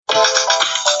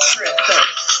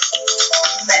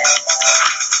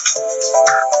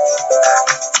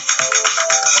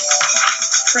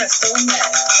Crystal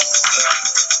Meth.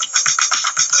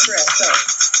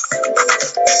 Crystal.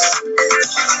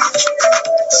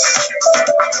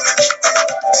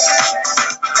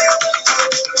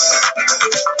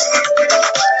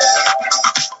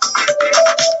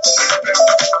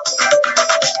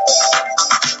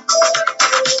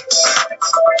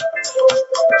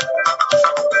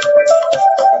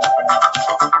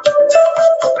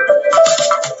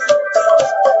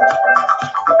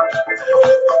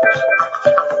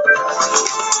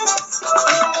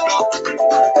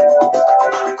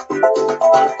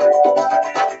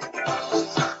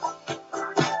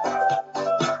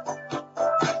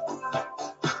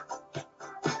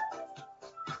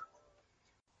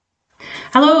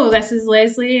 Hello, this is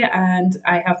Leslie, and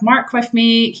I have Mark with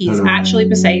me. He's Hello. actually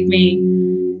beside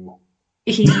me.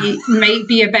 He might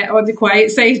be a bit on the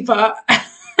quiet side, but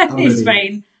he's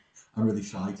fine. I'm really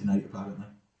shy tonight, apparently.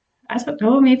 I don't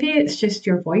know, maybe it's just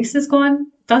your voice is gone.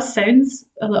 It does sound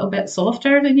a little bit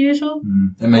softer than usual.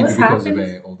 It might What's be because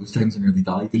happened? of all those times I nearly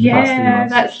died in the past few Yeah,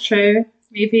 months. that's true.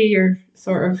 Maybe your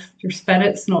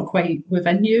spirit's not quite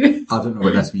within you. I don't know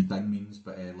what this wee thing means,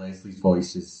 but Leslie's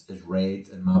voice is red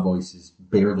and my voice is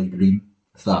barely green.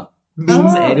 If that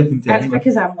means anything to That's anyone.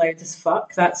 because I'm loud as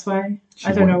fuck, that's why. She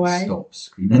I don't know won't why. Stop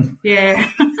screaming.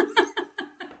 Yeah.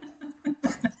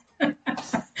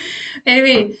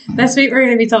 Anyway, this week we're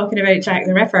going to be talking about Jack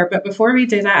the Ripper, but before we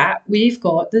do that, we've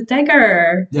got The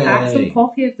Digger. Yay. Actual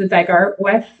copy of The Digger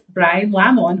with Brian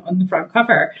Lamont on the front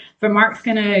cover. But Mark's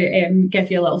going to give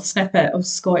you a little snippet of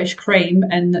Scottish crime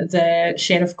in the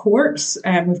Sheriff Courts.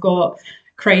 We've got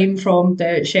crime from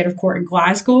the Sheriff Court in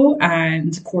Glasgow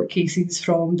and court cases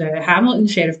from the Hamilton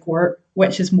Sheriff Court,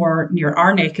 which is more near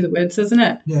our neck of the woods, isn't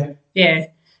it? Yeah. Yeah.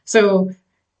 So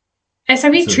it's a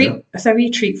wee So, treat. yeah. It's a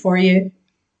wee treat for you.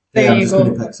 There I'm you just go.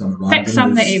 going to pick some at random. Pick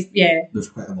some that you, There's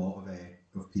quite a lot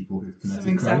of people who've Some committed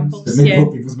crimes examples, that may yeah.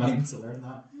 blow people's minds to learn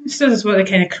that. This is what the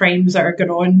kind of crimes that are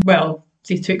going on. Well,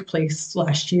 they took place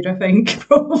last year, I think,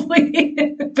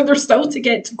 probably. But they're still to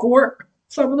get to court,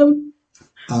 some of them.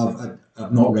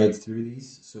 I've not read through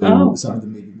these, so Oh. some of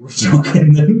them may be more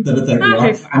shocking than I think they are.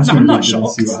 I'm just gonna not read them and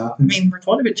shocked. see what I happens. mean, we're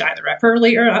talking about Jack the Ripper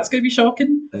later. That's going to be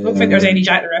shocking. I don't think there's any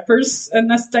Jack the Rippers in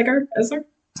this Digger, is there?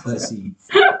 Let's see.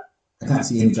 I can't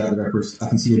see any Jack the Rippers. I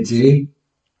can see a J.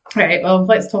 Right, well,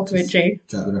 let's talk about Jay.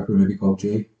 Jack the Ripper, maybe called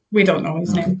J. We don't know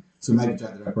his Okay. name. So maybe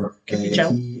Jack the Ripper. Could be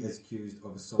Jill. He is accused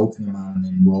of assaulting a man and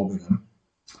then robbing him.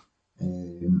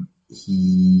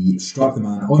 He struck the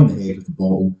man on the head with a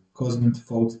bottle, causing him to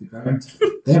fall to the ground.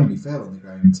 Then when he fell on the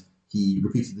ground, he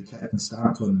repeatedly kicked and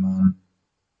stamped on the man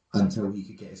until he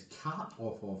could get his cap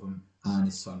off of him and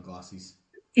his sunglasses.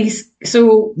 He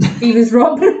was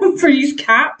robbing him for his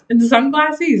cap and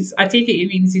sunglasses. I take it he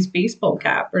means his baseball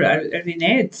cap, or are they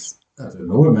Ned's? I don't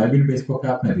know, it might have been a baseball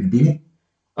cap, maybe a beanie.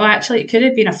 Oh, actually, it could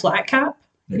have been a flat cap.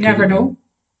 It You could never have know. been.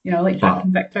 You know, like Jack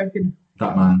and Victor.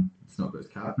 That man, it's not got his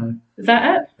cap now. Is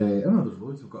that it? Oh no, there's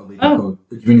loads. We've got a lady Oh. called.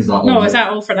 Do you mean is that all? No, is that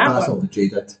all for that That's one? all that Jay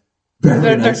did.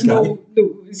 There's no.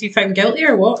 Is he found guilty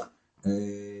or what?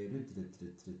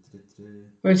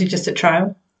 Or is he just at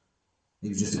trial? He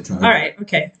was just a trial. All right,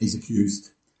 okay, He's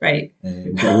accused. right.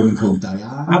 We've got a woman called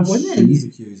Diane. A woman? She's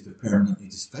accused of permanently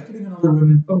disfiguring another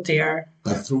woman Oh dear.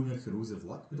 by throwing a corrosive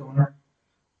liquid on her.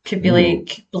 Could be Oh.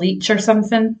 like bleach or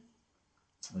something.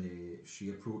 She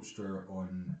approached her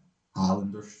on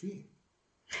Allender Street.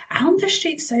 Allender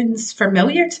Street sounds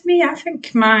familiar to me. I think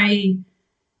one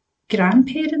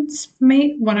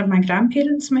of my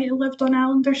grandparents might have lived on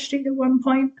Allender Street at one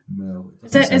point. Well,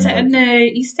 Is it in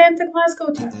the East End of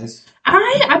Glasgow? It is.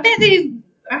 I bet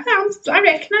I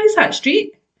recognise that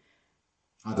street.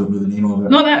 I don't know the name of it.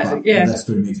 Not that- but yeah. This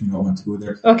story makes me not want to go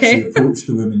there. Okay. She approached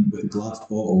the woman with a glass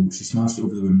bottle. She smashed it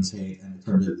over the woman's head, and it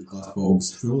turned out the glass bottle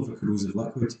was full of a corrosive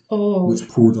liquid, Oh, which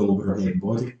poured all over her head and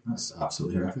body. That's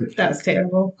absolutely horrific. that's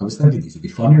terrible. I was thinking these would be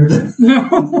funnier than No.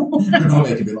 they're not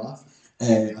making me laugh.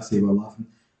 I say while laughing.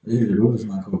 There you go. There's a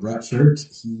man called Richard.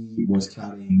 He was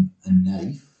carrying a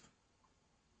knife.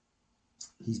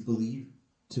 He's believed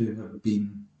to have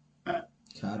been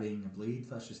carrying a blade.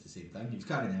 That's just the same thing. He was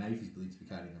carrying a knife. He's believed to be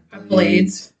carrying a A blade.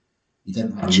 blade. He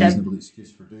didn't have A a chip. reasonable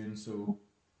excuse for doing so.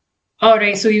 All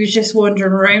right, so he was just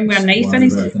wandering around with a Just knife in wandering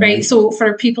his... around with a Right, knife. so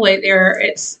for people out there,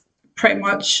 it's pretty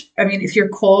much... I mean, if you're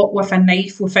caught with a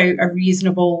knife without a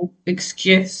reasonable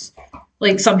excuse,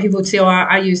 like some people would say, oh,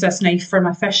 I use this knife for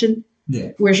my fishing.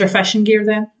 Yeah. Where's your fishing gear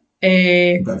then? But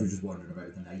if you're just wandering about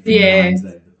with a knife in Yeah. your hands,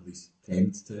 then the police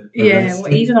tend to Yeah, arrest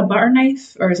well, you. even a butter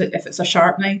knife? Or is it if it's a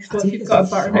sharp knife? I What if think you've it's got a a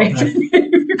butter sharp knife? knife.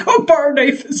 If you've got a butter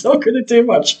knife, it's not going to do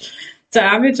much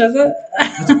damage, is it?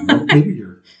 I don't know. Maybe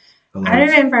you're allowed. I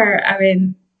remember,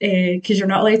 because you're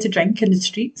not allowed to drink in the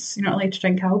streets. You're not allowed to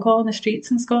drink alcohol in the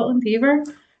streets in Scotland either.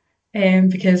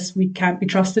 Because we can't be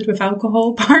trusted with alcohol,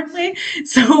 apparently.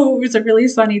 So it was a really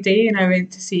sunny day, and I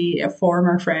went to see a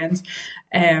former friend,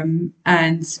 and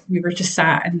we were just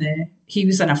sat in he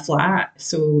was in a flat,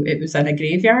 so it was in a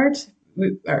graveyard,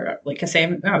 or like a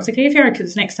it was a graveyard because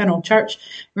it's next to an old church.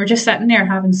 We were just sitting there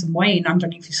having some wine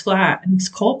underneath his flat, and these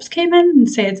cops came in and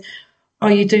said, "Oh,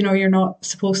 you do know you're not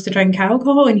supposed to drink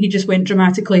alcohol?" And he just went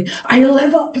dramatically, "I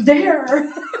live up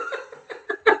there."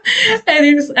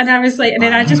 And I was like, and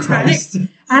then I just panicked.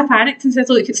 I panicked and said,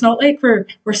 "Look, it's not like we're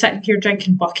sitting here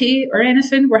drinking bucky or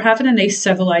anything. We're having a nice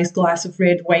civilized glass of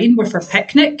red wine with our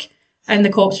picnic." And the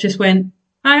cops just went,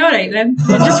 "Aye, all right then,"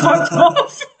 and just fucked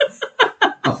off.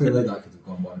 I feel like that could have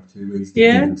gone one of two ways.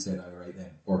 Yeah. Have said, "All right then,"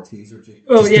 or tasered you.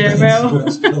 Oh yeah, well.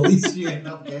 Which police you end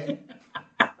up getting.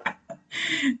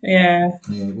 Yeah.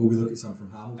 Will we look at some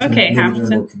from Hamilton? Okay, maybe Hamilton.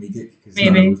 They're more comedic because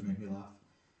maybe. Those made me laugh.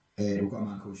 We've got a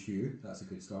man called Hugh. That's a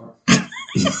good start.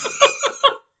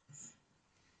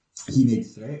 He made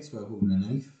threats while holding a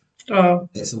knife. Oh.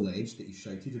 It's alleged that he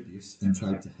shouted abuse and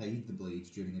tried to hide the blade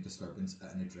during a disturbance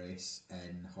at an address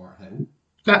in Hart Hill.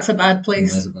 That's a bad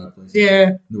place. That's a bad place.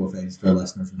 Yeah. No offence to our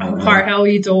listeners. Hart Hill,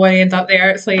 you don't want to end up there.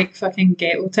 It's like fucking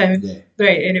ghetto town. Yeah.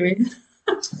 Right, anyway.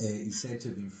 He's said to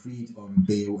have been freed on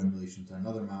bail in relation to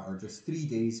another matter just 3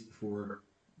 days before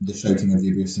the shouting of the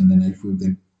abuse and the knife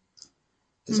wielding.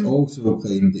 It's also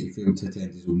claimed that he failed to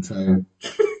attend his own trial.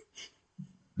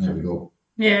 There we go.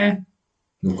 Yeah.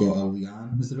 We've got a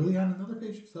Leanne. Was there a Leanne on another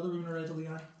page? Was the other woman I read a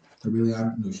Leanne? A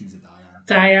Leanne? No, she was a Diane.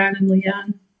 Diane and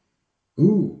Leanne.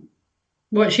 Ooh.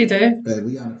 What'd she do?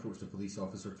 Leanne approached a police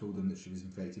officer, told him that she was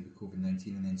infected with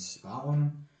COVID-19 and then spat on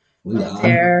him. Leanne. Oh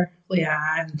dear.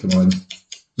 Leanne. Come on.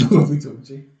 Lovely told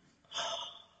you.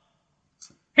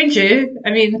 Mind you,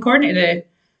 I mean, according to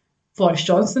Boris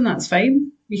Johnson, that's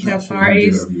fine. You can have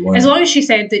parties. As long as she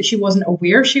said that she wasn't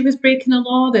aware she was breaking the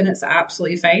law, then it's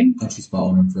absolutely fine. And she spat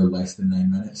on him for less than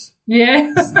 9 minutes.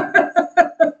 Yeah.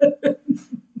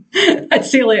 I'd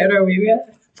say later away with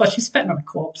it. Plus, she's spitting on a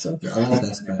cop, so. Yeah, I love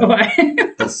this bit. Why?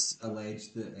 It's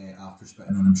alleged that after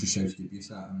spitting on him, she shouted abuse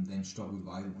at him, then struggled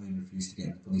violently and refused to get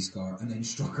in the police car, and then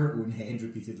struck her own head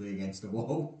repeatedly against the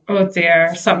wall. Oh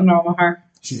dear, something wrong with her.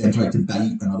 She then tried to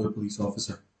bite another police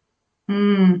officer.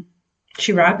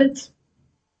 She rabid?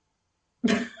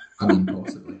 I mean,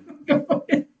 possibly. I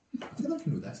feel like I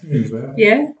know this name as well.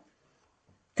 Yeah.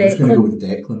 I'm just going to go with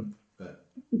Declan. But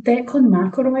Declan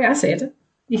McElroy, I said it.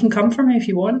 You can come for me if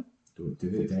you want. Don't do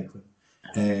it,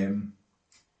 Declan.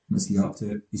 What's he up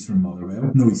to? He's from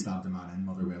Motherwell. No, he stabbed a man in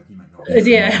Motherwell. He might not be.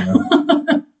 Yeah.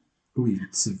 Oh, he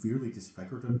severely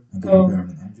disfigured him and gave him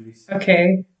permanent injuries.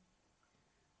 Okay.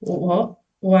 What?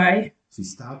 Why? So he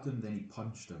stabbed him, then he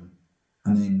punched him,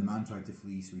 and then the man tried to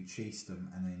flee, so he chased him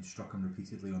and then struck him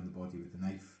repeatedly on the body with the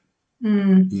knife.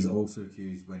 He's also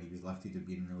accused, when he was lifted, of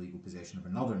being in illegal possession of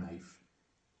another knife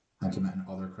and committing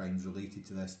other crimes related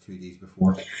to this 2 days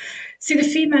before. See, the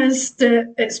theme is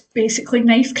that it's basically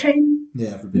knife crime.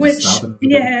 Yeah, everybody's stabbing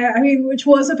everybody. Yeah, I mean, which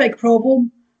was a big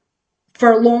problem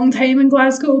for a long time in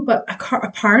Glasgow, but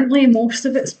apparently most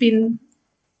of it's been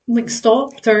like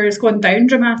stopped or it's gone down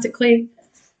dramatically.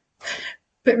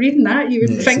 But reading that, you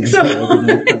wouldn't think so.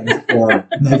 Or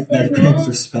knife crimes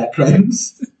or spit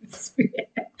crimes.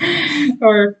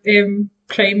 Or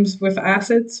crimes with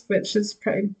acids, which is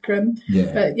pretty grim.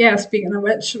 Yeah. But yeah, speaking of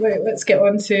which, let's get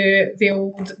on to the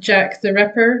old Jack the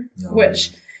Ripper,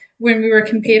 which when we were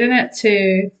comparing it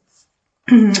to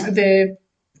the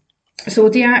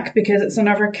Zodiac, because it's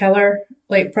another killer,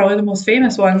 like probably the most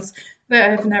famous ones,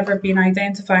 that have never been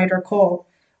identified or caught,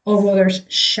 although there's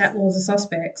shitloads of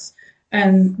suspects.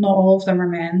 And not all of them are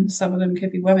men. Some of them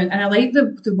could be women. And I like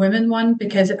the women one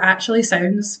because it actually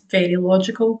sounds very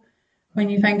logical when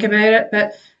you think about it.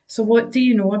 But so what do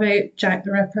you know about Jack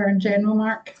the Ripper in general,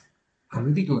 Mark? I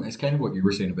really don't. It's kind of what you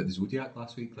were saying about the Zodiac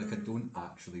last week. Like, I don't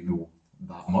actually know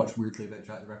that much, weirdly, about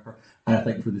Jack the Ripper. And I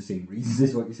think for the same reasons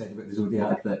as what you said about the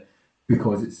Zodiac, that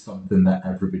because it's something that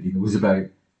everybody knows about,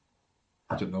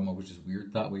 I don't know, I'm always just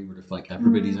weird that way, where if like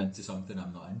everybody's into something,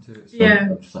 I'm not into it. So yeah.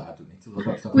 I'm just like, I don't need to look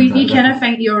up stuff. Well, you kind of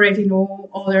think you already know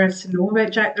all there is to know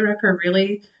about Jack the Ripper,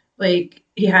 really. Like,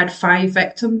 he had 5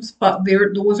 victims, but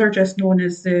those are just known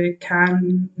as the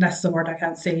this is a word I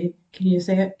can't say. Can you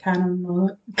say it?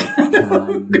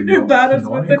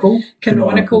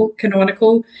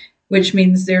 Canonical, which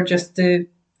means they're just the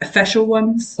official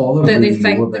ones that they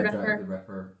think the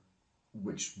Ripper,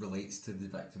 which relates to the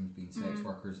victims being sex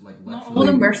workers. Like, not all of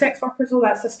them were sex workers, though.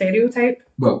 That's a stereotype.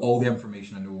 Well, all the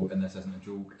information I know, and this isn't a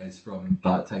joke, is from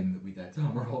that time that we did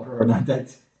Hammer Horror, and I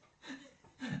did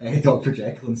Dr.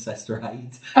 Jekyll and Sister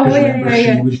Hyde. Oh, 'Cause yeah, remember, yeah, she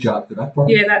yeah. was Jack the Ripper.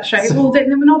 Yeah, that's right. So- Well,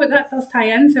 no, but that does tie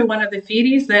into one of the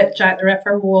theories that Jack the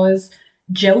Ripper was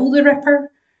Jill the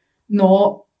Ripper,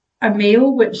 not a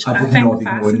male, which I I've think nodded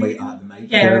knowingly fascinating. at the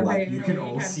mic Yeah, there, like, right, you no, can you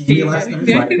all can't see see the it. listeners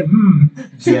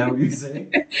like, Jill, you say.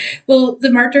 Well,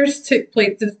 the murders took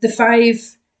place, the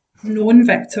five known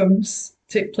victims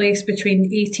took place between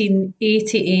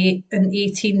 1888 and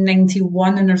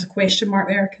 1891, and there's a question mark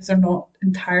there because they're not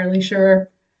entirely sure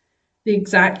the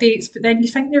exact dates, but then you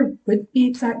think there would be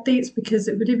exact dates because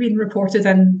it would have been reported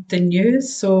in the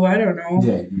news, so I don't know.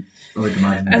 Yeah, I would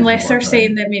imagine. Unless they're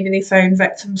saying that maybe they found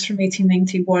victims from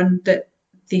 1891 that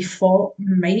they thought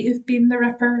might have been the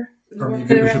Ripper, Or maybe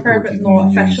the it was Ripper, reported but in not the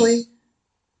news. officially.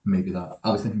 Maybe that.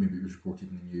 I was thinking maybe it was reported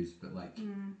in the news, but like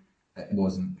it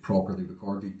wasn't properly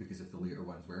recorded because if the later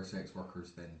ones were sex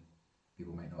workers, then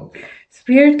people might not. It's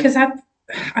weird because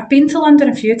I've been to London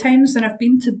a few times and I've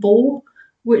been to Bow,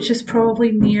 which is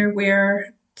probably near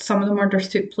where some of the murders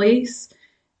took place,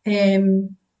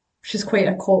 which is quite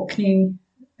a Cockney,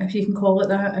 if you can call it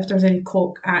that, if there's any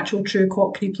actual true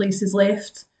Cockney places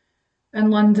left in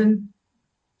London.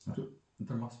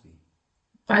 There must be.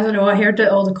 I don't know, I heard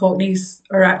that all the Cockneys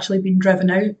are actually being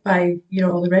driven out by,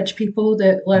 all the rich people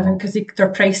that live in, because they're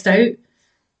priced out.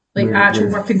 Like actual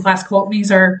working class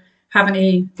Cockneys are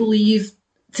having to leave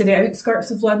to the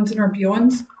outskirts of London or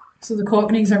beyond. So the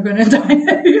Cockneys are going to die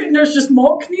out, and there's just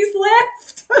Mockneys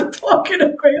left. I'm talking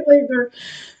about like they're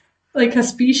like a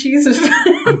species of.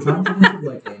 I'm trying to think of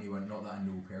like anyone, not that I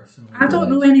know personally. I don't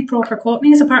know any proper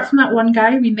Cockneys apart from that one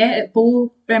guy we met at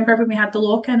Bow. Remember when we had the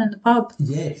lock-in in the pub?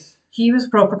 Yes. He was a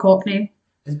proper Cockney.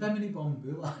 Is Bimini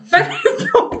Bombula?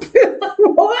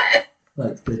 What?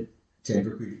 Like the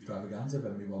gender queer extravaganza,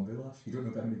 Bimini Bombula. You don't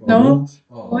know Bimini Bombula? No.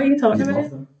 Oh, What are you talking you'd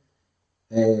about? love them.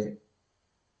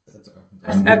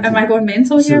 Am I going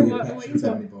mental here? What are you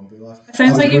talking about? It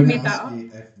sounds like you made that up.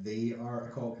 If they are a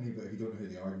Cockney, but if you don't know who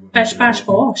they are, you won't Bish Bash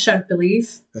Bosh, I believe.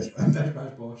 Bish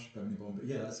Bash Bosh, Bimini Bombula.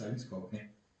 Yeah, that sounds Cockney.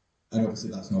 And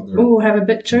obviously that's not their Oh, have a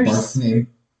birth butchers. name.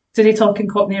 Do they talk in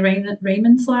Cockney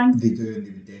Raymond slang? They do, and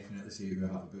they would definitely say who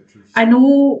have a butchers. I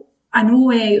know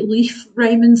Leaf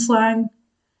Raymond slang,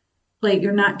 like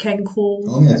your Nat King Cole.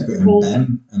 Only had to put in Cole.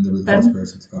 Ben, and they were the Ben? first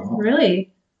person to come up.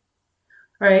 Really?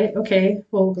 Right, okay.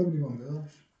 Well, Bimini Bombula.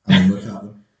 And look at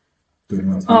them.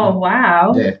 Doing what oh,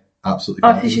 wow. Yeah, absolutely.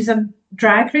 Oh, because she's on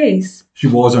Drag Race. She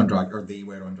was on Drag, or they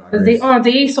were on Drag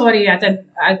Race. Sorry, I didn't.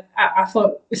 I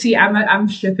thought. See, I'm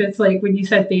stupid. Like when you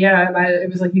said they, it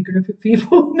was like a group of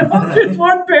people, not just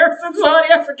one person.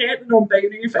 Sorry, I forget the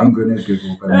non-binary thing. I'm going to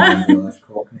Google Bimini Bombula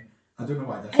Cockney. I don't know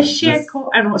why this Is she a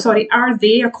I don't know. Sorry, are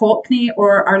they a Cockney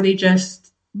or are they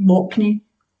just Mockney?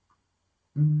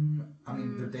 I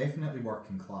mean, they're definitely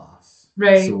working class.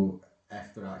 Right. So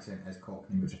if their accent is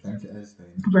Cockney, which I think it is, then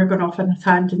We're going off on a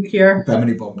tangent here.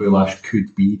 Bimini Bombulash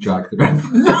could be Jack the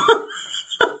Ripper.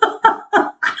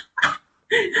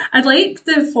 I'd like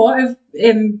the thought of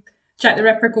Jack the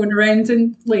Ripper going around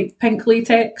in like pink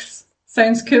latex.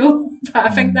 Sounds cool, but I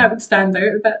think that would stand out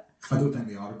a bit. I don't think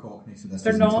they are a Cockney, so this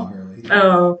They're isn't not? entirely.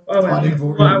 Oh, well,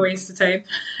 Unimportant. what a waste of time.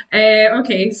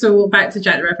 Okay, so back to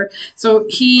Jack the Ripper. So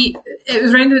it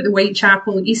was around at the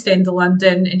Whitechapel, East End of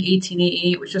London in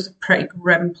 1888, which was a pretty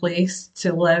grim place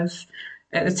to live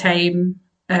at the time.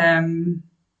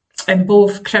 In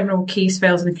both criminal case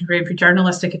files and contemporary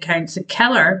journalistic accounts, the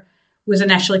killer was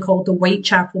initially called the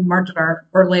Whitechapel Murderer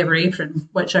or Leather Apron,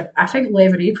 which I think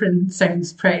Leather Apron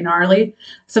sounds pretty gnarly.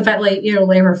 It's a bit like,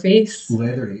 Leatherface.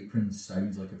 Leather Apron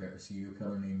sounds like a better serial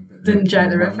killer name, but Than Jack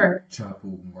the Ripper.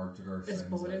 Chapel Murderer It's sounds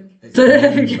boring. like... It's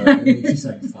boring, but it makes you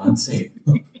sound fancy.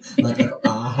 Like, if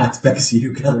I had to pick a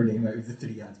serial killer name out of the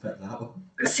three, I'd pick that one.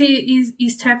 See,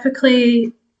 he's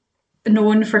typically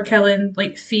known for killing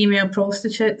like female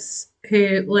prostitutes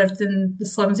who lived in the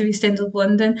slums of East End of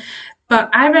London. But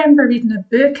I remember reading a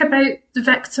book about the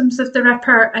victims of the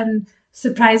Ripper, and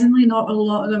surprisingly, not a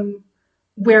lot of them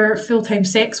were full-time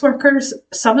sex workers.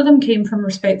 Some of them came from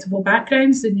respectable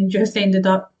backgrounds, and they just ended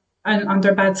up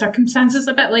under bad circumstances.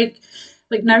 A bit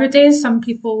like nowadays, some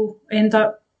people end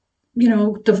up,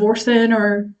 divorcing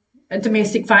or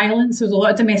domestic violence. There's a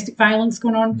lot of domestic violence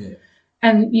going on,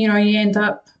 and you end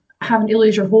up having to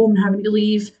lose your home, having to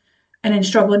leave, and then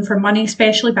struggling for money,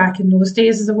 especially back in those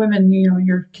days as a woman.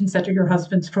 You're considered your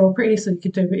husband's property, so you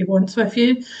could do what he wants with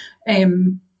you.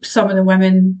 Some of the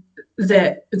women,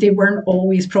 that they weren't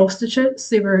always prostitutes,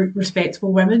 they were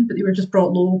respectable women, but they were just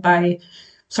brought low by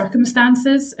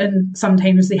circumstances, and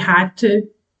sometimes they had to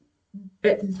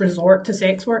resort to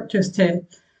sex work just to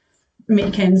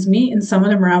make ends meet, and some of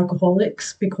them were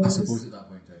alcoholics I because suppose at that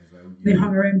point in time as well, they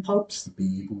hung around pubs.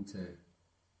 be able to...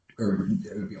 or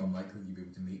it would be unlikely you'd be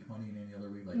able to make money in any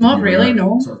other way. Like, Not if you really, were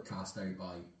no. Sort of cast out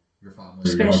by your family, or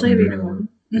your Especially husband, being or a whoever. woman.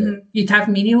 Yeah. You'd have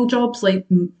menial jobs like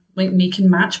making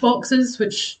matchboxes,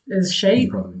 which is You shite.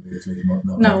 probably wouldn't be able to make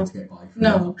not No. able to get by. From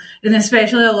No, and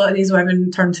especially a lot of these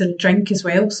women turn to the drink as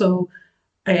well. So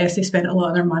I guess they spent a lot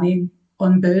of their money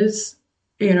on booze.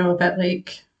 You know, a bit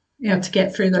like, you know, to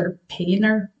get through their pain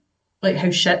or like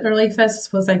how shit their life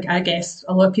is. Was like, I guess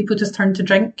a lot of people just turned to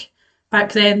drink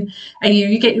back then. And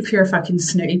you get your pure fucking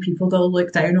snooty people that'll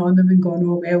look down on them and go,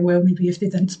 oh well, maybe if they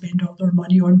didn't spend all their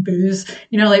money on booze,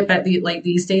 you know, like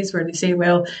these days where they say,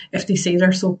 well, if they say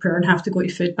they're so poor and have to go to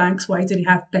food banks, why do they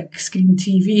have big screen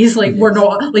TVs? Like, we're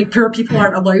not, like, poor people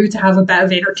aren't allowed to have a bit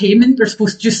of entertainment. They're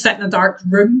supposed to just sit in a dark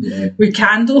room with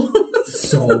candles.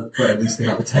 So, but at least they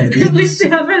have a tin of beans. At least they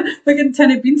have a fucking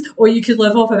tin of beans. Or you could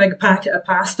live off a big packet of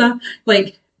pasta.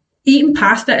 Like, eating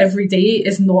pasta every day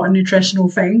is not a nutritional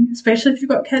thing, especially if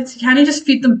you've got kids. You can't just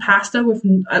feed them pasta with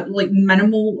like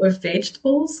minimal of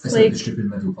vegetables. It's like the stupid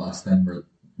middle class thing where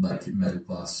like middle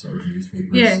class sort of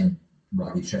newspapers and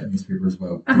raggy shit newspapers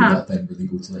do that thing where they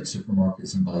go to like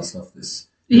supermarkets and buy stuff that's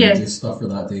just stuff for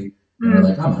that day. And they're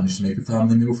like, I managed to make a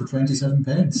family meal for 27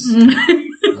 pence.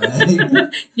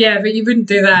 Yeah, but you wouldn't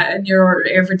do that in your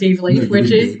everyday life, would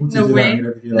you? No way.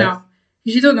 No,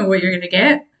 because you don't know what you're going to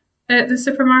get at the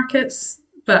supermarkets.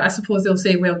 But I suppose they'll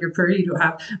say, well, you're poor, you don't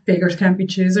have, beggars can't be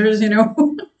choosers, you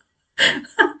know.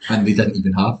 And they didn't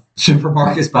even have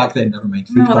supermarkets back then, never mind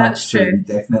food No, banks, that's so true.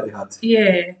 they definitely had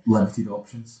limited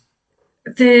options.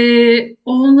 The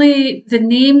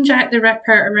name Jack the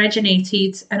Ripper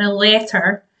originated in a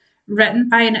letter written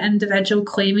by an individual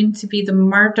claiming to be the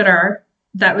murderer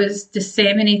that was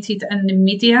disseminated in the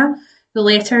media. The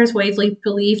letter is widely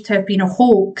believed to have been a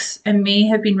hoax and may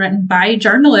have been written by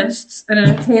journalists in an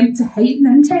attempt to heighten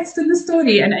interest in the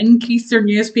story and increase their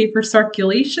newspaper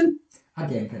circulation.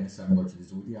 Again, kind of similar to the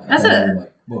Zodiac. Is it?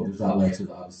 Like, well, there's that letter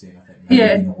that I was saying, I think, might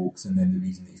have been a hoax, and then the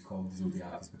reason that he's called the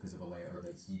Zodiac is because of a letter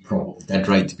that he probably did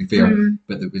write, to be fair,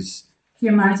 but that was Can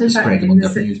you imagine spread among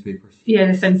different newspapers. Yeah,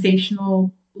 the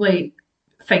sensational, like,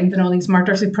 finding all these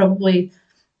murders. They probably,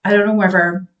 I don't know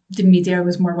whether the media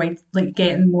was more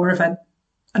getting more of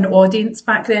an audience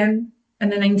back then in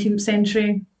the 19th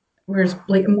century, whereas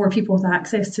like more people with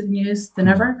access to the news than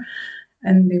ever,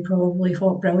 and they probably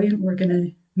thought, brilliant, we're going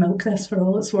to milk this for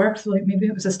all it's worth. Like maybe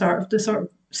it was the start of the sort of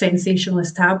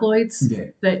sensationalist tabloids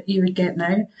that you would get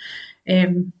now.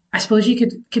 I suppose you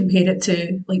could compare it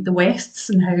to like the Wests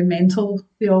and how mental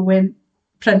they all went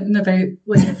printing about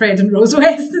like Fred and Rose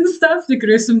West and stuff, the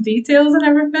gruesome details and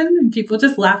everything, and people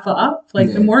just laugh it up.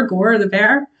 Like the more gore, the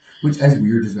better. Which is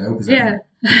weird as well, because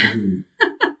people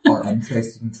who are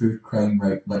interested in true crime,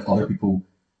 right? Like other people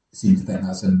seem to think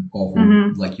that's an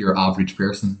awful, like your average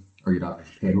person or your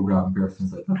average pedogram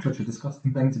person's like, that's such a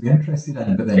disgusting thing to be interested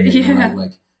in. But then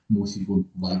like most people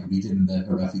like reading the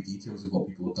horrific details of what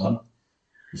people have done.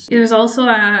 There was also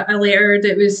a letter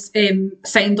that was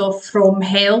signed off from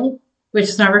hell, which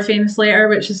is another famous letter,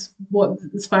 which is what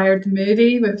inspired the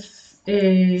movie with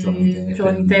Johnny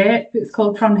Depp. It's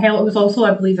called From Hell. It was also,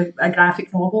 I believe, a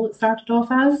graphic novel it started off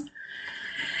as.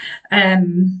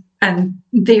 And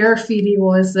their theory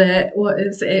was that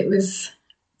it was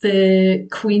the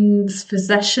Queen's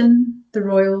physician, the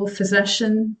royal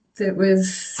physician, that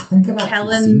was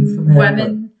killing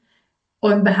women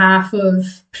on behalf of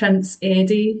Prince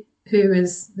Eddie, who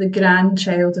is the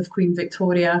grandchild of Queen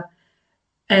Victoria.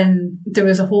 And there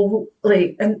was a whole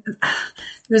he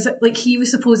was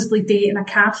supposedly dating a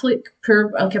Catholic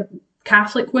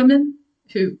woman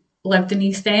who lived in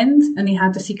East End, and he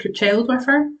had a secret child with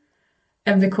her.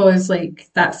 And because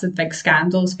like that's a big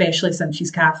scandal, especially since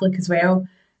she's Catholic as well,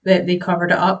 that they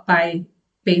covered it up by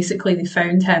basically they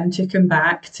found him, took him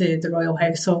back to the royal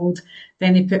household,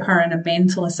 then they put her in a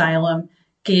mental asylum,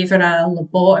 gave her a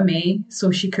lobotomy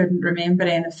so she couldn't remember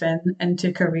anything, and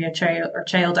took away her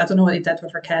child. I don't know what they did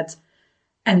with her kids.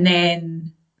 And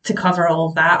then to cover all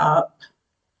of that up,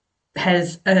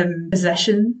 his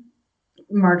physician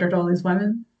murdered all his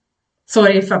women.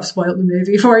 Sorry if I've spoiled the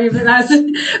movie for you, but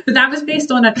that was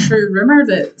based on a true rumour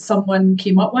that someone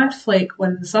came up with. Like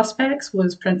one of the suspects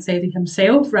was Prince Eddie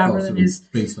himself, rather than his.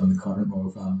 Based on the current royal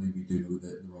family, we do know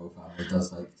that the royal family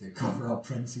does like to cover up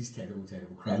Prince's terrible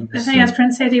crimes. The thing is,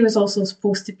 Prince Eddie was also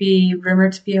supposed to be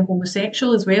rumoured to be a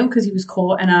homosexual as well, because he was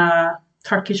caught in a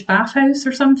Turkish bathhouse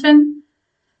or something,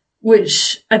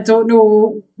 which I don't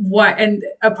know what. And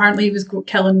apparently, he was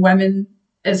killing women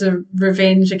as a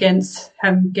revenge against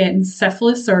him getting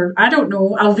syphilis, or I don't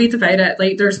know. I'll read about it.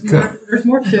 Like there's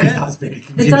more to it. That's very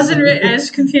confusing. It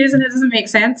is confusing. It doesn't make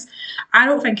sense. I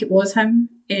don't think it was him,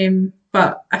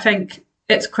 but I think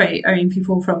it's quite, I mean,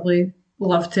 people probably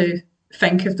love to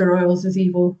think of the royals as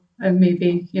evil and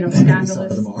maybe, you know, Some of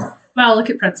scandalous. them are. Well, look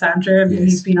at Prince Andrew. I mean, Yes.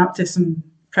 he's been up to some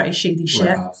pretty shady shit.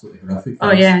 Like, absolutely horrific.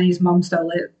 Oh, yeah, and his mum still,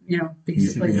 you know,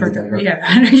 basically He should be in the Dagger.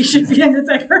 yeah, he should be in the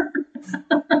Dagger.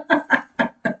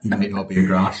 He might not be a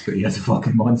grass, but he is a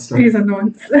fucking monster. He's a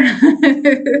nonce.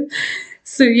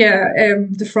 So yeah,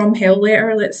 the From Hell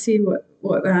letter. Let's see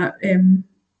what that.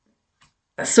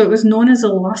 So it was known as a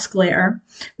Lusk letter.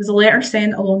 It was a letter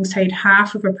sent alongside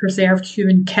half of a preserved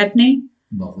human kidney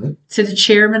Lovely. to the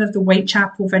chairman of the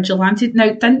Whitechapel Vigilante. Now,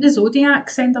 didn't the Zodiac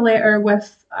send a letter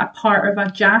with a part of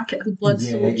a jacket, a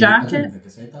blood-soaked I jacket? don't think I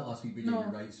said that last week, but No. yeah,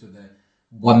 you're right. So the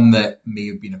one that may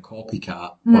have been a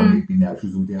copycat, or may have been the actual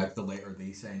Zodiac, the letter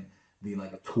they sent, they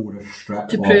like tore a strip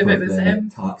To off prove it of was the him.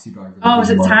 taxi driver. that Oh, was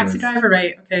they it murdered. taxi driver?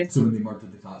 Right, okay. So when they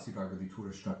murdered the taxi driver, they tore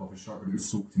a strip off his shirt, but it was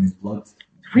soaked in his blood.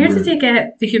 Where did they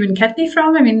get the human kidney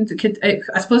from? I mean,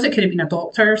 I suppose it could have been a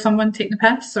doctor or someone taking the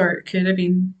piss, or it could have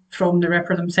been from the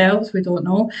Ripper themselves. We don't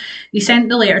know. He sent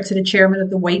the letter to the chairman of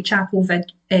the Whitechapel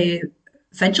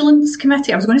Vigilance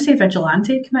Committee. I was going to say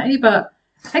Vigilante Committee, but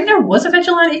I think there was a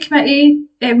Vigilante Committee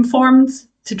formed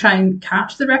to try and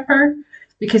catch the Ripper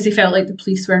because they felt like the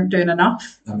police weren't doing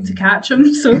enough to catch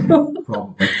him. So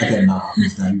Probably. Again, that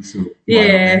happens now, so...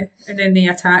 yeah, and then they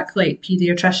attack like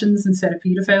paediatricians instead of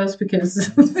paedophiles because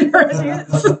they're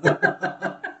idiots.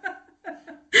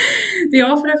 The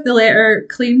author of the letter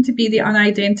claimed to be the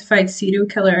unidentified serial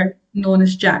killer known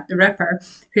as Jack the Ripper,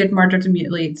 who had murdered and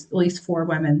mutilated at least 4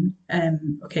 women.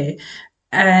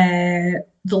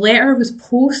 The letter was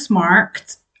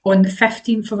postmarked on the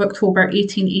 15th of October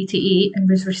 1888 and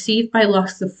was received by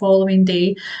Lusk the following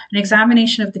day. An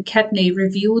examination of the kidney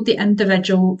revealed the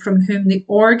individual from whom the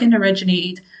organ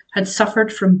originated had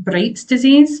suffered from Bright's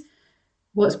disease.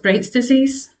 What's Bright's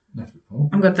disease?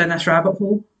 I'm going down this rabbit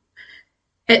hole.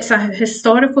 It's a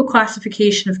historical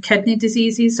classification of kidney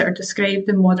diseases that are described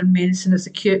in modern medicine as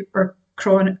acute or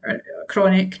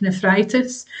chronic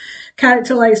nephritis,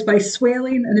 characterised by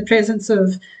swelling in the presence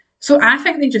of... So I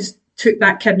think they just took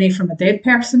that kidney from a dead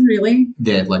person, really.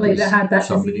 Yeah, like They had that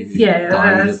somebody disease. who Yeah,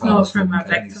 died that's of not having from a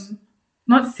stolen kidneys. victim.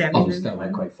 Not to I was still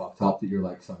like quite fucked up that you're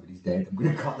like, somebody's dead, I'm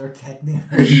going to cut their kidney and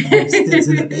post it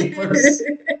in the papers.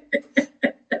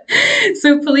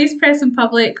 So police, press and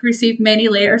public received many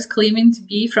letters claiming to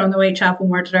be from the Whitechapel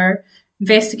murderer.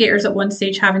 Investigators at one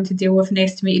stage having to deal with an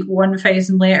estimated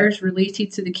 1,000 letters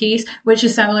related to the case, which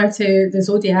is similar to the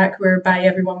Zodiac, whereby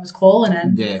everyone was calling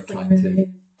in. Yeah, claiming trying to-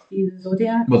 to be the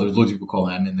Zodiac. Well, there was loads of people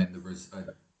calling in, and then there was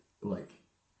a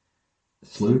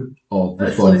slew of A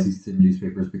responses to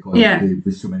newspapers because Yeah. there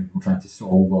was so many people trying to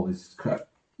solve all this crap.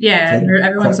 Yeah, and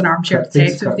everyone's an armchair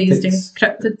detective these days.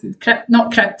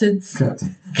 Not cryptids.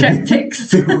 Cryptics.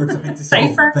 People were trying to solve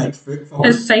Cipher. Bigfoot for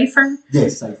Is Cypher.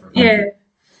 Yes, Cypher. Yeah.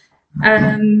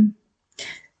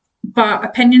 But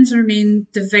opinions remain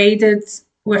divided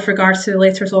with regards to the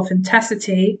letter's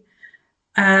authenticity.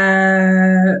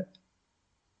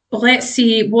 Let's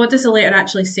see, what does the letter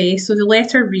actually say? So the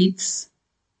letter reads,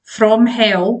 "From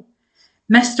hell,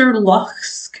 Mr.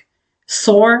 Lusk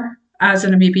saw," as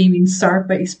in maybe he means sir,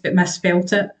 but he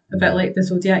misspelt it. A bit like the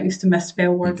Zodiac used to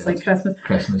misspell words like Christmas.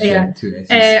 Christmas, Yeah. 2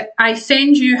 S's. I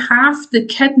send you half the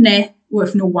kidney,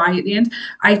 with no Y at the end,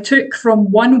 I took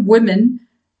from one woman,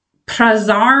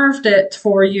 preserved it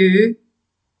for you,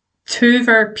 to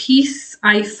their piece,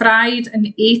 I fried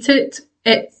and ate it.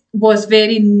 It was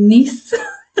very nice.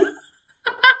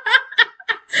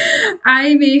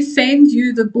 I may send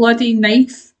you the bloody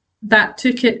knife that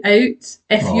took it out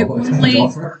if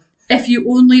you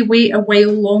only wait a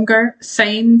while longer.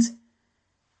 Signed,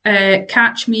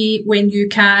 catch me when you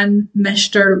can,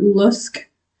 Mr. Lusk.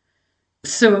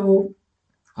 So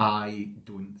I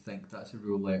don't think that's a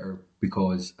real letter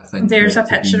because I think there's a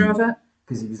picture of it.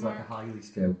 Because he was like a highly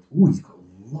skilled. Oh, he's got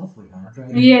lovely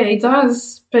handwriting. Yeah, he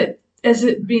does. But is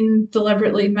it been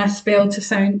deliberately misspelled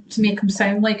to make him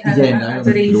sound like a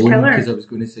deranged killer? Because I was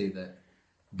going to say that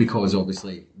because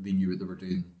obviously they knew what they were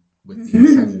doing with the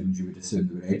sounds, you would assume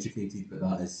they were educated, but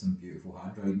that is some beautiful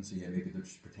handwriting. So yeah, maybe they're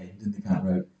just pretending they can't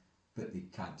write, but they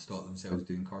can't stop themselves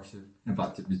doing cursive. In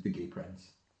fact, it was the gay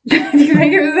prince. Do you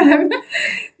think it was him?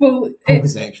 Well,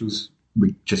 homosexuals,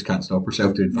 we just can't stop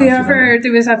ourselves doing fancy writing.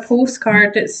 there was a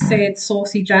postcard that said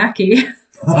 "Saucy Jackie"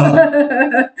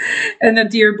 in the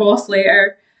Dear Boss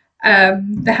letter.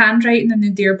 The handwriting in the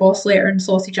Dear Boss letter and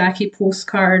Saucy Jackie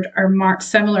postcard are marked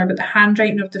similar, but the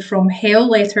handwriting of the From Hell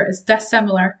letter is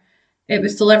dissimilar. It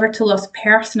was delivered to us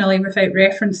personally without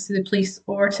reference to the police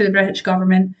or to the British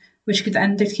government, which could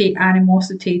indicate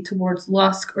animosity towards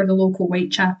Lusk or the local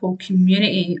Whitechapel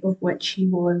community of which he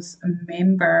was a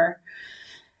member.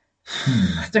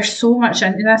 There's so much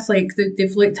into this. Like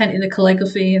they've looked into the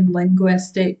calligraphy and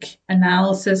linguistic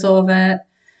analysis of it,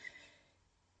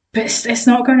 but it's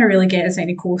not going to really get us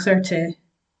any closer to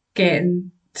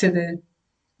getting to the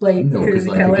No, who because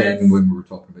the like killer again, is. when we were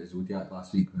talking about Zodiac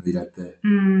last week, when they did the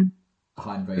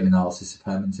handwriting analysis of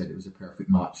him and said it was a perfect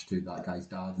match to that guy's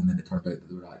dad, and then it turned out that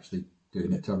they were actually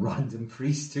doing it to a random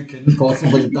priest who couldn't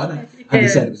possibly have done it, and they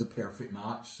said it was a perfect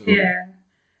match. So. Yeah.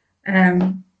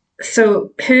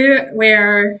 So who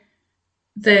were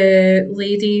the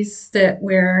ladies that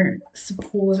were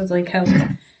supposedly killed?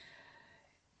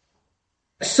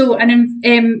 So,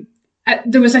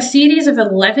 there was a series of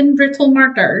 11 brutal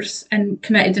murders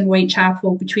committed in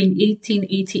Whitechapel between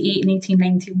 1888 and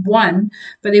 1891,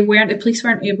 but the police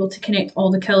weren't able to connect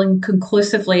all the killing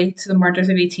conclusively to the murders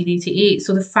of 1888.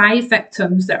 So the 5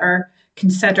 victims that are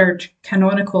considered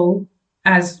canonical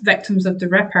as victims of the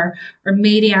Ripper are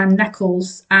Mary Ann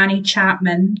Nichols, Annie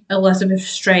Chapman, Elizabeth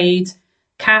Stride,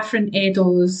 Catherine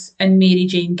Eddowes, and Mary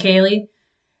Jane Kelly.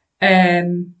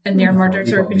 And their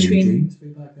murders are between...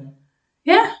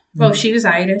 Yeah, well, she was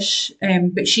Irish,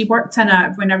 but she worked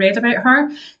when I read about her,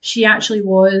 she actually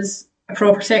was a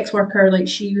proper sex worker. Like,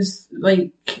 she was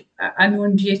like a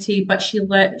known beauty, but she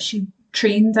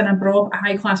trained in a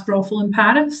high-class brothel in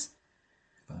Paris.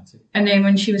 Fancy. And then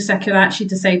when she was sick of that, she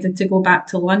decided to go back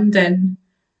to London.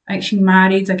 Like, she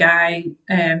married a guy,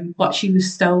 but she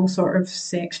was still sort of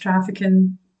sex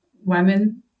trafficking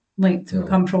women, like, to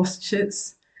become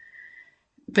prostitutes.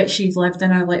 But she's lived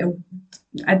in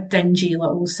a dingy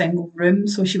little single room.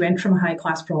 So she went from a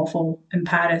high-class brothel in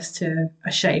Paris to a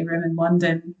shitty room in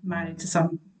London, married to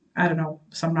some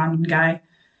random guy.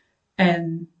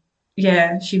 And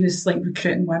yeah, she was like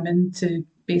recruiting women to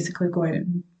basically go out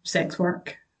and sex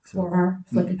work for her.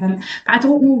 But I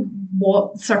don't know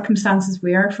what circumstances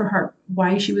were for her,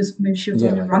 why maybe she was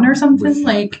on the run or something. Was she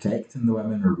like protecting the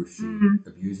women, or was she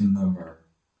abusing them? Or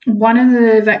one of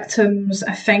the victims,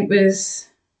 I think, was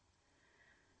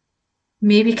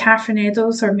maybe Catherine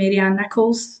Eddowes or Mary Ann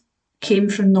Nichols, came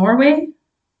from Norway,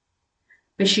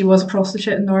 but she was a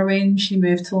prostitute in Norway and she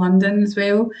moved to London as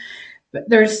well. But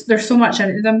there's so much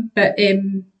into them. But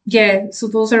so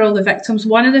those are all the victims.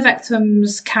 One of the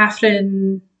victims,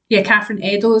 Catherine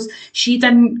Eddowes, she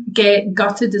didn't get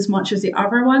gutted as much as the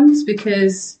other ones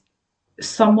because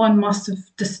someone must have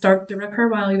disturbed the Ripper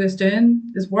while he was doing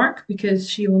his work, because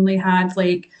she only had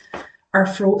like her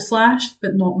throat slashed,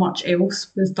 but not much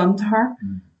else was done to her.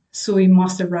 So he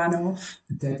must have ran off.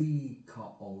 Did he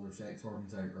cut all her sex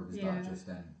organs out, or was that just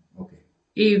in? Okay.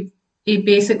 He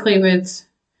basically would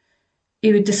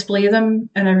display them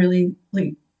in a really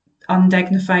like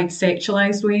undignified,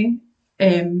 sexualized way.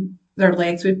 Their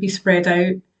legs would be spread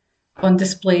out on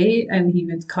display, and he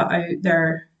would cut out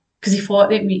because he thought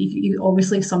that he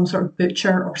obviously some sort of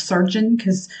butcher or surgeon,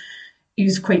 because he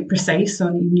was quite precise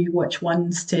on he knew which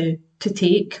ones to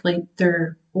take, like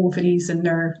their ovaries and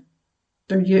their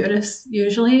uterus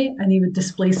usually, and he would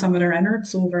display some of their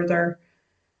innards over their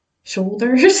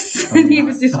shoulders. And he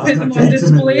was just putting them on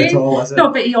display.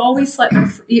 No, but he always slit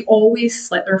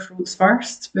their throats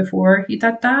first before he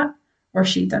did that, or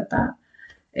she did that.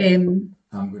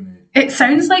 It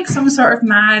sounds like some sort of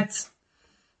mad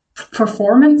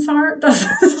performance art,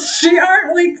 street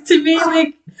art, like, to me.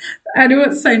 Like, I know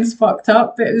it sounds fucked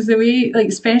up, but it was the way, like,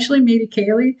 especially Mary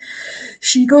Kelly,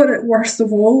 she got it worst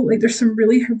of all. Like, there's some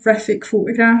really horrific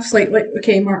photographs. Like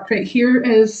okay, Mark, right here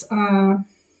is a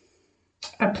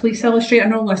police illustrator. I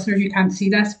know, listeners, you can't see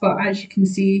this, but as you can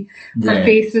see, her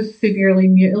face is severely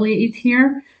mutilated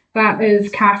here. That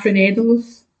is Catherine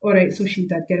Eddowes. All right, so she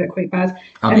did get it quite bad.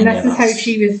 This is how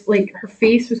she was, like, her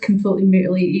face was completely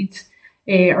mutilated.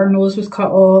 Her nose was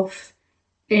cut off.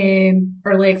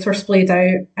 Her legs were splayed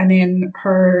out, and then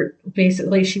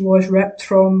she was ripped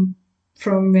from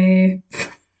gun.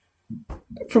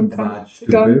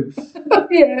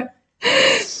 Yeah.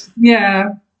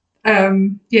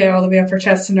 All the way up her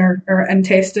chest, and her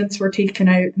intestines were taken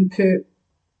out and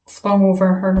slung over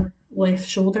her left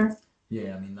shoulder.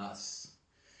 Yeah, I mean,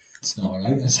 it's not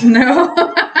alright, is it? No.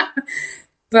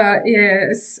 But yeah,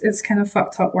 it's kind of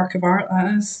fucked up work of art,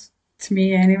 that is, to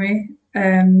me anyway.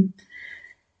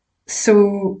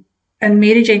 So, and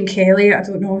Mary Jane Kelly, I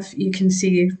don't know if you can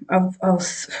see, I don't know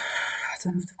if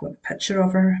I've got a picture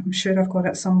of her. I'm sure I've got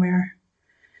it somewhere.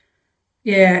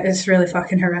 Yeah, it's really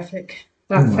fucking horrific.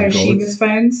 That's how she was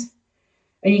found.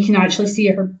 And you can actually see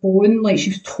her bone, like,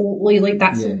 she's totally, like,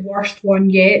 that's the worst one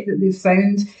yet that they've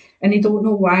found. And they don't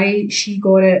know why she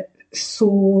got it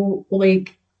so,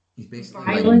 like,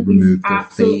 violent. He's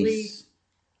absolutely,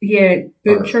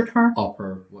 butchered her.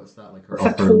 What's that, like, her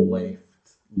upper left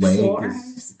leg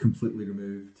is completely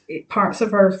removed. parts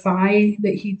of her thigh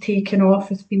that he'd taken off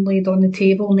has been laid on the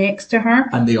table next to her.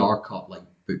 And they are cut like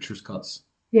butcher's cuts.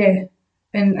 Yeah.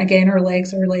 And again, her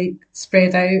legs are like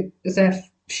spread out as if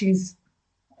she's,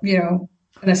 you know,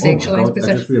 in a sexualised I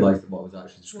position. just realised that what I was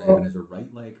actually describing as her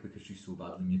right leg, because she's so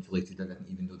badly mutilated, I didn't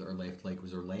even know that her left leg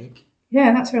was her leg.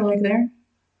 Yeah, that's her leg there.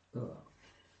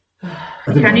 I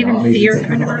Can't even see her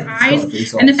in her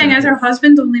eyes. And the thing is, her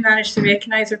husband only managed to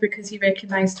recognise her because he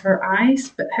recognised her eyes.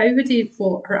 But how would he?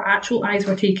 Well, her actual eyes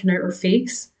were taken out her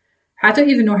face. I don't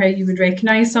even know how you would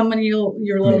recognise someone your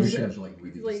little. Maybe she has like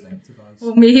really distinctive eyes.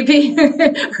 Well, maybe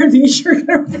her knees are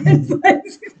red.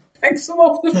 Picks them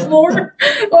off the floor.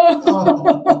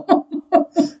 Oh,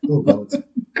 Oh God.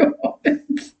 God.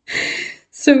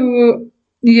 So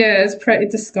yeah, it's pretty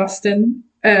disgusting.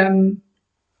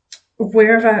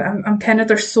 Where have I'm kind of,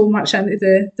 there's so much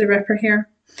into the Ripper here.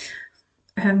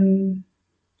 Where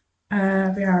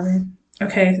are we?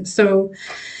 Okay, so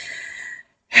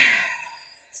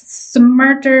some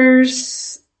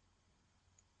murders.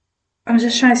 I was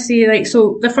just trying to see, like,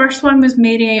 so the first one was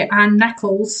Mary Ann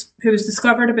Nichols, who was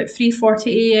discovered about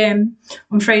 3:40 a.m.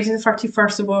 on Friday the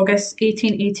 31st of August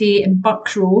 1888 in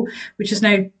Bucks Row, which is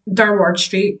now Durward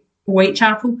Street,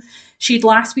 Whitechapel. She'd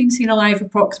last been seen alive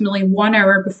approximately 1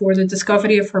 hour before the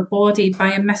discovery of her body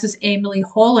by a Mrs. Emily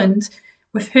Holland,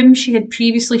 with whom she had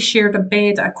previously shared a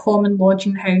bed at a common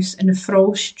lodging house in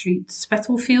Frall Street,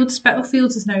 Spitalfields.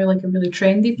 Spitalfields is now like a really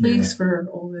trendy place where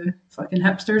all the fucking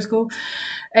hipsters go.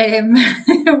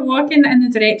 Walking in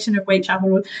the direction of Whitechapel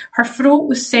Road, her throat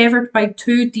was severed by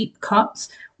 2 deep cuts,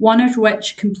 one of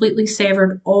which completely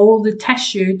severed all the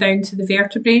tissue down to the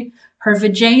vertebrae. Her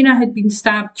vagina had been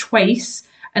stabbed twice,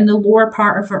 and the lower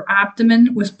part of her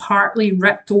abdomen was partly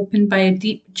ripped open by a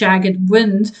deep, jagged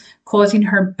wound, causing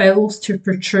her bowels to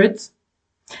protrude.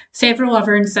 Several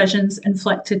other incisions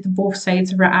inflicted to both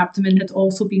sides of her abdomen had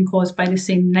also been caused by the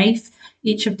same knife.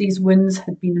 Each of these wounds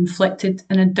had been inflicted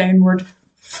in a downward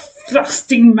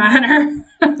thrusting manner.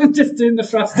 I'm just doing the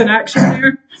thrusting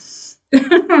action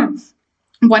there.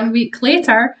 1 week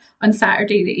later, on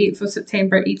Saturday, the 8th of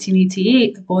September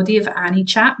 1888, the body of Annie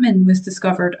Chapman was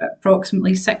discovered at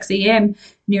approximately 6 a.m.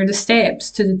 near the steps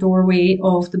to the doorway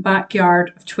of the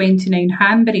backyard of 29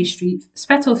 Hanbury Street,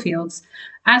 Spitalfields.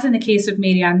 As in the case of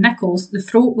Mary Ann Nichols, the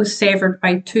throat was severed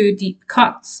by 2 deep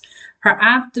cuts. Her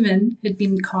abdomen had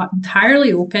been cut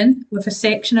entirely open, with a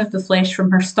section of the flesh from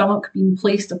her stomach being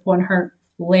placed upon her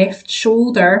left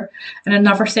shoulder, and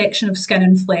another section of skin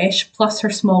and flesh, plus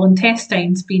her small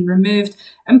intestines, being removed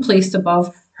and placed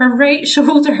above her right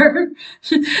shoulder.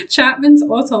 Chapman's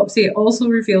autopsy also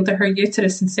revealed that her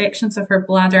uterus and sections of her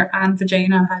bladder and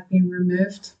vagina had been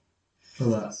removed.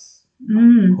 Well, that's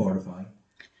horrifying.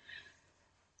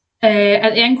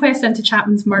 At the inquest into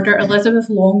Chapman's murder, Elizabeth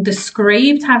Long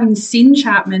described having seen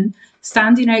Chapman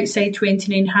standing outside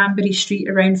 29 Hanbury Street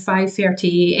around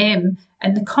 5:30 a.m.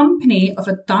 in the company of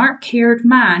a dark-haired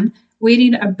man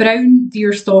wearing a brown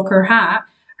deerstalker hat.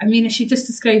 I mean, is she just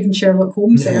describing Sherlock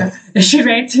Holmes there? Has she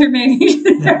read too many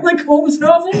Sherlock Holmes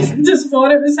novels and just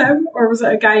thought it was him? Or was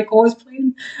it a guy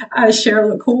cosplaying as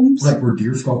Sherlock Holmes? Like, were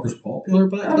deerstalkers popular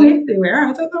back then? Oh, maybe they were,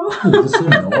 I don't know. Just so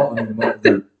not. I mean,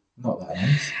 they're not that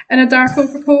nice. In a dark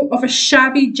overcoat of a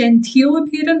shabby, genteel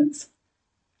appearance.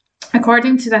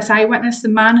 According to this eyewitness, the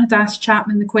man had asked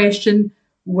Chapman the question,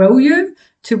 "Will you?"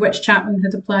 To which Chapman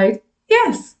had replied,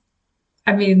 "Yes."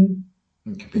 I mean,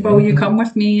 will you come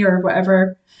with me or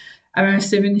whatever? I'm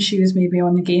assuming she was maybe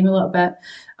on the game a little bit.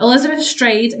 Elizabeth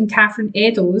Stride and Catherine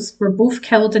Eddowes were both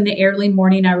killed in the early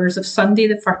morning hours of Sunday,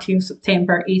 the 30th of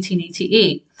September,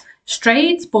 1888.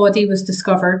 Stride's body was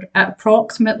discovered at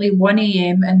approximately 1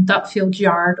 a.m. in Dutfield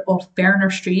Yard off Berner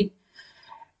Street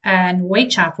in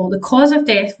Whitechapel. The cause of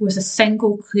death was a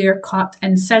single clear-cut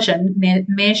incision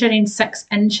measuring 6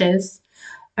 inches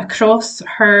across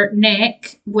her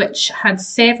neck, which had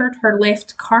severed her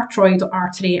left carotid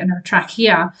artery and her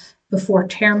trachea before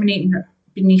terminating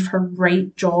beneath her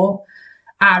right jaw.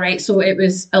 Right, so it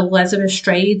was Elizabeth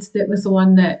Stride that was the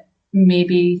one that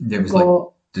maybe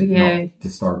disturbed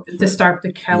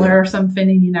the killer or something,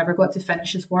 and he never got to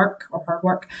finish his work or her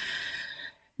work.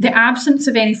 The absence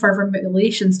of any further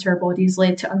mutilations to her bodies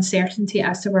led to uncertainty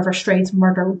as to whether Stride's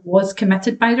murder was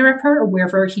committed by the Ripper or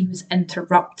whether he was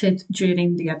interrupted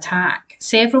during the attack.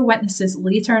 Several witnesses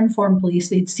later informed police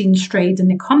they'd seen Stride in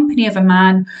the company of a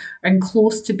man around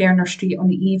close to Berner Street on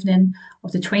the evening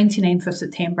of the 29th of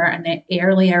September and the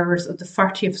early hours of the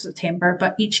 30th of September,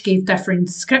 but each gave differing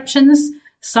descriptions.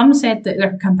 Some said that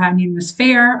their companion was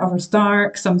fair, others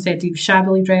dark. Some said he was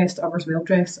shabbily dressed, others well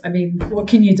dressed. I mean, what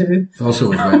can you do?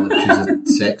 Also, as well, if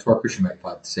she's a sex worker, she might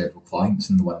have had several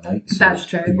clients in the one night. So That's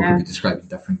true, people yeah. could be describing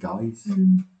different guys.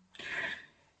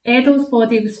 Edo's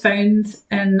body was found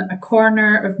in a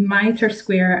corner of Mitre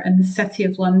Square in the City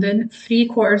of London,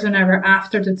 3/4 of an hour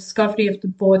after the discovery of the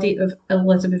body of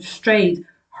Elizabeth Stride.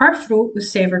 Her throat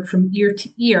was severed from ear to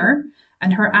ear,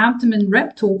 and her abdomen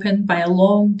ripped open by a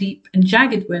long, deep and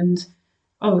jagged wound.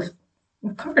 Oh,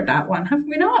 we've covered that one, haven't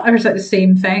we not? Or is that the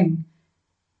same thing?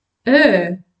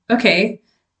 Okay.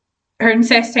 Her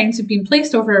intestines had been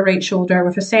placed over her right shoulder,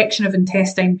 with a section of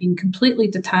intestine being completely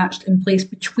detached and placed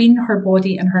between her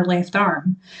body and her left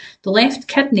arm. The left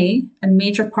kidney and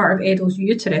major part of Edo's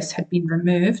uterus had been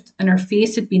removed, and her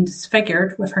face had been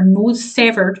disfigured, with her nose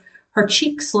severed, her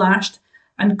cheeks slashed,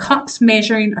 and cuts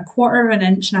measuring 1/4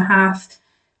 inch and a half,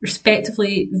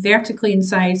 respectively, vertically in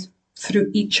size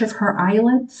through each of her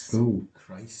eyelids. Oh,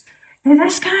 Christ. Now,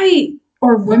 this guy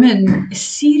or woman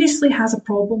seriously has a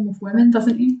problem with women,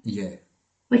 doesn't he? Yeah.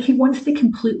 Like, he wants to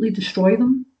completely destroy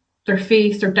them, their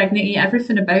face, their dignity,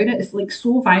 everything about it. It's like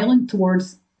so violent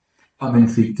towards. I'm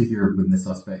intrigued to hear when the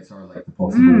suspects are like the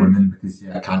possible women, because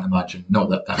I can't imagine. Not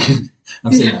that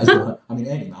I'm saying that as well. I mean,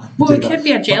 any man. Well, it could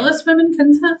be a jealous woman,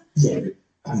 couldn't it? Yeah, but,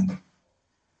 I mean,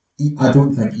 I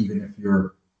don't think even if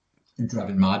you're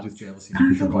driven mad with jealousy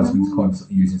because your husband's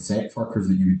constantly using sex workers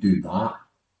that you would do that.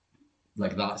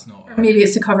 Like, that's not. Or maybe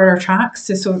it's to cover our tracks,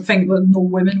 to sort of think that no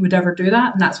woman would ever do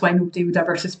that, and that's why nobody would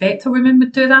ever suspect a woman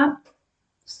would do that.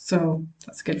 So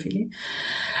that's good for you,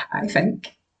 I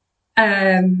think.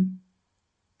 The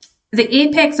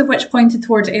apex of which pointed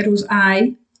towards Edo's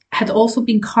eye had also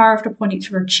been carved upon each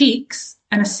of her cheeks,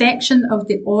 and a section of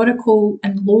the auricle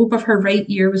and lobe of her right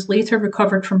ear was later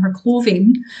recovered from her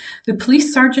clothing. The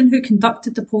police surgeon who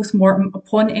conducted the post-mortem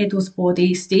upon Edo's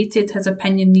body stated his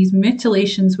opinion these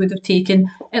mutilations would have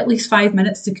taken at least 5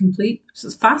 minutes to complete. So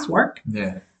it's fast work.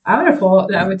 Yeah. I would have thought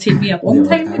that would take me a long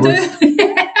time to do.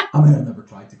 I mean, I've never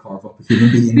tried to carve up a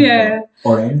human being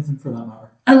or anything for that matter.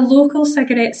 A local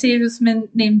cigarette salesman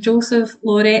named Joseph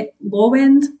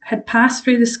Lowend had passed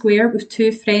through the square with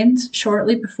 2 friends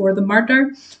shortly before the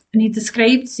murder, and he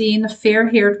described seeing a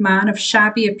fair-haired man of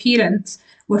shabby appearance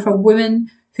with a woman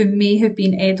who may have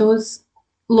been Edo's.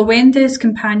 Lowende's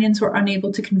companions were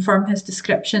unable to confirm his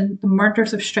description. The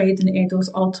murders of Stride and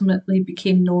Edo's ultimately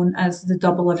became known as the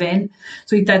double event.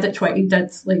 So he did it twice. He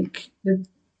did, like, it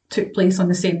took place on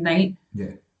the same night.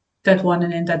 Yeah. Did one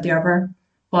and then did the other.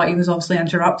 But he was obviously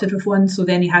interrupted with one, so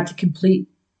then he had to complete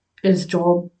his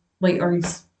job, like, or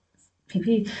his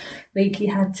maybe, like, he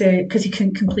had to, because he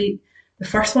couldn't complete the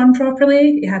first one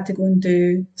properly, he had to go and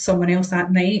do someone else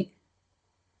that night.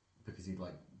 Because he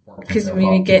like worked. Because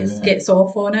maybe gets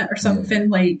off on it or something. Yeah.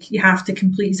 Like, you have to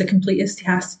complete. He's a completist. He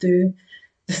has to do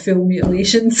the full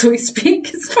mutilation, so to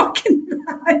speak. It's fucking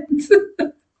mad.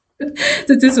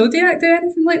 Did the Zodiac do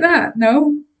anything like that?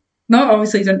 No. Not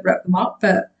obviously he didn't rip them up,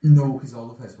 but no, because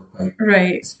all of his were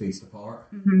quite spaced apart.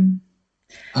 Mm-hmm.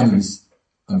 I mean,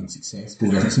 successful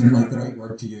doesn't seem like the right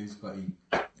word to use, but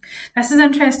This is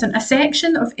interesting. A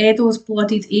section of Edo's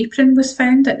bloodied apron was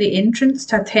found at the entrance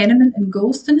to a tenement in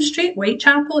Goulston Street,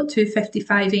 Whitechapel, at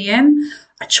 2:55 a.m.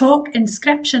 A chalk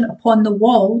inscription upon the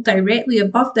wall directly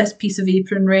above this piece of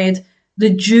apron read, "The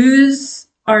Jews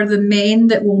are the men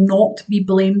that will not be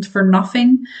blamed for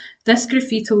nothing." This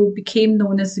graffito became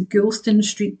known as the Goulston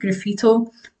Street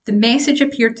Graffito. The message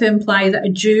appeared to imply that a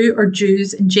Jew or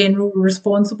Jews in general were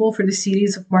responsible for the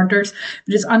series of murders,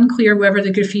 but it's unclear whether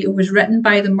the graffito was written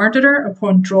by the murderer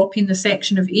upon dropping the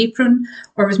section of apron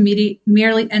or was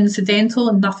merely incidental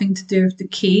and nothing to do with the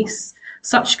case.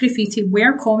 Such graffiti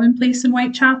were commonplace in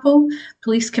Whitechapel.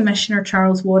 Police Commissioner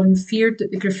Charles Warren feared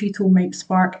that the graffito might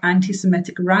spark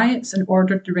anti-Semitic riots and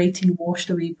ordered the writing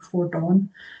washed away before dawn.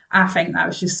 I think that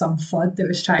was just some FUD that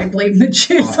was trying to blame the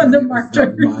Jews on the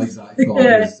murder. My exact thought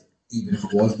was, even if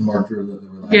it was the murderer, that they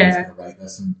were like, "I'm going to write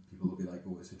this," and people would be like,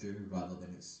 "Oh, it's a Jew," rather than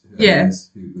it's whoever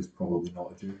who was probably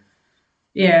not a Jew.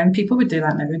 Yeah, and people would do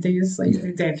that nowadays. Like,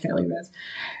 they definitely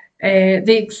would.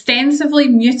 The extensively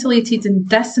mutilated and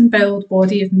disemboweled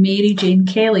body of Mary Jane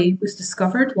Kelly was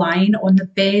discovered lying on the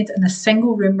bed in a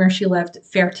single room where she lived at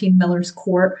 13 Millers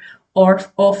Court,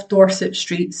 off Dorset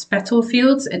Street,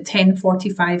 Spitalfields, at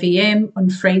 10:45 a.m. on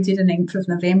Friday the 9th of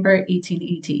November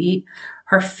 1888.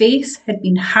 Her face had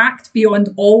been hacked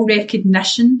beyond all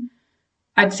recognition.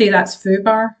 I'd say that's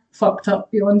FUBAR, fucked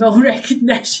up beyond all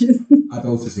recognition. I'd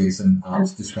also say it's an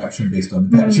apt description based on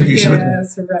the picture you showed. Yeah,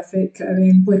 it's horrific. I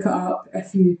mean, look it up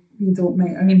if you don't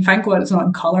mind. I mean, thank God it's not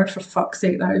in colour, for fuck's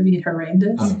sake, that would be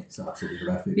horrendous. I mean, it's absolutely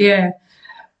horrific. Yeah.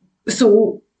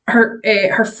 So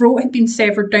her throat had been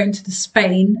severed down to the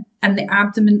spine and the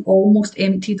abdomen almost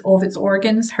emptied of its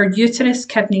organs. Her uterus,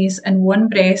 kidneys, and one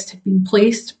breast had been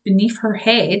placed beneath her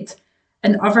head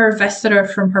and other viscera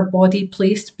from her body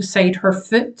placed beside her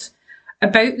foot,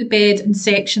 about the bed and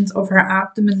sections of her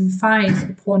abdomen and thighs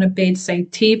upon a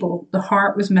bedside table. The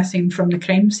heart was missing from the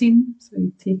crime scene. So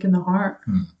he'd taken the heart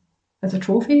as a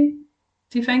trophy,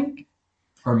 do you think?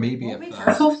 Or maybe What if makes her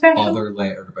that so special? other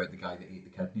letter about the guy that ate the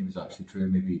kidney was actually true,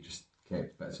 maybe he just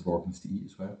kept bits of organs to eat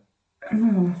as well.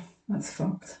 Oh, that's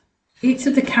fucked. Each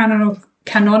of the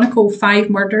canonical 5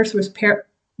 murders were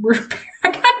I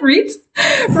can't read.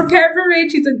 Were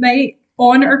perpetrated at night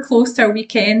on or close to a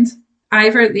weekend,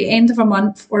 either at the end of a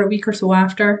month or a week or so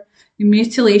after. The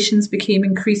mutilations became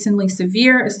increasingly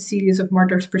severe as a series of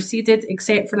murders proceeded,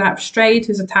 except for that of Stride,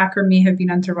 whose attacker may have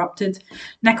been interrupted.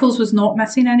 Nichols was not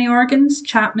missing any organs.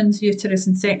 Chapman's uterus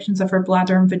and sections of her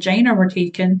bladder and vagina were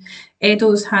taken.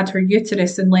 Eddowes had her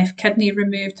uterus and left kidney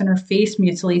removed and her face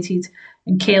mutilated,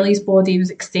 and Kelly's body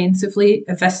was extensively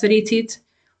eviscerated.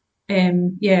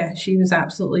 She was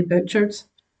absolutely butchered.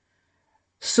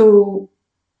 So,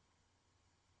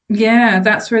 yeah,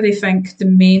 that's where they think the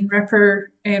main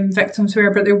Ripper victims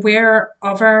were, but there were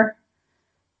other,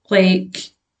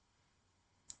 murders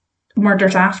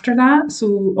after that.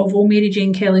 So, although Mary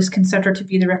Jane Kelly is considered to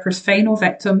be the Ripper's final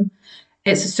victim,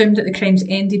 it's assumed that the crimes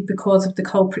ended because of the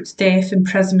culprit's death,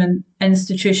 imprisonment,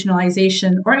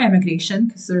 institutionalisation, or emigration,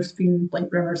 because there's been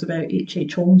rumours about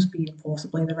H.H. Holmes being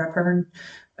possibly the Ripper,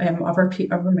 and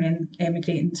other men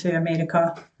emigrating to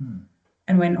America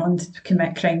and went on to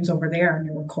commit crimes over there, and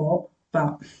they were caught,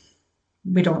 but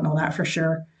we don't know that for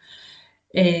sure.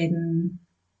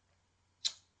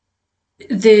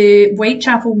 The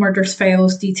Whitechapel murders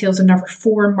files details another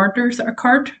 4 murders that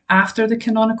occurred after the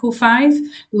canonical 5.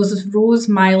 Those of Rose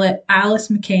Mylett,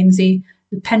 Alice Mackenzie,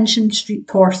 the Pinchin Street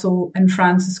torso, and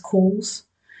Frances Coles.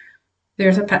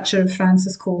 There's a picture of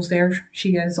Frances Coles there.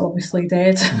 She is obviously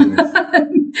dead.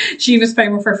 She was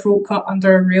found with her throat cut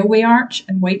under a railway arch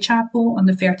in Whitechapel on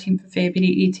the 13th of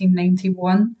February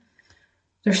 1891.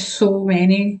 There's so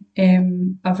many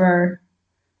other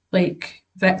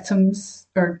victims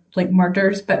or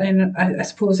murders, but then I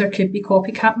suppose there could be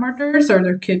copycat murders, or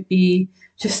there could be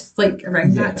just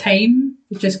around that time.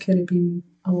 It just could have been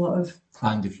a lot of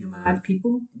mad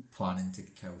people planning to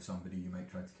kill somebody. You might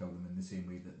try to kill them in the same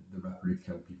way that the Ripper would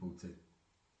kill people to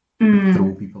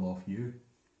throw people off you.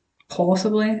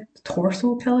 Possibly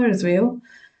torso killer as well,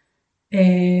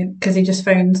 because he just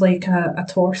found a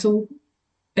torso,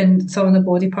 and some of the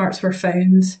body parts were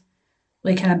found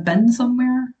in a bin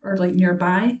somewhere or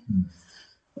nearby,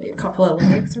 a couple of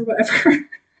legs or whatever.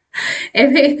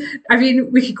 I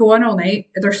mean, we could go on all night.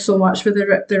 There's so much with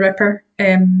the Ripper.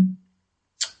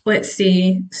 Let's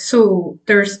see. So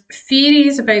there's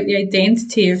theories about the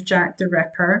identity of Jack the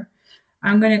Ripper.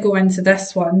 I'm going to go into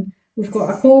this one. We've got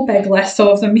a whole big list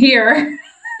of them here.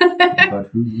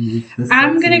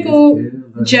 I'm going to go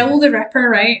Jill the Ripper,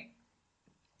 right?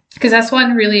 Because this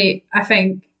one really, I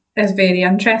think, is very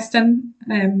interesting.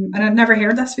 And I've never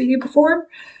heard this video before.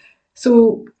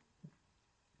 So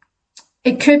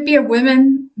it could be a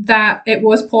woman that it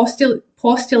was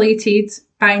postulated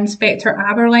by Inspector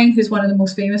Aberline, who's one of the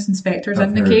most famous inspectors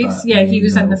in the case. Yeah, he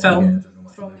was in the film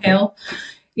From Hell.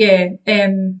 Yeah.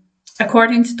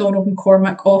 According to Donald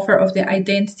McCormack, author of The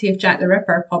Identity of Jack the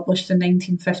Ripper, published in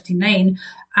 1959,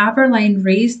 Aberline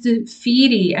raised the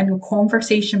theory in a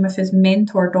conversation with his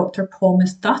mentor, Dr.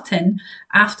 Thomas Dutton,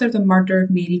 after the murder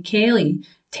of Mary Kelly.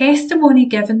 Testimony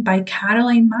given by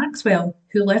Caroline Maxwell,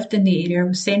 who lived in the area,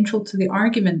 was central to the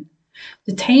argument.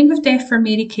 The time of death for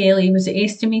Mary Kelly was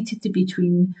estimated to be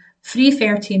between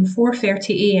 3:30 and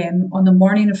 4:30 a.m. on the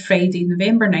morning of Friday,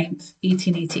 November 9th,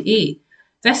 1888.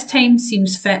 This time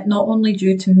seems fit not only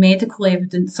due to medical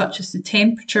evidence such as the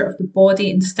temperature of the body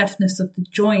and stiffness of the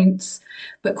joints,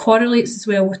 but correlates as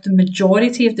well with the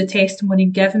majority of the testimony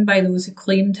given by those who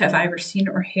claim to have either seen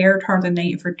or heard her the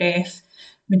night of her death.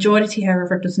 Majority,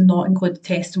 however, does not include the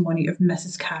testimony of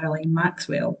Mrs. Caroline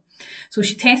Maxwell. So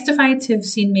she testified to have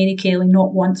seen Mary Kelly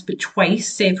not once but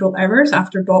twice, several hours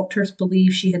after doctors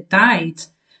believe she had died.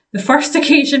 The first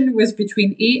occasion was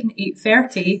between 8 and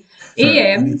 8:30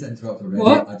 a.m. I need to interrupt already.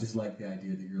 What? I just like the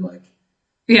idea that you're like...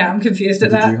 Yeah, I'm confused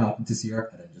at that. Did you happen to see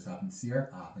her? I didn't just happen to see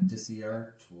her. I happened to see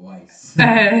her twice.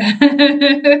 And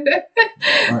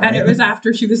it was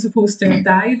after she was supposed to have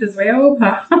died as well.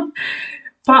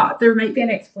 But there might be an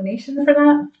explanation for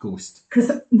that. Ghost.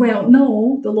 Because, well,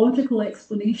 no, the logical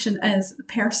explanation is the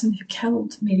person who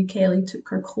killed Mary Kelly took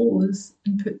her clothes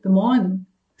and put them on.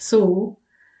 So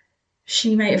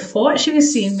She might have thought she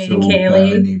was seeing Mary So Kelly.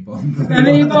 Bimini Bumble.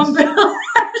 Bimini Bumble.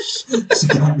 She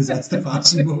can't resist a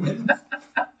fashion moment.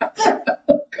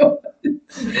 God.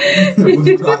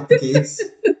 We've cracked the case.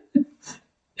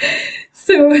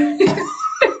 So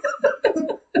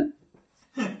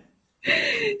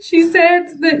she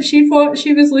said that she thought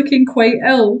she was looking quite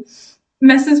ill.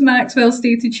 Mrs. Maxwell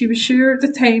stated she was sure at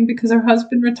the time because her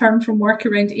husband returned from work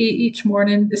around 8 each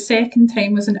morning. The second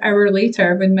time was an hour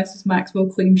later when Mrs. Maxwell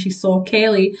claimed she saw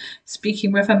Kelly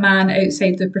speaking with a man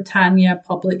outside the Britannia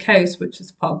public house, which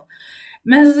is a pub.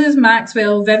 Mrs.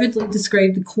 Maxwell vividly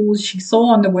described the clothes she saw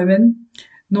on the women,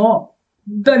 not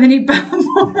Bimini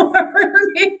Bumble or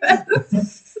her name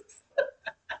is.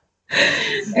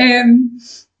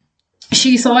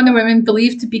 She saw in the women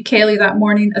believed to be Kelly that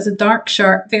morning as a dark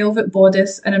shirt, velvet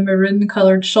bodice, and a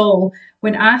maroon-coloured shawl.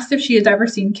 When asked if she had ever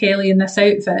seen Kelly in this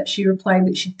outfit, she replied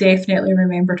that she definitely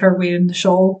remembered her wearing the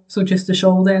shawl. So just the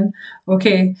shawl then.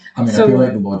 Okay. I mean, So, I feel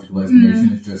like the logical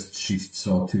explanation is just she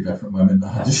saw two different women that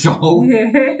had a shawl.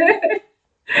 Yeah.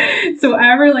 So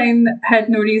Aberline had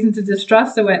no reason to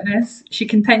distrust the witness. She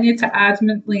continued to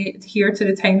adamantly adhere to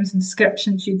the times and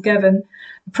descriptions she'd given.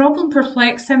 The problem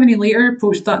perplexed him, and he later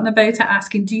approached Dutton about it,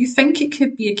 asking, "Do you think it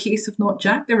could be a case of not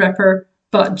Jack the Ripper,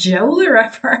 but Jill the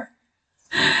Ripper?"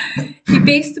 He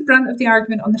based the brunt of the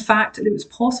argument on the fact that it was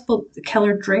possible that the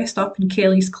killer dressed up in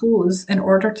Kelly's clothes in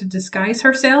order to disguise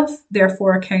herself,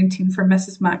 therefore accounting for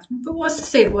Mrs. Maxwell. But what's to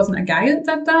say it wasn't a guy that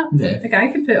did that? Yeah. A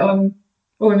guy could put on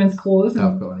a women's clothes.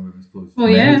 I've got on women's clothes. Well,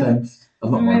 many yeah. times.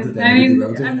 I've not murdered I anybody. mean,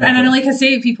 well, do and like I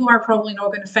say, people are probably not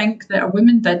going to think that a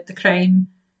woman did the crime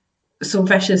so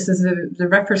vicious as the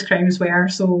Ripper's crimes were.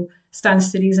 So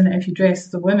stands to reason that if you dress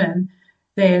as a woman,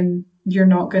 then you're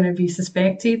not going to be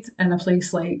suspected in a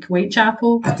place like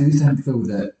Whitechapel. I do think though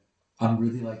that I'm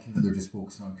really liking that they're just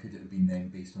focusing on could it have been then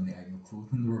based on the item of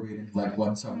clothing they were wearing. Like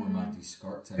once I wore Mandy's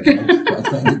skirt, I guess, but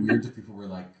I find it weird if people were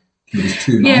like, there's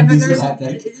two Yeah, but Mandys there's- that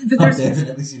day. but I've there's-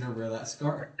 definitely seen her wear that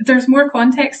skirt. There's more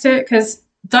context to it because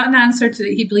Dutton answered that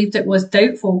he believed it was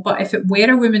doubtful, but if it were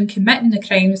a woman committing the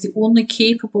crimes, the only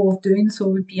capable of doing so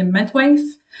would be a midwife,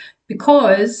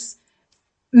 because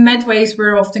midwives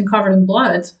were often covered in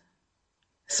blood.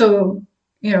 So,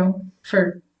 you know,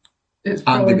 for it's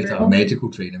And they probably would have medical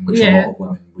training, which a Yeah, lot of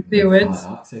women wouldn't they have would.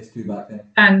 had access to back then.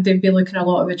 and they'd be looking at a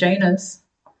lot of vaginas.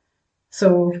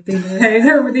 So they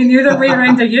knew their way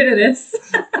around a uterus.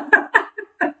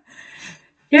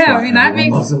 Yeah, I mean that Everyone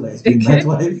makes loves a lesbian it could-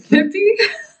 midwife. could be.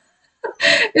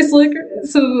 It's like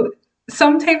so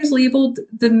sometimes labelled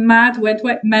the mad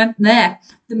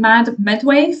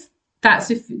midwife. That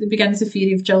begins the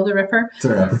theory of Jill the Ripper.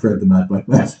 Sorry, I preferred the midwife.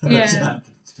 Yeah.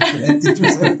 I need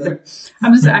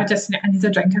a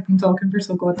drink. I've been talking for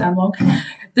so goddamn long.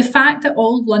 The fact that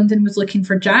all of London was looking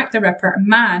for Jack the Ripper, a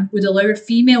man, would allow a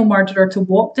female murderer to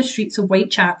walk the streets of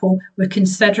Whitechapel with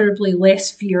considerably less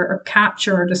fear or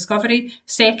capture or discovery.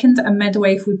 Second, a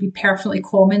midwife would be perfectly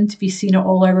common to be seen at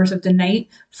all hours of the night.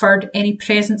 Third, any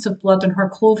presence of blood on her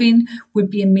clothing would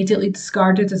be immediately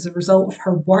discarded as a result of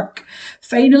her work.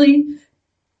 Finally,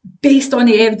 based on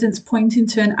the evidence pointing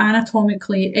to an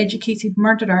anatomically educated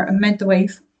murderer, a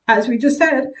midwife, as we just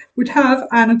said, would have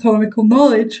anatomical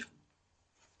knowledge.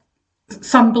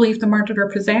 Some believe the murderer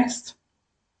possessed.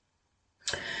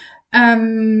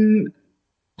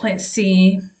 Let's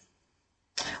see.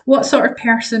 What sort of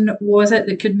person was it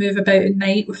that could move about at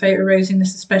night without arousing the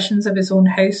suspicions of his own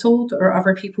household or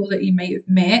other people that he might have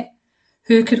met?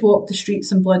 Who could walk the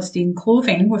streets in bloodstained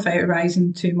clothing without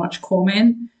arousing too much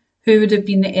comment? Who would have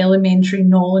been the elementary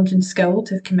knowledge and skill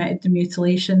to have committed the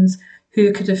mutilations?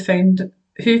 Who could have been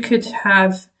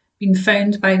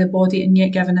found by the body and yet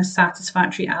given a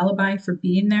satisfactory alibi for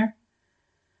being there?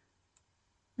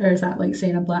 Or is that like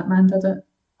saying a black man did it?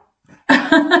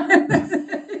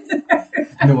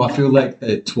 No, I feel like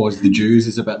 "'Twas the Jews"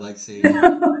 is a bit like saying,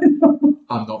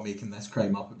 I'm not making this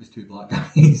crime up, it was two black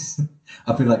guys.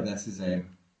 I feel like this is...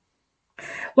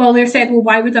 Well, they said, well,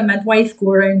 why would a midwife go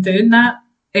around doing that?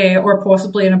 Or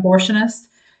possibly an abortionist.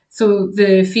 So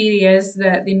the theory is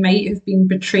that they might have been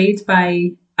betrayed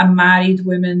by a married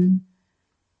woman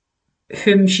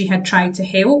whom she had tried to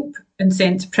help and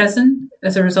sent to prison.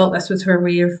 As a result, this was her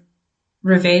way of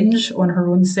revenge on her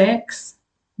own sex.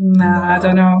 I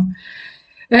don't know.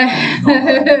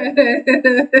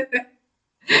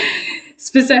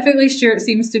 Specifically, Stewart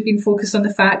seems to have been focused on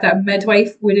the fact that a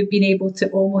midwife would have been able to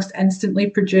almost instantly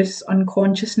produce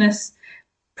unconsciousness,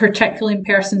 particularly in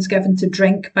persons given to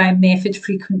drink by a method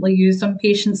frequently used on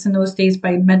patients in those days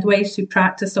by midwives who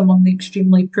practiced among the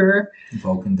extremely poor.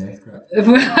 Vulcan death grip.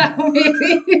 Well,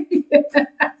 maybe.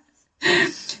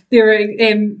 They were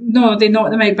no, they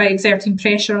knocked them out by exerting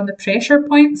pressure on the pressure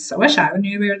points. I wish I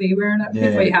knew where they were, and that'd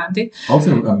be quite handy.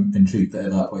 Also, I'm intrigued that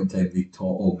at that point in time they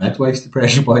taught all midwives the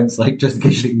pressure points, like just in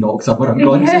case you knock someone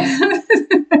unconscious. Yeah.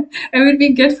 It would be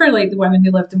good for like the women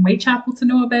who lived in Whitechapel to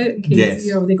know about in case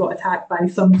they got attacked by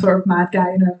some sort of mad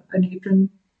guy in an apron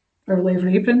or leather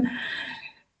apron.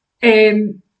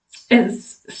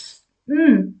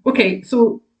 Okay,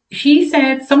 so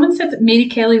someone said that Mary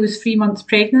Kelly was 3 months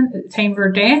pregnant at the time of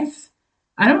her death.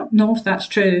 I don't know if that's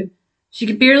true. She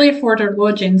could barely afford her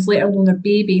lodgings, let alone her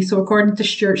baby, so according to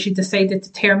Stewart, she decided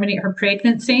to terminate her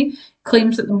pregnancy,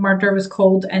 claims that the murderer was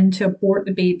called in to abort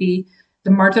the baby. The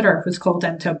murderer was called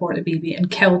in to abort the baby and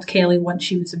killed Kelly once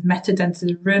she was admitted into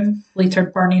the room, later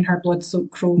burning her blood-soaked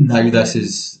crow. Now this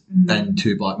is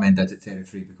into Black Men Did It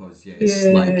territory because,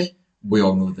 like, we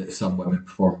all know that some women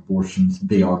perform abortions,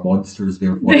 they are monsters,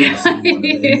 they're one of them.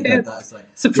 That's like,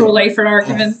 it's a pro-lifer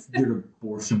argument. If your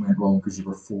abortion went wrong because you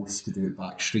were forced to do it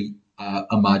backstreet,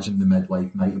 imagine the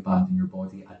midwife might abandon your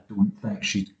body. I don't think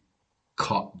she'd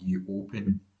cut you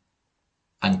open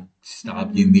and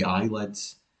stab you in the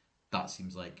eyelids. That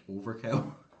seems like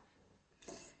overkill.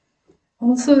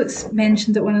 Also, it's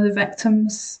mentioned that one of the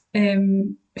victims,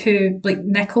 Mary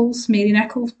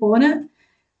Nichols Bonnet,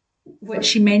 which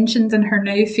she mentioned in her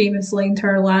now famous line to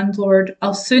her landlord,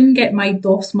 "I'll soon get my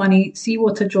DOS money, see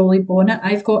what a jolly bonnet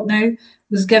I've got now,"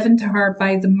 was given to her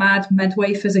by the mad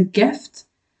midwife as a gift.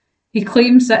 He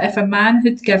claims that if a man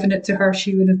had given it to her,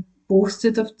 she would have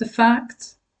boasted of the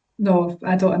fact. No,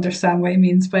 I don't understand what he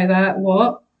means by that.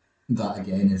 What? That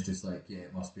again is just like,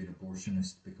 it must be an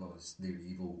abortionist because they're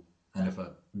evil. And if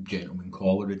a gentleman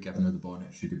caller had given her the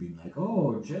bonnet, she'd have been like,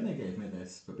 "Oh, Jenny gave me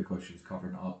this," but because she was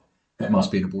covering it up, it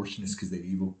must be an abortionist because they're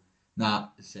evil. Nah,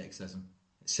 it's sexism.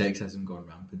 It's sexism gone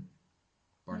rampant.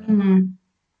 Burn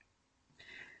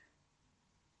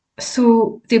it.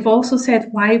 So they've also said,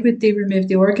 why would they remove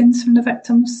the organs from the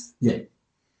victims? Yeah.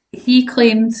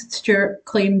 Stewart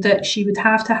claimed that she would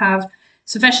have to have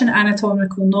sufficient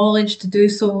anatomical knowledge to do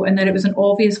so, and that it was an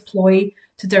obvious ploy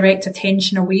to direct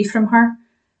attention away from her.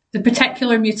 The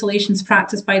particular mutilations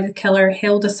practiced by the killer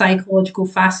held a psychological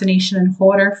fascination and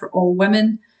horror for all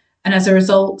women, and as a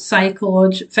result,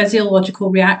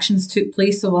 physiological reactions took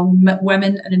place among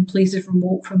women and in places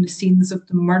remote from the scenes of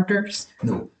the murders.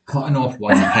 No, cutting off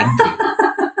one pinky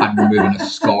and removing a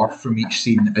scarf from each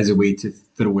scene is a way to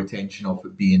throw attention off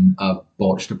it being a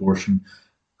botched abortion.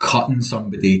 Cutting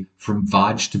somebody from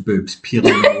vag to boobs,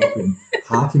 peeling them open,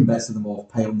 hacking bits of them off,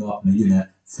 piling them up in a unit,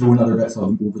 throwing other bits of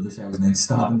them over the cells and then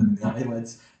stabbing them in the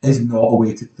eyelids is not a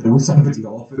way to throw somebody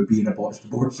off it being a botched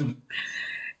abortion.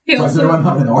 I'm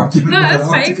having an argument with an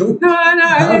article.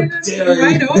 How dare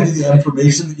you the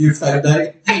information that you found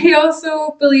out? He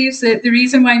also believes that the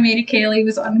reason why Mary Kelly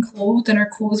was unclothed and her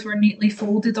clothes were neatly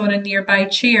folded on a nearby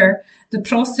chair, the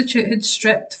prostitute had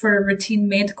stripped for a routine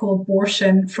medical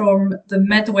abortion from the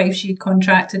midwife she had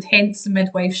contracted, hence the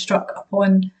midwife struck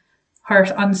upon her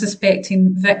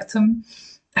unsuspecting victim.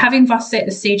 Having thus set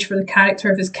the stage for the character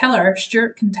of his killer,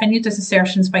 Stewart continued his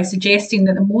assertions by suggesting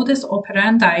that the modus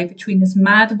operandi between his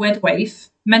mad midwife,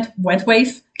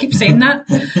 keep saying that,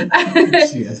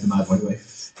 she is the mad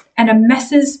midwife, and a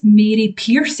Mrs. Mary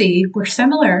Piercy were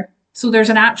similar. So there's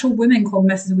an actual woman called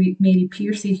Mrs. Mary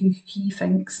Piercy who he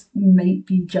thinks might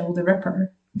be Jill the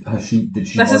Ripper. Did she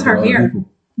this is her here.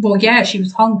 Well, yeah, she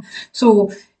was hung.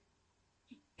 So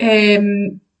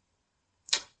Mary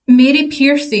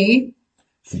Piercy.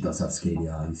 She does have scary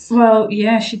eyes. Well,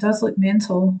 yeah, she does look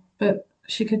mental, but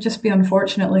she could just be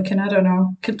unfortunate looking. I don't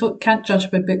know. Can't judge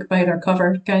a book by their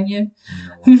cover, can you?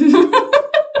 No.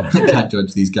 Can't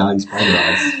judge these guys by their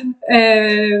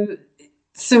eyes.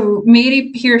 So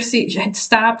Mary Piercy had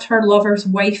stabbed her lover's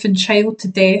wife and child to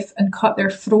death and cut their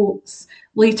throats,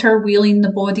 later wheeling the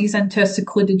bodies into a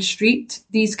secluded street.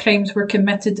 These crimes were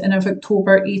committed in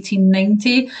October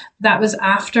 1890. That was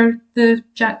after the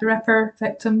Jack the Ripper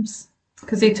victims,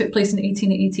 because they took place in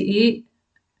 1888.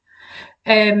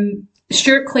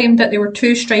 Stewart claimed that there were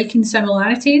two striking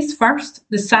similarities. First,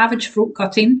 the savage throat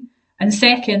cutting, and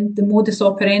second, the modus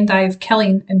operandi of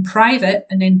killing in private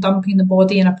and then dumping the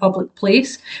body in a public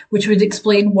place, which would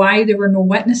explain why there were no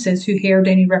witnesses who heard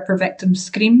any Ripper victims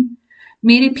scream.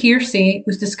 Mary Piercy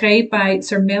was described by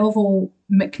Sir Melville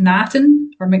Macnaghten.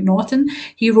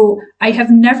 He wrote, "I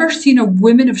have never seen a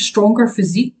woman of stronger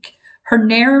physique. Her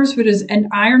nerves were as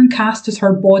iron cast as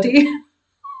her body."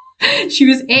 She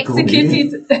was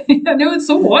executed. I know,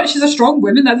 so what? She's a strong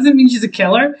woman. That doesn't mean she's a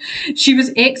killer. She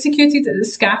was executed at the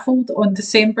scaffold on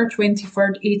December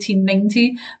 23rd,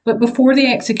 1890. But before the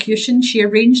execution, she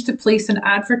arranged to place an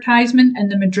advertisement in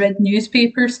the Madrid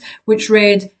newspapers, which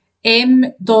read,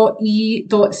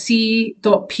 M.E.C.P.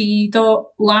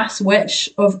 Last wish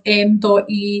of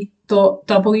M.E.W.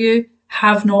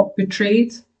 have not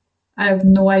betrayed. I have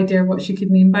no idea what she could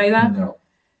mean by that. No.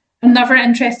 Another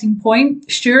interesting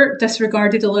point, Stewart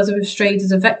disregarded Elizabeth Stride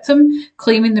as a victim,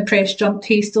 claiming the press jumped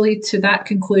hastily to that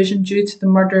conclusion due to the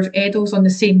murder of Eddowes on the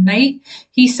same night.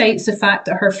 He cites the fact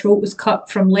that her throat was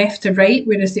cut from left to right,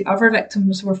 whereas the other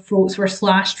victims' throats were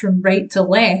slashed from right to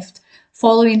left.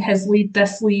 Following his lead,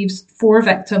 this leaves 4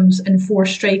 victims and 4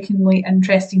 strikingly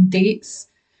interesting dates.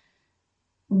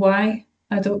 Why?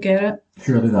 I don't get it.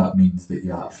 Surely that means that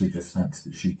he actually just thinks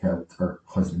that she killed her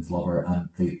husband's lover and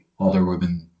the other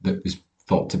woman that was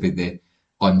thought to be the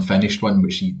unfinished one,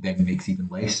 which he then makes even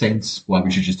less sense. Why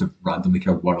would she just have randomly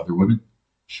killed one other woman?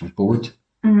 She was bored.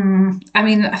 I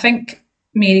mean, I think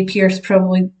Mary Pierce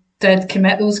probably did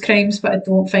commit those crimes, but I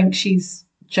don't think she's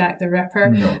Jack the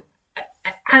Ripper. No.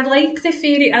 I like the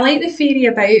theory. I like the theory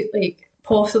about like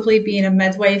possibly being a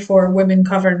midwife or women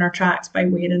covering their tracks by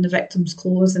wearing the victim's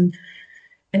clothes, and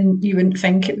you wouldn't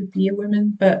think it would be a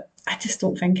woman, but I just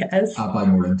don't think it is. I buy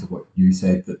more into what you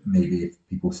said, that maybe if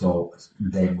people saw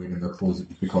them wearing their clothes, it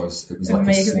was because it was like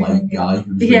a slight guy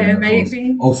who was wearing their clothes.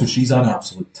 Maybe. Also, she's an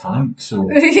absolute tank,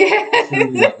 so Yeah.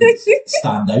 surely that would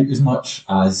stand out as much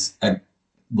as a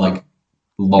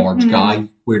large guy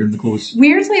wearing the clothes.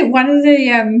 Weirdly, one of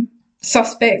the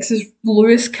suspects is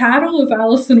Lewis Carroll of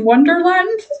Alice in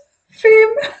Wonderland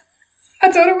fame. I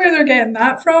don't know where they're getting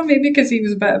that from. Maybe because he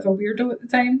was a bit of a weirdo at the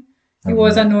time. He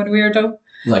was a known weirdo.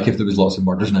 Like if there was lots of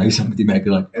murders now, somebody might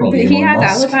be like, probably. But he Elon had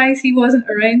Musk. alibis. He wasn't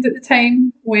around at the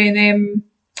time when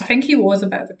I think he was a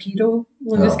bit of a pedo,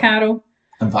 Lewis Carroll.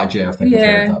 In fact, yeah, I think I've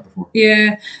heard that before.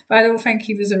 Yeah, but I don't think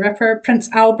he was a ripper. Prince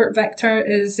Albert Victor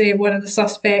is one of the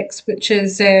suspects, which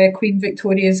is Queen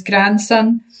Victoria's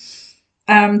grandson.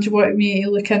 Do you want me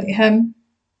to look into him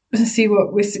and see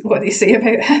what they say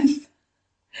about him?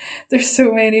 There's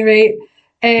so many, right?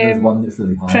 There's one that's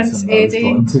really handsome. Prince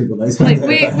Eddie.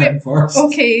 Wait, first.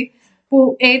 Okay.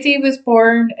 Well, Eddie was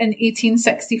born in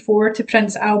 1864 to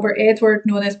Prince Albert Edward,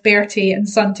 known as Bertie, and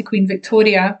son to Queen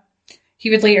Victoria. He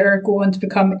would later go on to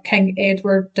become King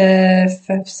Edward the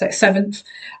 7th,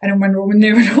 and in Roman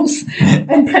numerals,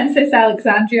 and Princess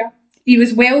Alexandria. He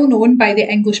was well known by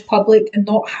the English public and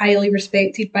not highly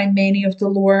respected by many of the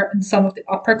lower and some of the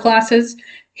upper classes.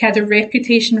 He had a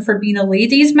reputation for being a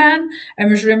ladies' man and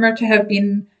was rumoured to have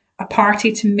been a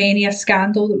party to many a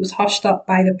scandal that was hushed up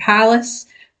by the palace.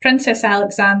 Princess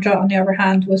Alexandra, on the other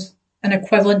hand, was an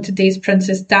equivalent to today's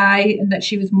Princess Di in that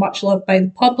she was much loved by the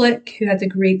public, who had a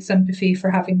great sympathy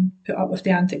for having put up with the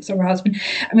antics of her husband.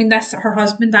 I mean, her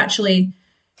husband actually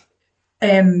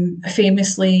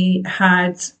famously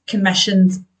had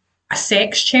commissioned a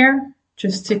sex chair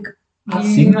just to... I've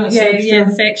seen that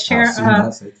sex chair.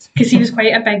 Because he was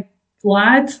quite a big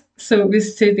lad, so it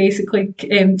was to basically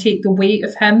take the weight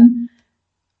of him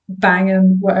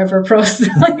banging whatever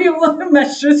prostitute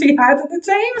mistress he had at the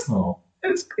time. Oh. It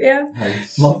was, yeah.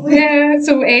 Lovely. Yeah,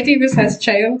 so Eddie was his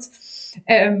child.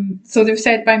 So they've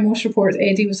said by most reports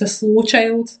Eddie was a slow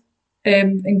child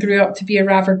and grew up to be a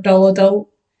rather dull adult.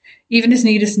 Even his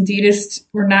nearest and dearest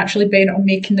were naturally bent on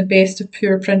making the best of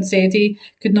poor Prince Eddie,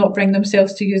 could not bring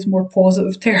themselves to use more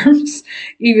positive terms.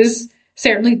 He was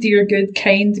certainly dear, good,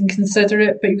 kind and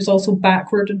considerate, but he was also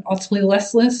backward and utterly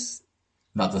listless.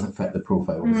 That doesn't fit the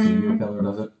profile of a serial killer,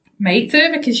 does it? Might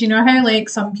do, because you know how like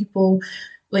some people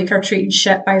like are treated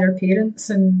shit by their parents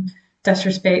and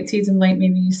disrespected, and like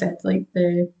maybe you said like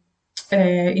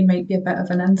he might be a bit of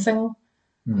an incel.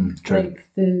 True.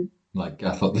 I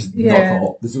thought the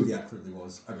Zodiac clearly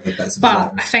was.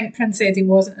 But I think Prince Eddie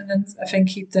wasn't, and I think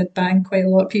he did bang quite a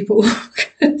lot of people.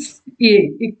 Was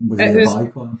he a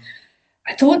bicon?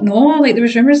 I don't know. Like there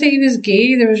was rumours that he was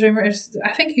gay. There was rumours.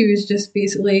 I think he was just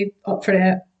basically up for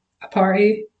a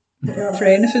party, or for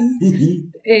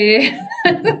anything.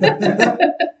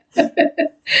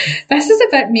 This is a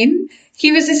bit mean.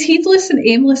 He was as heedless and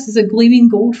aimless as a gleaming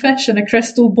goldfish in a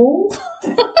crystal bowl.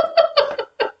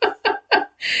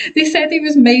 They said he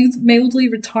was mildly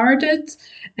retarded.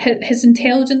 His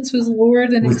intelligence was lower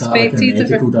than expected. That like a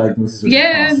medical diagnosis? In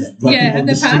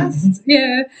the past.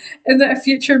 Yeah. And that a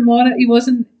future monarch, he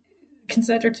wasn't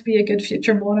considered to be a good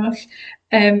future monarch.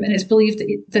 And it's believed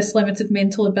that this limited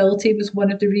mental ability was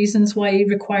one of the reasons why he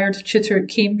required a tutor at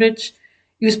Cambridge.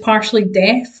 He was partially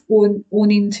deaf,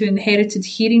 owing to inherited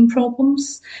hearing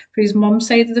problems for his mum's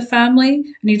side of the family,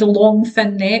 and he had a long,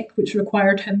 thin neck, which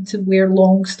required him to wear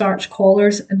long, starched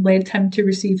collars and led him to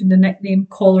receiving the nickname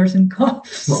Collars and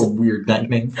Cuffs. What a weird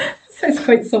nickname. Sounds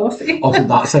quite saucy. Also,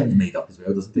 that sounds made up as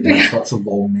well, doesn't it? He had such a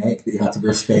long neck that he had to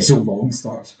wear special long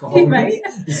starch Right.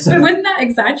 So, But wouldn't that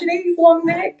exaggerate his long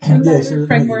neck? And Yeah, that sure, would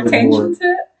bring make more it look attention more-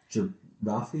 to it?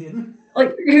 Giraffian.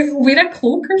 Like, wear a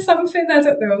cloak or something, I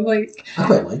don't know, like... I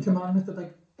quite like a man with a big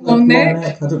Long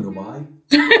neck. I don't know why.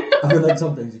 I feel like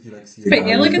sometimes if you like see a Quite guy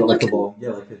who's elegant got like a looking. long,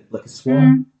 like a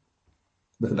swan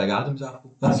with a big Adam's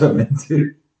apple. That's what I'm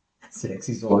into.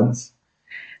 Sexy swans.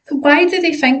 So why do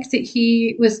they think that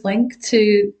he was linked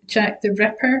to Jack the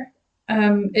Ripper?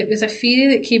 It was a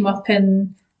theory that came up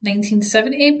in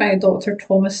 1970 by Dr.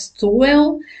 Thomas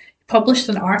Stowell. He published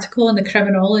an article in The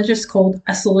Criminologist called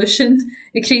A Solution.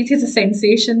 It created a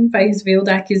sensation by his veiled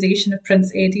accusation of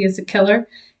Prince Eddie as the killer.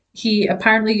 He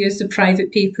apparently used the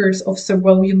private papers of Sir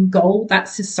William Gull.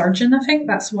 That's his surgeon, I think.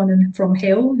 That's one from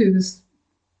Hell, who was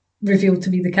revealed to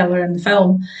be the killer in the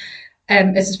film.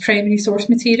 As his primary source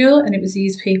material, and it was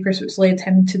these papers which led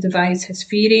him to devise his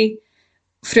theory.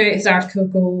 Throughout his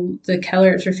article, the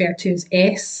killer is referred to as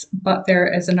S, but there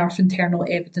is enough internal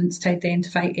evidence to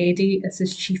identify Eddie as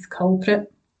his chief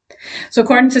culprit. So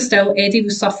according to Still, Eddie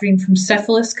was suffering from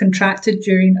syphilis contracted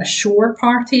during a shore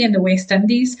party in the West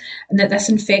Indies, and that this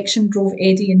infection drove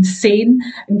Eddie insane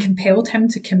and compelled him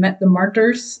to commit the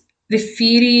murders. The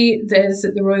theory is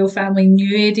that the royal family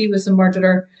knew Eddie was the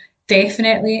murderer,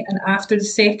 definitely, and after the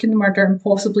second murder, and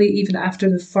possibly even after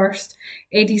the first.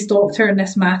 Eddie's doctor in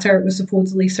this matter was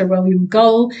supposedly Sir William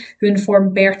Gull, who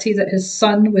informed Bertie that his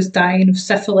son was dying of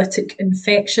syphilitic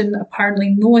infection. Apparently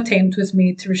no attempt was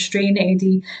made to restrain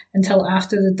Eddie until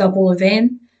after the double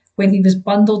event, when he was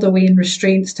bundled away in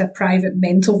restraints to a private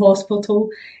mental hospital.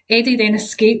 Eddie then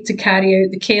escaped to carry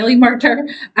out the Kelly murder,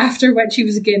 after which he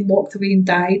was again locked away and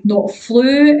died, not of flu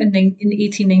in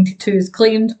 1892 as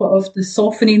claimed, but of the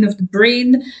softening of the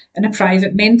brain in a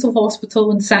private mental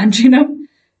hospital in Sandringham.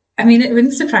 I mean, it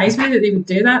wouldn't surprise me that they would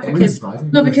do that, because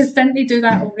didn't they do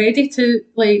that already to,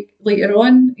 like, later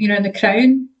on, you know, in The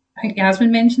Crown? I think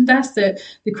Yasmin mentioned this, that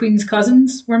the Queen's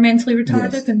cousins were mentally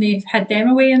retarded. Yes. And they had them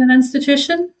away in an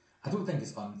institution. I don't think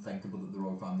it's unthinkable that the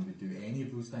royal family would do any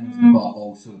of those things, but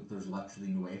also there's literally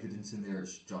no evidence in there.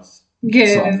 It's just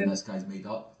something this guy's made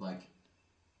up. Like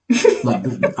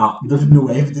there's no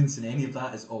evidence in any of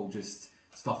that. It's all just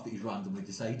stuff that he's randomly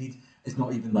decided. It's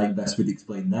not even like this would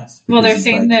explain this. Well, they're it's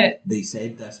saying that they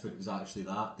said this, but it was actually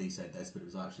that. They said this, but it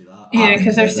was actually that. Yeah,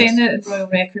 because they're saying that the royal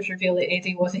records reveal that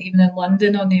Eddie wasn't even in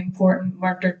London on the important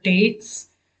murder dates.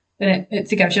 And it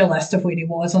gives you a list of where he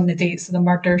was on the dates of the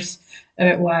murders,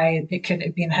 about why it couldn't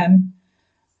have been him.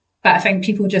 But I think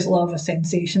people just love a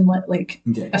sensation, like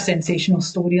a sensational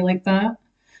story like that.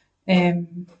 Yeah,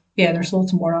 there's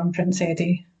loads more on Prince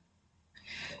Eddie.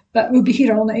 But we'll be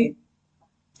here all night.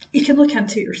 You can look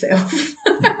into it yourself.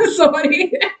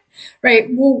 Sorry. Right,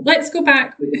 well, let's go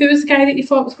back. Who was the guy that you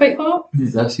thought was quite hot?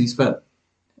 Who's this? He's fit.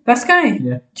 This guy?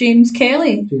 Yeah. James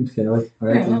Kelly. James Kelly. All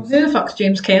right, Right, well, who the fuck's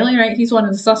James Kelly? Right, he's one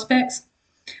of the suspects.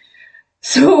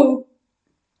 So,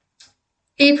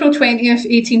 April 20th,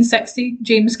 1860,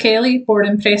 James Kelly, born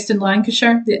in Preston,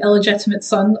 Lancashire, the illegitimate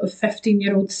son of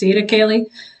 15-year-old Sarah Kelly.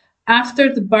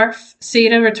 After the birth,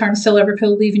 Sarah returns to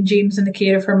Liverpool, leaving James in the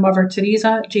care of her mother,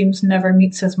 Teresa. James never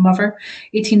meets his mother.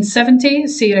 1870,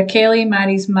 Sarah Kelly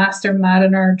marries Master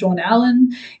Mariner John Allen.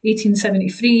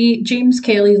 1873, James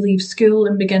Kelly leaves school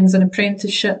and begins an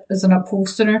apprenticeship as an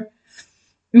upholsterer.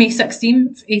 May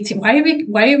 16th, 18... Why are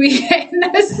we getting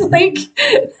this? Like,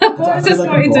 what is this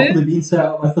going to do? Being set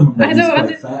up with him, I don't...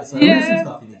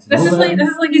 This is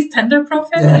like his Tinder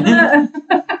profile, isn't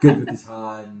it? Good with his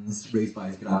hands, raised by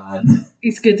his gran.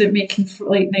 He's good at making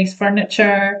nice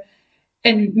furniture.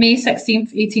 In May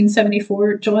 16th,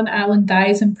 1874, John Allen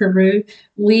dies in Peru,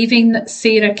 leaving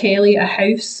Sarah Kelly a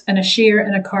house and a share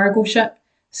in a cargo ship.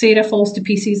 Sarah falls to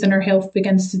pieces and her health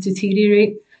begins to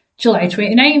deteriorate. July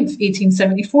 29th,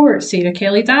 1874, Sarah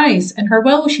Kelly dies. In her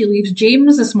will, she leaves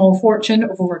James a small fortune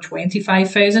of over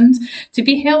 $25,000 to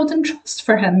be held in trust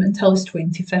for him until his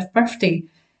 25th birthday.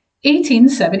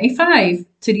 1875,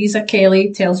 Teresa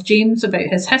Kelly tells James about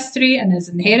his history and his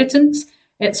inheritance.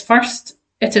 It is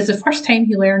the first time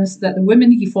he learns that the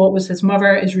woman he thought was his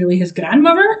mother is really his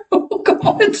grandmother. Oh,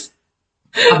 God.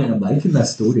 I mean, I'm liking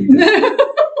this story.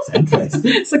 It's interesting.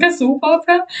 It's like a soap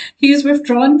opera. He is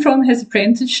withdrawn from his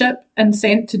apprenticeship and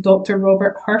sent to Dr.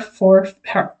 Robert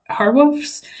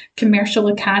Harworth's Commercial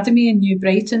Academy in New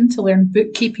Brighton to learn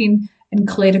bookkeeping and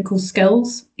clerical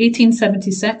skills.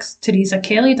 1876, Teresa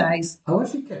Kelly dies. I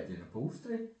wish he kept doing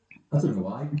upholstery. I don't know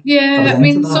why. Yeah, I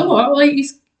mean, so what? Like,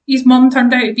 his mum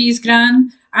turned out to be his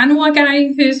gran. I know a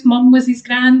guy whose mum was his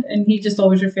gran, and he just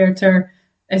always referred to her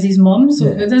is his mum, so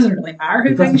Yeah. it doesn't really matter who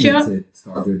He doesn't brings you need up. to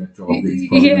start doing a job that he's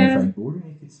probably going Yeah. to find boring.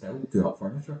 He could still do up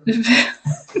furniture.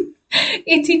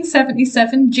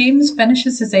 1877, James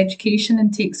finishes his education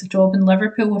and takes a job in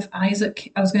Liverpool with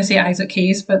Isaac. I was going to say Isaac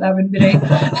Hayes, but that wouldn't be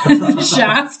right.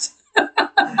 Shaft.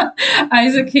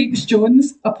 Isaac H.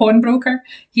 Jones, a pawnbroker.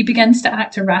 He begins to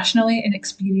act irrationally and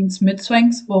experience mood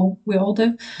swings. Well, we all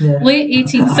do. Yeah. Late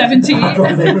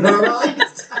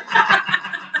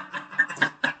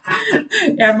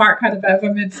 1878. Yeah, Mark had a bit of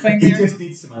a mood swing He there. just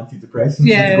needs some antidepressants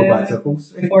Yeah. to go back to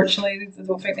upholstery. Unfortunately, I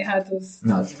don't think they had those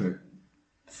That's true.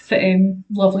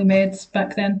 lovely meds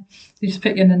back then. They just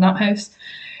put you in the nut house.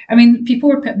 I mean, people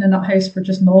were put in the nut house for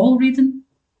just novel reading.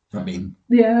 I mean,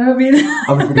 Yeah, I mean,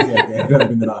 I was going to say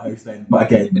definitely in the nut house then, but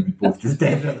again, we would both just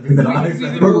definitely in the nut house.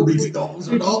 Whether we're reading novels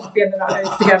or we'd just not. be in the nut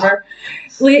house together.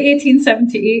 Late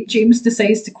 1878, James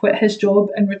decides to quit his job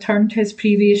and return to his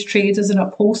previous trade as an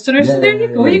upholsterer. So there you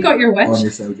go, you got your wish. On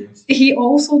yourself, James. He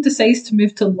also decides to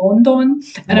move to London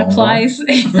and London. applies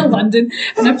London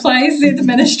and applies the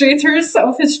administrators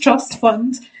of his trust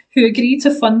fund, who agree to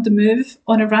fund the move.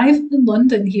 On arrival in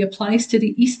London, he applies to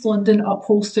the East London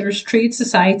Upholsterers Trade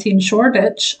Society in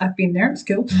Shoreditch. I've been there, it's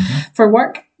cool. For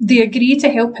work. They agree to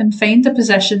help him find a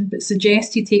position, but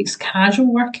suggest he takes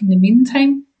casual work in the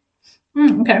meantime.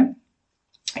 Okay.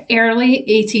 Early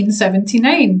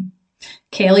 1879.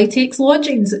 Kelly takes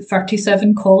lodgings at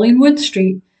 37 Collingwood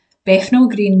Street, Bethnal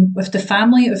Green, with the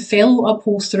family of fellow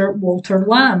upholsterer Walter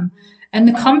Lamb. In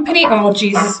the company... Oh,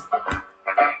 Jesus.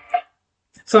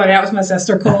 Sorry, that was my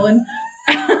sister calling.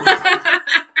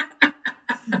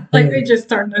 Like, we just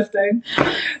turned this down.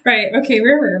 Right, okay,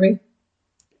 where were we?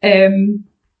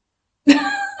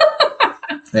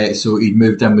 So he'd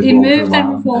moved in with He Walter moved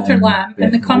in with Walter Lamb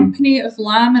in the Bethnal. company of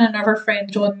Lamb and another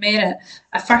friend, John Merritt,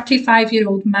 a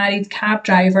 35-year-old married cab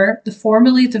driver. The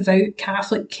formerly devout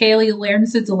Catholic Kelly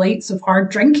learns the delights of hard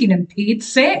drinking and paid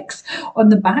sex on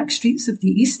the back streets of the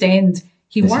East End.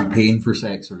 He Is works... he paying for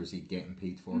sex or is he getting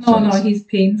paid for sex? No, he's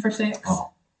paying for sex.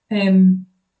 Oh. And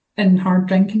hard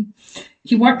drinking.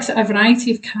 He works at a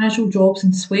variety of casual jobs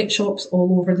in sweatshops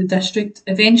all over the district.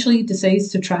 Eventually, he decides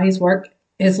to try his luck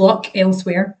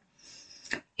elsewhere.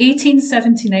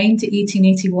 1879 to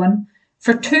 1881.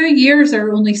 For 2 years, there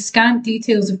are only scant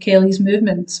details of Kelly's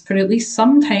movements. For at least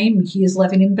some time, he is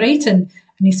living in Brighton, and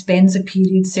he spends a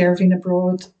period serving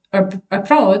aboard an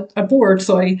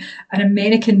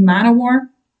American man o' war.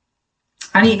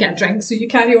 I need to get a drink, so you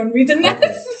carry on reading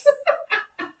this.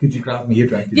 Could you grab me a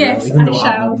drink as Yes, well? Even though I I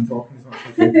shall. haven't been talking as much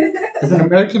as you. Is an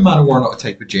American man of war not a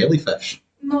type of jellyfish?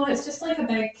 No, it's just like a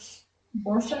big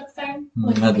warship thing.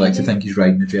 I'd like to think he's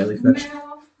riding a jellyfish.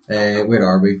 Where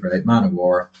are we? Right, man of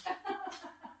war.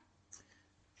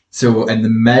 So in the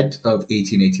mid of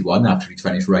 1881, after he'd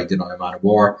finished riding on a man of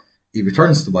war, he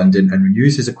returns to London and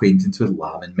renews his acquaintance with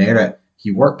Lamb and Merritt.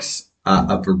 He works at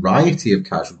a variety of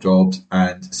casual jobs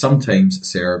and sometimes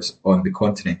serves on the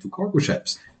continental cargo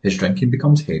ships. His drinking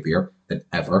becomes heavier than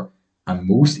ever, and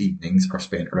most evenings are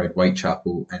spent around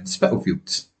Whitechapel and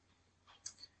Spitalfields.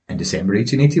 In December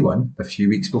 1881, a few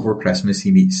weeks before Christmas, he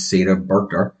meets Sarah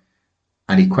Burger,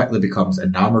 and he quickly becomes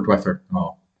enamoured with her.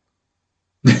 Oh,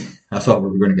 I thought we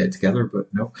were going to get together,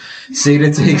 but no.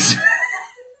 Sarah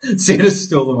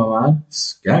stole him a man.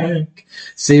 Skank.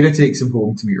 Sarah takes him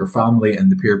home to meet her family,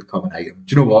 and the pair become an item.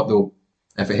 Do you know what, though?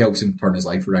 If it helps him turn his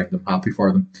life around, I'm happy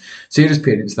for them. Sarah's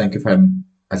parents think of him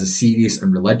as a serious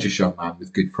and religious young man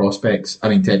with good prospects. I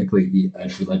mean, technically, he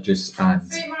is religious and...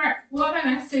 Wait, Mark, what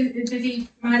I missed is, did he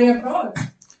marry abroad?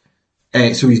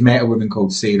 So he's met a woman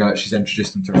called Sarah. She's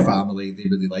introduced him to her family. They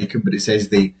really like him, but it says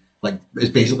it's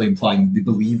basically implying they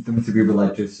believe them to be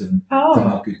religious and to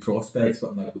have good prospects.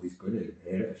 But I'm like, well, he's going to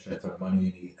inherit a shit ton of money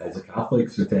and he is a Catholic,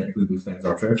 so technically those things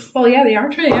are true. Well, yeah, they are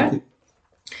true, yeah.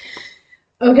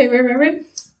 Okay, where were we?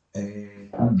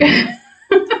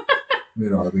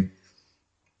 Where are we?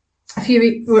 A few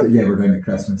weeks. Yeah, we're doing at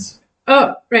Christmas.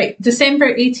 Oh, right. December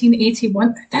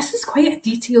 1881. This is quite a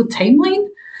detailed timeline.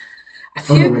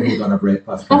 Oh, no, hold on, I've read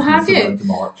past Christmas. Have you? So we're into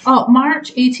March. Oh, March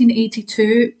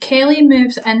 1882. Kelly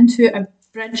moves into a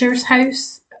Bridger's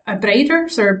house. A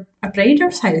Brider's house? I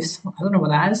don't know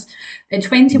what that is. At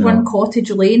 21 Cottage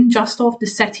Lane, just off the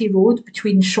City Road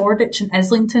between Shoreditch and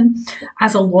Islington,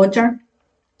 as a lodger.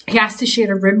 He has to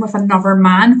share a room with another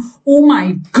man. Oh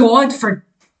my God, for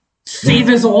save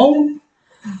us all.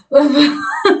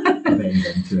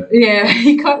 Yeah,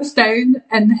 he cuts down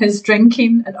in his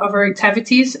drinking and other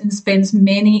activities and spends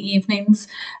many evenings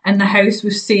in the house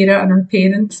with Sarah and her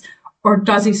parents. Or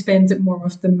does he spend it more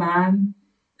with the man?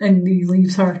 and he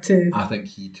leaves her to. I think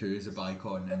he too is a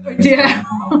bicon, and Yeah.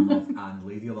 Man Love and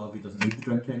Lady Love. He doesn't need to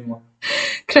drink anymore.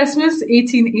 Christmas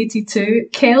 1882.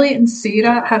 Kelly and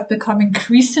Sarah have become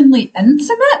increasingly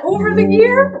intimate over the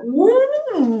year.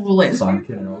 Ooh, let's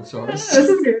Banking and all sorts. This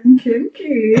is getting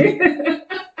kinky.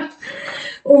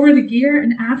 Over the year,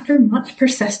 and after much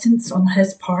persistence on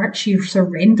his part, she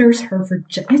surrenders her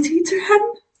virginity to him.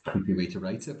 Creepy way to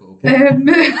write it, but okay.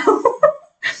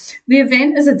 The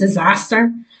event is a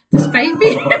disaster, despite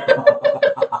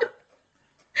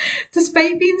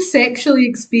being sexually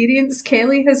experienced.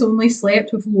 Kelly has only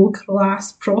slept with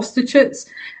low-class prostitutes,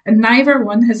 and neither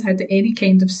one has had any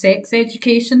kind of sex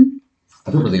education.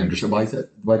 I don't really understand why does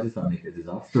that make it a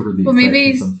disaster? Were they Well, maybe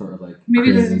expecting some sort of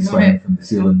maybe crazy there's swing from the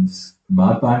ceilings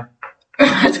mad bang?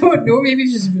 I don't know, maybe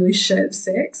it's just really shit at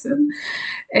sex.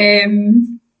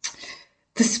 And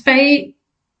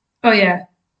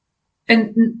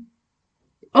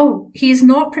he's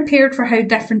not prepared for how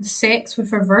different sex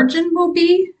with a virgin will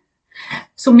be.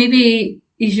 So maybe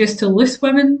he's used to loose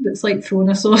women, but it's like throwing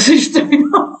a sausage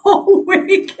down a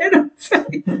hallway kind of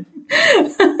thing.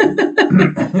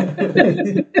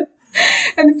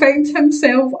 And found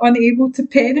himself unable to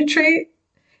penetrate.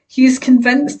 He is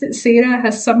convinced that Sarah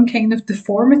has some kind of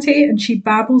deformity, and she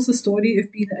babbles the story of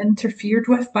being interfered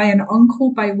with by an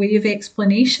uncle by way of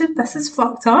explanation. This is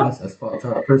fucked up. That's fucked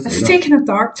up. It's taken a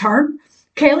dark turn.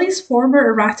 Kelly's former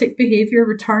erratic behaviour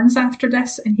returns after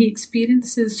this, and he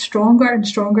experiences stronger and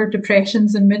stronger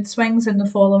depressions and mood swings in the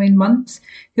following months.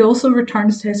 He also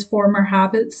returns to his former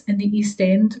habits in the East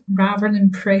End, rather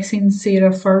than pressing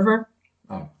Sarah further.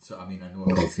 I know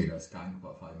I called Sarah a skank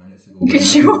about 5 minutes ago. Because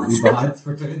she was really bad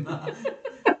for doing that.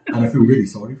 And I feel really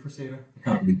sorry for Sarah. I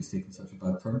can't believe it's taken such a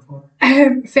bad turn for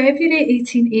her. February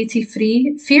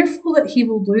 1883. Fearful that he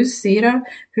will lose Sarah,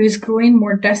 who is growing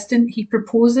more distant, he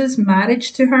proposes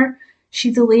marriage to her. She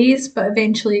delays, but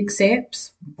eventually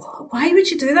accepts. Why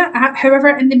would you do that?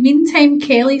 However, in the meantime,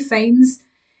 Kelly finds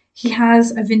he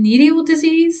has a venereal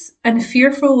disease, and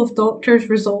fearful of doctors,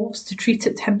 resolves to treat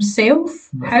it himself.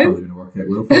 That's How? probably going to work out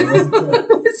well for her, isn't it?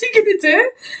 What's he going to do?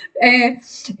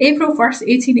 April 1st,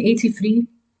 1883.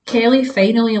 Kelly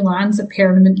finally lands a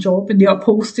permanent job in the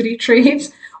upholstery trade,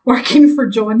 working for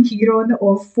John Heron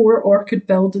of 4 Orchid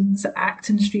Buildings,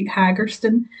 Acton Street,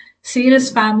 Haggerston.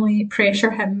 Sarah's family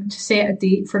pressure him to set a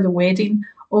date for the wedding,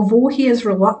 although he is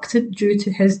reluctant due to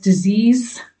his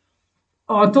disease.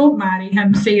 Oh, don't marry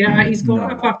him, Sarah. He's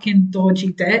got a fucking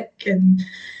dodgy dick, and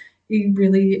he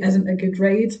really isn't a good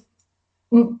ride.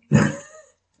 Some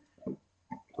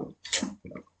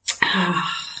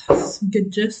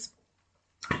good juice.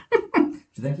 Do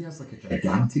you think he has like a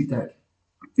gigantic dick?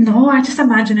 No, I just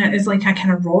imagine it as like a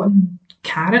kind of rotten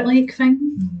carrot-like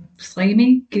thing.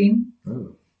 Slimy, green.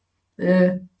 Oh.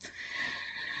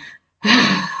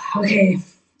 Okay.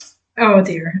 Oh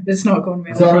dear, it's not going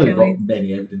well. He's not really Kelly. got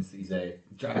many evidence that he's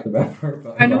Jack the Ripper.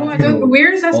 But I know, I don't know.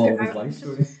 Where is this all going? of his life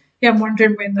story. Yeah, I'm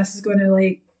wondering when this is going to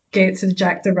like get to the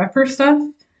Jack the Ripper stuff.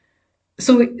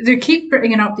 So they keep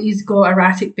bringing up that he's got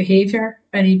erratic behaviour,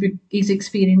 and he's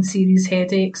experienced serious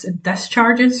headaches and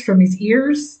discharges from his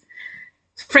ears.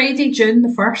 Friday, June the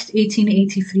 1st,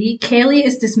 1883, Kelly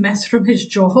is dismissed from his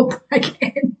job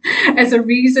again. As a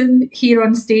reason,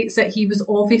 Heron states that he was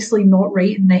obviously not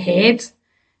right in the head.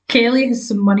 Kelly has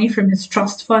some money from his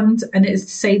trust fund, and it is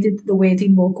decided that the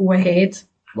wedding will go ahead.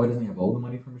 Why doesn't he have all the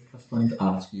money from his trust fund?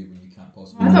 Ask you when you can't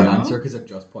possibly I know don't the know. answer, because I've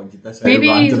just pointed this out. Maybe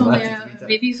he's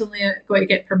randomly. only going to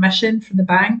get permission from the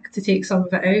bank to take some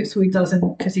of it out, so he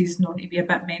doesn't, because he's known to be a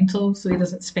bit mental, so he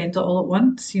doesn't spend it all at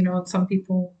once. You know, some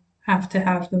people have to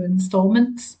have them in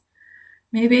installments.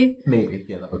 Maybe,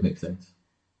 yeah, that would make sense.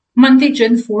 Monday,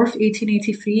 June 4th,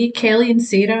 1883, Kelly and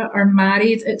Sarah are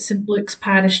married at St Luke's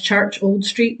Parish Church, Old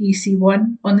Street,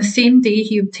 EC1. On the same day,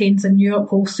 he obtains a new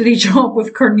upholstery job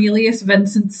with Cornelius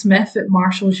Vincent Smith at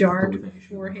Marshall's Yard.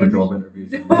 For job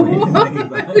interviews. Yes!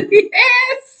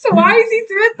 Why is he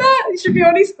doing that? He should be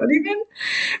on his honeymoon.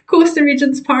 Costa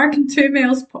Regents Park and 2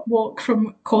 miles walk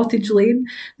from Cottage Lane.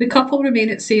 The couple remain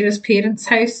at Sarah's parents'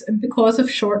 house, and because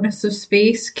of shortness of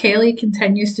space, Kelly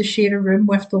continues to share a room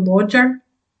with the lodger.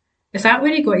 Is that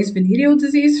where he got his venereal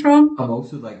disease from? I'm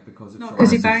also like, because of Not 'cause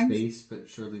he shortness of bangs. space, but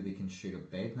surely they can share a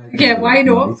bed now. Yeah, why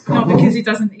not? Not because he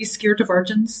doesn't. He's scared of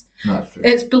virgins. That's true.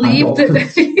 It's believed And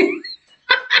that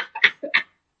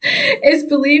it's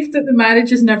believed that the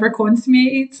marriage is never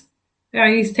consummated.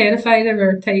 He's terrified of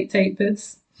her tight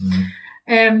puss.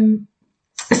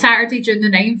 Saturday, June the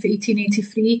 9th,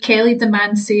 1883, Kelly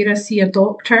demands Sarah see a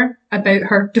doctor about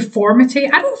her deformity.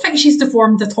 I don't think she's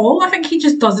deformed at all. I think he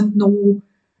just doesn't know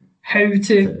how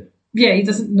to. Yeah, he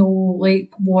doesn't know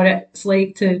like what it's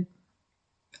like to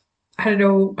I don't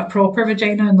know, a proper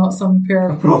vagina and not some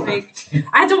pure, like,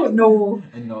 I don't know.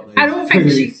 And not I don't think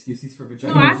she- excuses for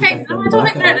vagina. No,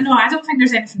 I don't think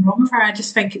there's anything wrong with her. I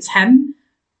just think it's him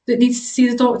that needs to see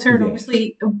the doctor. And Yeah.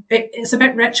 obviously, it's a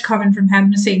bit rich coming from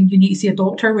him saying you need to see a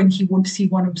doctor when he won't see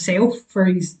one himself for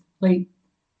his, like,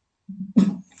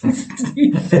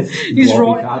 he's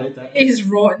rotten. His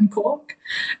rotten cock.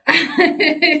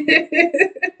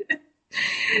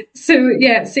 So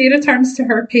yeah, Sarah turns to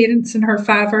her parents and her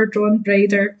father, John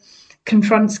Brider,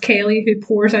 confronts Kelly, who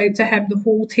pours out to him the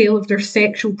whole tale of their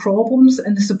sexual problems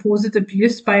and the supposed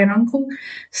abuse by an uncle.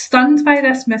 Stunned by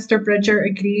this, Mr. Bridger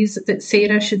agrees that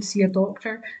Sarah should see a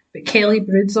doctor, but Kelly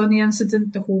broods on the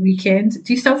incident the whole weekend.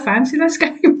 Do you still fancy this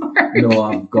guy, Mark? No,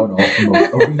 I've gone off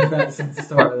a wee bit since the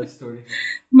start of this story.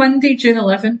 Monday, June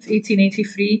 11th,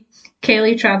 1883,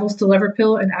 Kelly travels to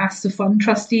Liverpool and asks the fund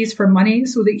trustees for money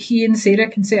so that he and Sarah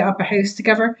can set up a house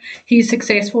together. He's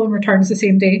successful and returns the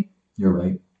same day. You're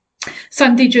right.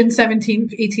 Sunday, June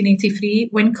 17th, 1883.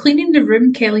 When cleaning the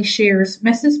room Kelly shares,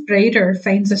 Mrs. Brider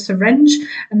finds a syringe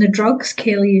and the drugs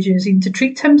Kelly is using to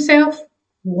treat himself.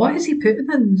 What is he putting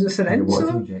in the syringe? What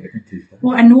is he injecting into?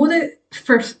 Well, I know that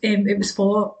first it was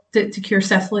thought that to cure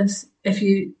syphilis, if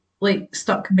you like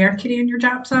stuck mercury in your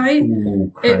Jap's eye,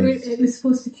 Oh, Christ. it was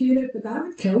supposed to cure it, but that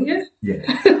would kill you. Yeah.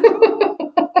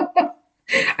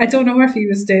 I don't know if he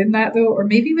was doing that though, or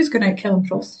maybe he was going out killing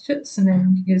prostitutes and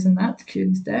then using that to cure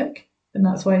his dick, and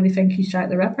that's why they think he's Jack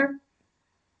the Ripper.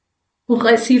 Well,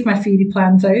 let's see if my theory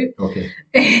plans out. Okay.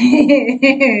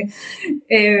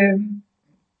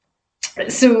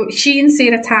 So she and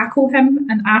Sarah tackle him,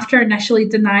 and after initially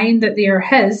denying that they are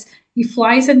his, he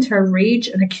flies into a rage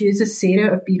and accuses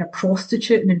Sarah of being a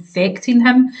prostitute and infecting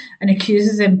him, and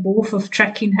accuses them both of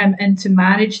tricking him into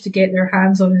marriage to get their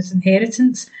hands on his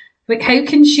inheritance. Like, how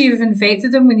can she have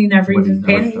infected him when he never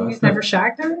he's never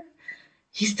shagged her?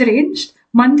 He's deranged.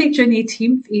 Monday, June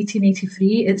 18th,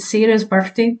 1883, it's Sarah's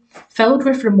birthday. Filled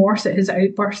with remorse at his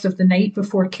outburst of the night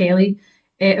before, Kelly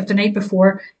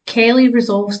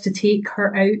resolves to take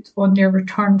her out on their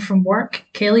return from work.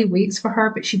 Kelly waits for her,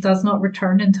 but she does not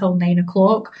return until 9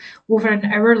 o'clock, over an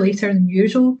hour later than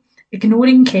usual.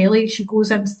 Ignoring Kelly, she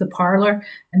goes into the parlour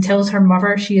and tells her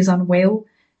mother she is unwell.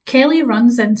 Kelly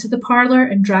runs into the parlour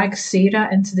and drags Sarah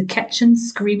into the kitchen,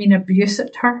 screaming abuse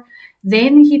at her.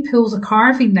 Then he pulls a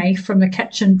carving knife from the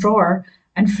kitchen drawer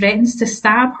and threatens to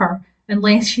stab her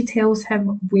unless she tells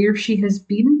him where she has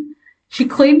been. She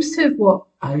claims to have what?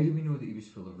 How do we know that he was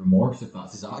full of remorse if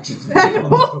that's his actions?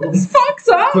 Fuck's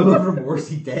up! Full of remorse,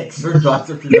 he decks her and drags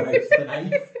her through the house with a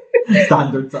knife.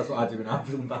 Standards, that's what I do when I'm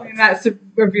feeling bad. I mean, that's a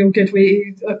real good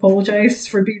way to apologise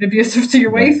for being abusive to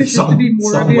your wife. It's just to be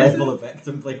more some abusive. level of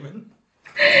victim blaming.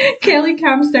 Kelly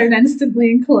calms down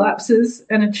instantly and collapses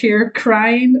in a chair,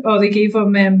 crying. Oh, they gave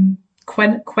him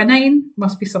quinine.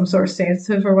 Must be some sort of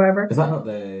sedative or whatever. Is that not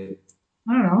the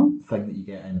I don't know. thing that you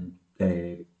get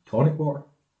in tonic water?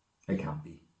 It can't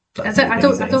be. Is it? I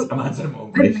don't. I'm answering my own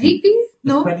It question. might be. Is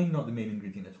No, quinine not the main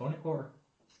ingredient of tonic water?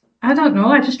 I don't know.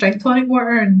 I just drink tonic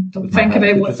water and don't It's think not- about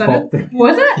it's what's just in popped in. it.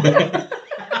 Was it?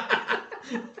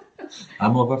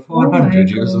 I'm over Oh 400 my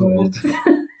years God. old.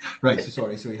 Right, so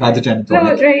sorry, so he Had the gin and No,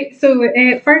 tonic. right. So,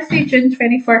 Thursday, June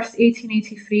 21st,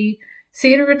 1883,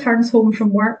 Sarah returns home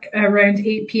from work around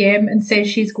 8 p.m. and says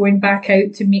she's going back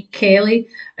out to meet Kelly.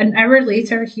 An hour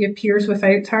later, he appears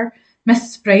without her.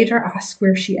 Mrs. Brider asks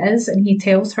where she is, and he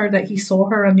tells her that he saw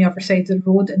her on the other side of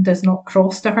the road and does not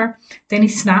cross to her. Then he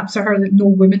snaps at her that no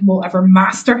woman will ever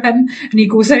master him, and he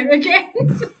goes out again.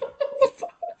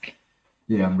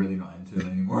 Yeah, I'm really not into it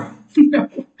anymore. No.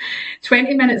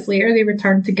 20 minutes later, they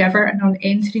return together, and on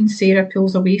entering, Sarah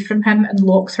pulls away from him and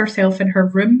locks herself in her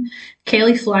room.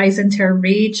 Kelly flies into a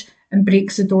rage and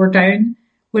breaks the door down.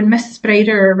 When Mrs.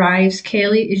 Brider arrives,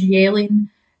 Kelly is yelling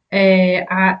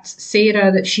at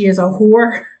Sarah that she is a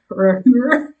whore or a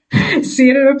whore.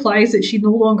 Sarah replies that she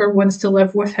no longer wants to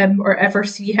live with him or ever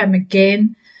see him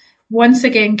again. Once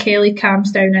again, Kelly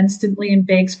calms down instantly and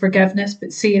begs forgiveness,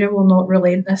 but Sarah will not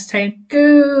relent this time.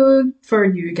 Good for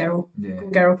you, girl. Yeah. Go,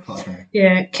 girl. Fuck her.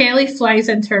 Yeah, Kelly flies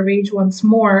into a rage once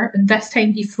more, and this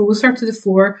time he throws her to the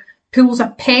floor, pulls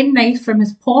a pen knife from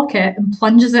his pocket and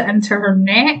plunges it into her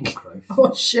neck. Oh, Christ.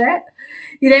 Oh shit.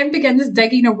 He then begins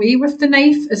digging away with the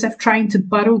knife as if trying to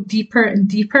burrow deeper and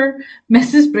deeper.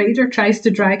 Mrs. Brider tries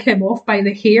to drag him off by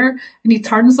the hair, and he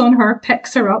turns on her,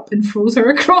 picks her up and throws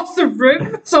her across the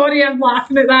room. Sorry, I'm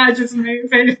laughing at that. I just made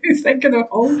me thinking of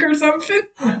Hulk or something.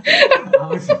 I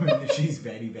was thinking that she's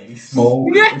very, very small.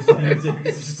 Yeah.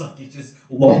 It's just like he's just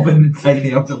lobbing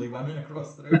tiny elderly women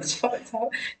across the room. That's fucked up.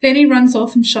 Then he runs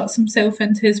off and shuts himself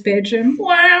into his bedroom.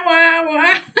 Wah, wah,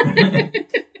 wah.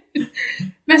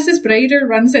 Mrs. Brider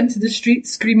runs into the street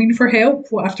screaming for help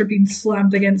after being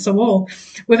slammed against a wall.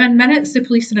 Within minutes, the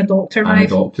police and a doctor And a arrive.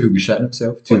 doctor who was shitting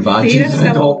himself. Two Well, badges Sarah's and a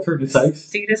still- doctor in his house.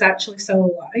 Sarah's actually still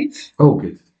alive. Oh,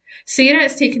 good. Sarah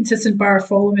is taken to St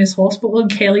Bartholomew's Hospital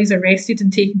and Kelly's arrested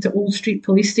and taken to Old Street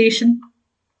Police Station.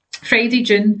 Friday,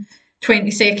 June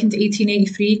 22nd,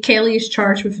 1883, Kelly is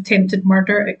charged with attempted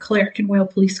murder at Clerkenwell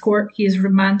Police Court. He is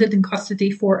remanded in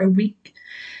custody for a week.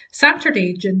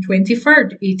 Saturday, June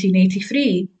 23rd,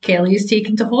 1883, Kelly is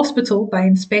taken to hospital by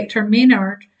Inspector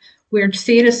Maynard, where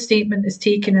Sarah's statement is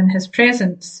taken in his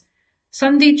presence.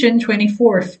 Sunday, June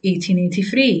 24th,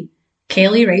 1883,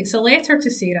 Kelly writes a letter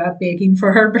to Sarah begging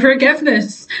for her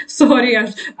forgiveness. Sorry,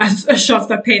 I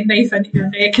shoved a penknife into your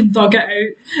neck and dug it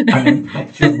out. And then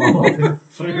picked your mum up and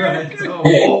threw her into a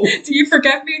wall. Do you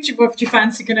forgive me? Do you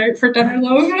fancy going out for dinner,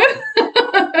 Laura?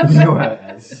 You know how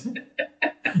it is.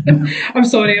 I'm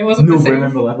sorry, I wasn't No listening.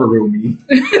 women will ever rule me.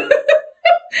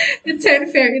 At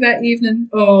 10:30 that evening,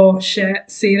 oh shit,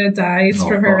 Sarah dies Oh,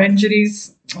 from her fuck.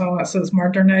 injuries. Oh, so it's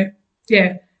murder now.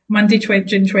 Yeah, Monday,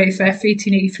 June 25th,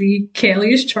 1883,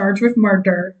 Kelly is charged with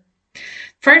murder.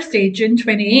 Thursday, June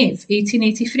 28th,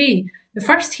 1883, the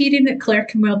first hearing at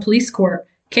Clerkenwell Police Court.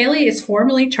 Kelly is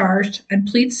formally charged and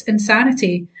pleads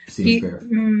insanity. Seems fair.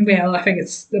 Well, I think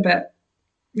it's a bit,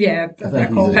 yeah, I a bit think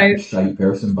he's cop a out. shy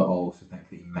person, but I also think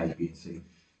that he might be insane.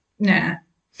 Nah.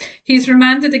 He's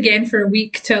remanded again for a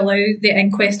week to allow the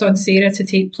inquest on Sarah to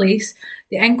take place.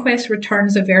 The inquest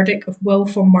returns a verdict of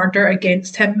willful murder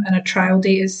against him and a trial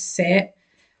date is set.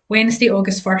 Wednesday,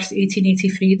 August 1st,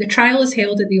 1883. The trial is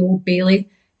held at the Old Bailey.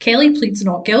 Kelly pleads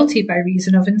not guilty by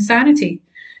reason of insanity.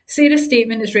 Sarah's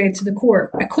statement is read to the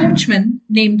court. A coachman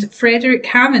named Frederick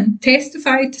Hammond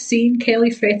testified to seeing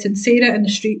Kelly threaten Sarah in the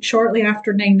street shortly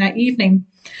after 9 that evening.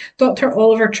 Dr.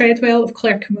 Oliver Treadwell of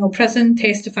Clerkenwell Prison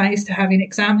testifies to having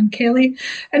examined Kelly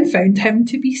and found him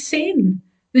to be sane.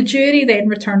 The jury then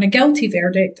return a guilty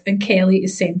verdict and Kelly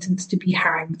is sentenced to be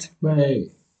hanged.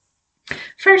 Right.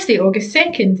 Thursday, August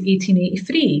 2nd,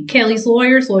 1883, Kelly's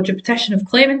lawyers lodge a petition of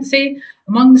clemency.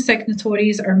 Among the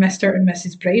signatories are Mr. and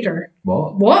Mrs. Brider.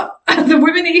 What? The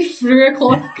woman he threw a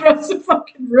cloth across the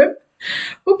fucking room.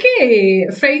 Okay,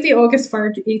 Friday, August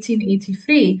 3rd,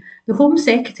 1883, the Home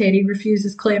Secretary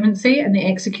refuses clemency and the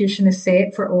execution is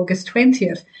set for August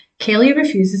 20th. Kelly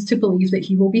refuses to believe that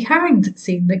he will be hanged,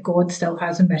 saying that God still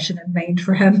has a mission in mind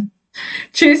for him.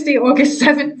 Tuesday, August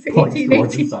 7th, Points towards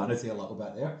 1880. insanity a little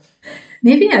bit there.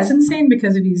 Maybe he is insane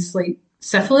because of his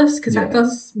syphilis, because Yeah. that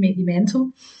does make you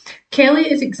mental. Kelly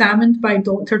is examined by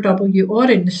Dr. W.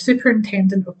 Oren, the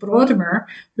superintendent of Broadmoor,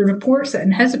 who reports that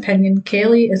in his opinion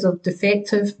Kelly is of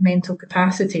defective mental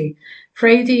capacity.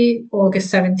 Friday, August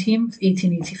 17th,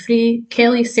 1883,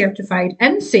 Kelly is certified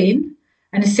insane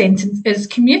and his sentence is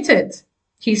commuted.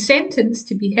 He's sentenced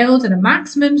to be held in a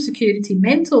maximum security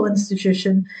mental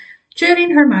institution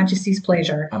during Her Majesty's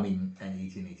pleasure. I mean, in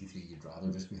 1883, you'd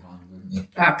rather just be hanged, wouldn't you?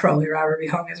 I'd probably rather be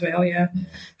hung as well, yeah. Yeah.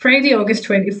 Friday, August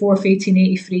 24th,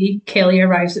 1883, Kelly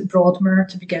arrives at Broadmoor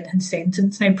to begin his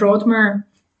sentence. Now, Broadmoor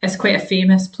is quite a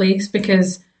famous place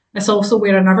because it's also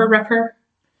where another Ripper,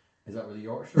 Is that where the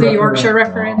Yorkshire the Yorkshire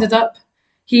Ripper, Ah. ended up.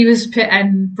 He was put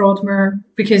in Broadmoor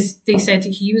because they said that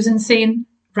he was insane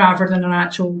rather than an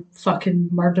actual fucking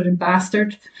murdering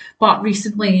bastard. But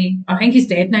recently, I think he's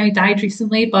dead now, he died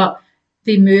recently, but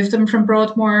they moved him from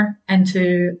Broadmoor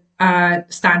into a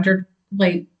standard,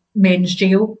 men's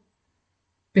jail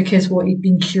because he'd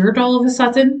been cured all of a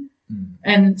sudden. Hmm.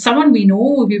 And someone we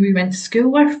know who we went to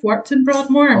school with worked in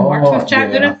Broadmoor and worked with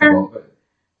Jack the yeah, Ripper.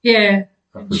 Yeah.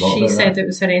 I And forgot she about said that. it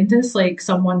was horrendous, like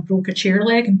someone broke a chair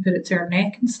leg and put it to her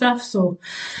neck and stuff. So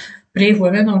brave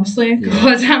women, honestly. Yeah.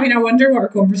 God, I mean, I wonder what our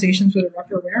conversations with a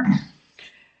Ripper were.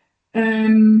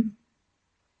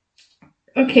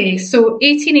 Okay, so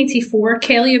 1884,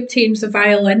 Kelly obtains a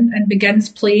violin and begins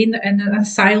playing in an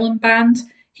asylum band.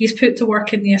 He's put to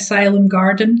work in the asylum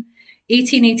garden.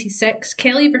 1886,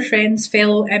 Kelly befriends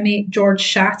fellow inmate George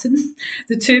Shatton.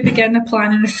 The two begin a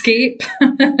plan and escape.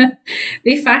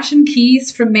 They fashion keys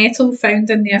from metal found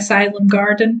in the asylum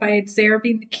garden by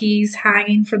observing the keys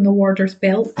hanging from the warder's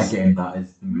belts. Again, that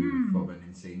is the move of an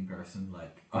insane person.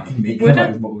 Like, I can make Would them out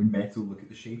it? of my own metal, look at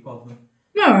the shape of them.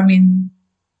 No, I mean,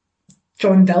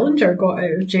 John Dillinger got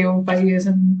out of jail by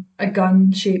using a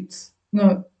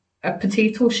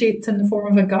potato shaped in the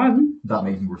form of a gun. That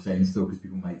makes more sense though, because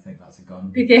people might think that's a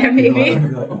gun. Yeah, People maybe. are gonna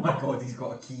be like, oh my god, he's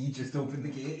got a key, just open the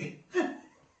gate.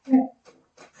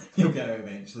 He'll get out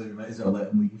eventually, we might as well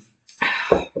let him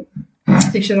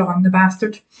leave. They should have hung the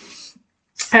bastard.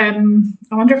 I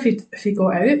wonder if he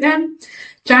got out then.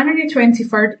 January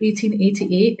 23rd,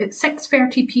 1888, at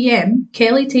 6:30 p.m,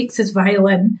 Kelly takes his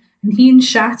violin and he and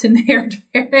Shatton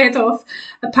head off,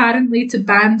 apparently to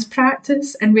band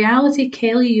practice. In reality,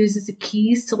 Kelly uses the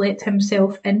keys to let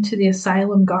himself into the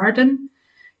asylum garden.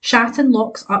 Shatton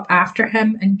locks up after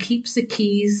him and keeps the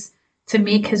keys to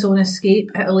make his own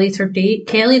escape at a later date.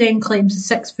 Kelly then climbs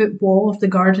the 6-foot wall of the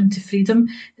garden to freedom.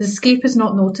 His escape is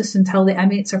not noticed until the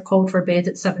inmates are called for bed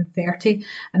at 7:30.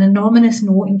 An anonymous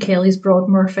note in Kelly's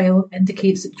Broadmoor file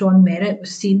indicates that John Merritt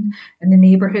was seen in the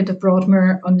neighbourhood of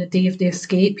Broadmoor on the day of the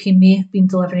escape. He may have been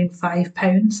delivering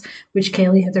 £5, which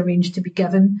Kelly had arranged to be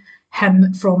given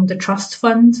him from the trust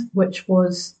fund, which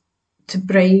was to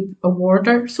bribe a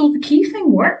warder. So the key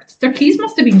thing worked. Their keys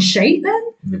must have been shite then.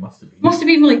 They must have been. Must have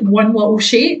been like one little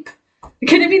shape. It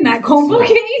couldn't have been that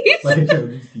complicated. Like a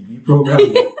children's TV program.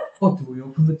 What do we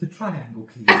open with the triangle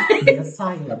key? The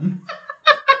asylum.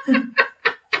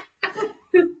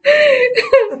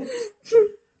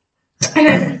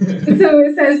 So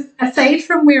it says, aside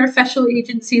from where official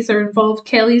agencies are involved,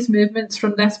 Kelly's movements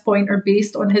from this point are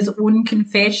based on his own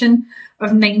confession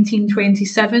of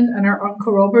 1927 and are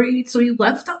uncorroborated. So he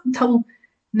lived up until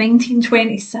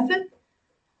 1927?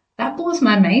 That blows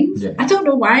my mind. Yeah. I don't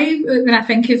know why, when I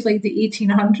think of like the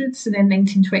 1800s and then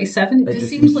 1927, it just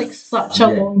seems like such a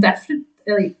long different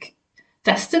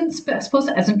distance, but I suppose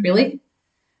it isn't really.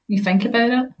 You think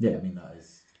about it. Yeah, I mean, that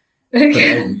is. But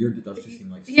how weird it does just seem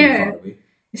like so far away.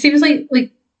 It seems like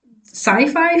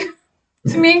sci-fi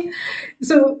to me.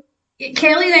 So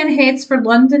Kelly then heads for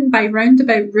London by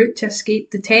roundabout route to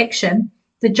escape detection.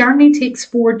 The journey takes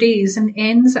 4 days and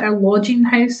ends at a lodging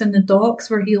house in the docks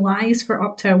where he lies for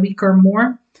up to a week or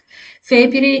more.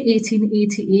 February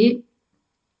 1888.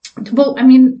 Well, I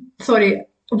mean, sorry,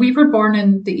 we were born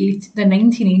in the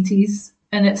 1980s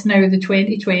and it's now the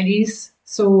 2020s.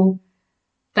 So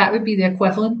that would be the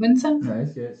equivalent, wouldn't it?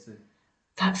 Nice, yes.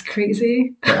 That's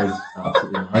crazy. That is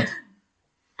absolutely mad.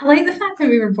 I like the fact that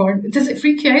we were born. Does it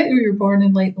freak you out that we were born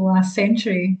in like the last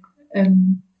century?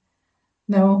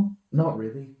 No. Not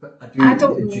really, but I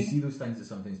don't do know. you see those things that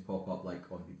sometimes pop up like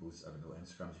on people's, I don't know,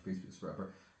 Instagrams, Facebooks,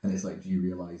 whatever, and it's like, do you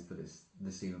realise that it's the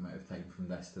same amount of time from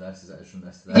this to this as it is from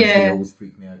this to this? Yeah. They always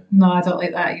freak me out. No, I don't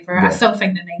like that either. Yeah. I still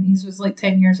think the 90s was like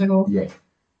 10 years ago. Yeah.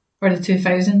 Or the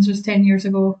 2000s was 10 years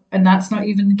ago. And that's not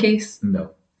even the case.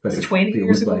 No. But It's it 20 feels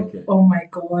years ago. like it. Oh my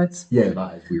God. Yeah,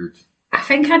 that is weird. I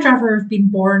think I'd rather have been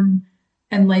born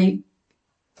in like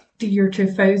the year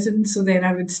 2000, so then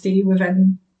I would stay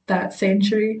within that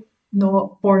century,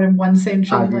 not born in one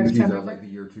century. I agree with you lifetime. though, like the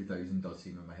year 2000 does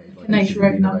seem in my head like Nice it should have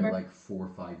round been number. about like 4 or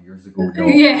 5 years ago. No,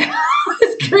 Yeah,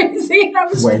 it's crazy. I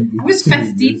was 22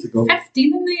 15 years ago.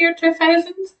 in the year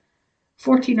 2000.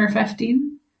 14 or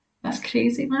 15. That's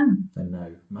crazy, man. And now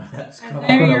my head's And come now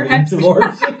up your and I'm head's-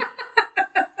 towards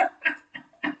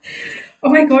Oh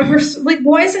my God, we're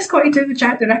what is this got to do with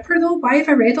Jack the Ripper though? Why have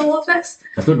I read all of this?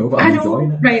 I don't know, but I I'm know.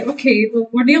 enjoying it. Right, okay. Well,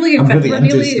 we're nearly I'm really we're into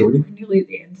the nearly, story. we're nearly at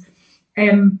the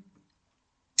end.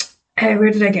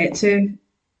 Where did I get to?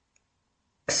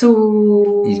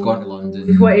 So He's gone to London.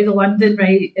 He went to London,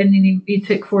 right? And then he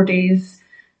took 4 days.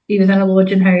 He was in a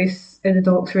lodging house in the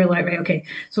docks. We were like, right, okay.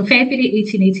 So February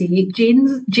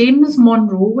 1888, James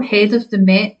Monroe, head of the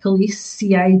Met Police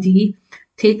CID,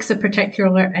 takes a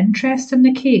particular interest in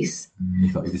the case. You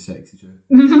thought he was sexy, Joe.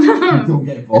 Don't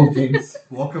get involved, James.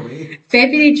 Walk away.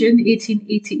 February, June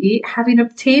 1888, having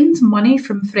obtained money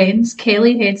from friends,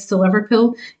 Kelly heads to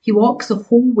Liverpool. He walks the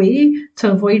whole way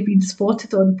to avoid being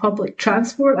spotted on public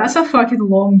transport. That's a fucking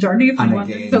long journey from And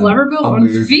London again, to Liverpool a on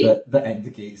move feet. that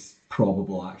indicates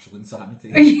probable actual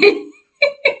insanity.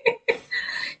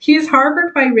 He is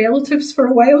harboured by relatives for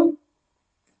a while.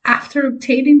 After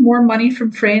obtaining more money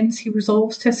from friends, he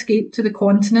resolves to escape to the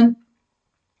continent.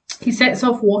 He sets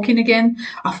off walking again.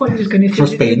 I thought he was going to For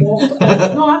say Spain. he walked.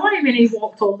 No, I thought he meant he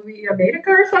walked all the way to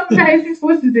America or something. How is he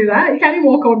supposed to do that? He can't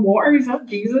walk on water. He's not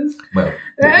Jesus. Well,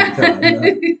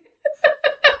 technically,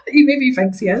 He maybe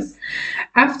thinks he is.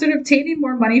 After obtaining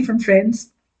more money from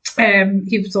friends,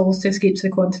 he resolves to escape to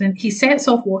the continent. He sets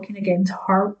off walking again to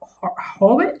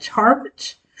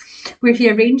Harwich, where he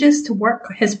arranges to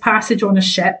work his passage on a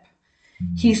ship.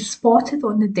 He's spotted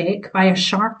on the deck by a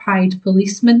sharp-eyed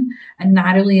policeman and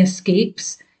narrowly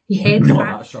escapes. He heads not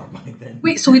back. that sharp mind then.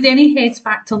 Wait, so then he heads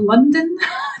back to London?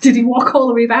 Did he walk all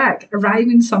the way back,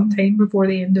 arriving sometime before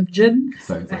the end of June?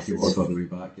 Sounds like he walked all the way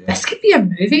back, yeah. This could be a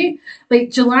movie. Like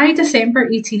July, December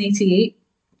 1888,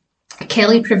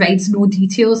 Kelly provides no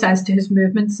details as to his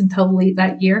movements until late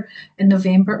that year. In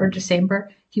November or December,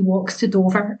 he walks to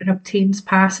Dover and obtains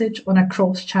passage on a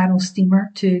cross-channel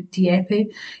steamer to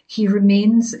Dieppe. He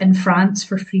remains in France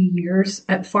for 3 years,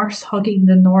 at first hugging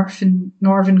the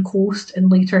northern coast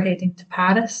and later heading to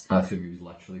Paris. I think he was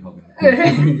literally hugging the coast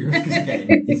for 3 years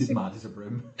because he's as mad as a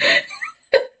broom.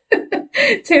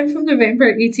 10th of November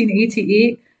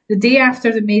 1888, the day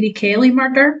after the Mary Kelly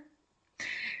murder,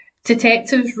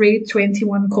 detectives raid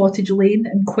 21 Cottage Lane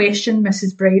and question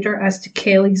Mrs. Brider as to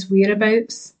Kelly's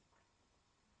whereabouts.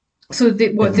 So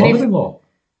His mother-in-law.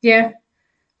 Yeah.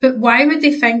 But why would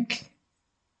they think...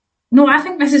 No, I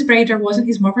think Mrs. Brider wasn't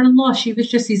his mother-in-law. She was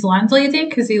just his landlady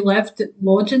because he lived at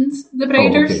lodgings, the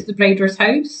Briders, the Briders'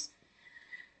 house.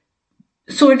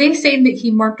 So are they saying that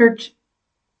he murdered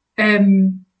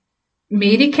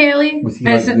Mary Kelly?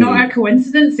 Is it not a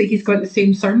coincidence that he's got the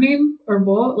same surname or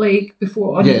what? Like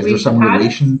before on is there some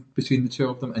relation between the two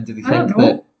of them? And do they think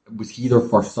that was he their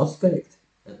first suspect?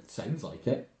 It sounds like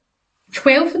it.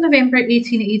 12th of November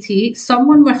 1888,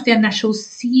 someone with the initials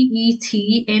CET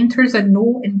enters a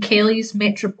note in Kelly's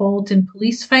Metropolitan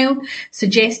Police file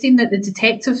suggesting that the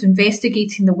detectives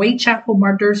investigating the Whitechapel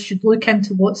murders should look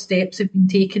into what steps have been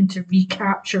taken to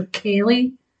recapture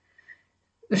Kelly.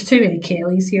 There's too many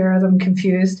Kellys here, as I'm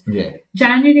confused. Yeah.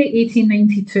 January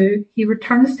 1892, he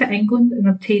returns to England and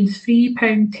obtains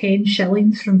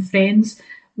 £3.10 from friends,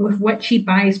 with which he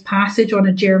buys passage on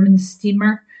a German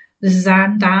steamer, the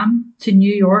Zaandam, to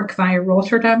New York via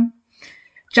Rotterdam.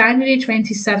 January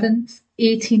 27th,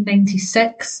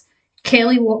 1896,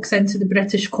 Kelly walks into the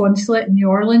British consulate in New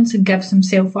Orleans and gives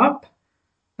himself up.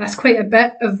 That's quite a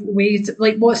bit of ways.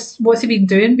 Like, what's he been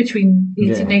doing between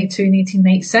 1892 and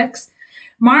 1896?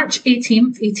 March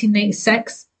 18th,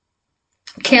 1896,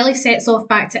 Kelly sets off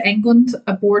back to England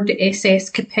aboard the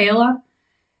SS Capella.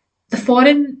 The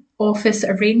Foreign Office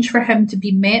arranged for him to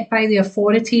be met by the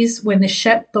authorities when the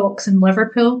ship docks in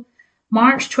Liverpool.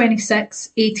 March 26,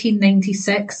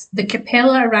 1896, the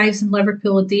Capella arrives in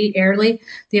Liverpool a day early.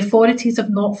 The authorities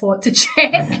have not thought to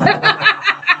check.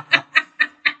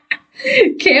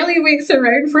 Kelly waits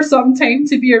around for some time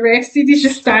to be arrested. He's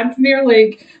just standing there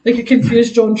like a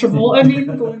confused John Travolta.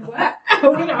 Going, what?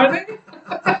 What are they?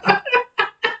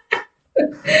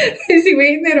 Is he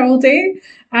waiting there all day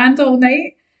and all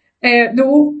night?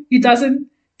 No, he doesn't,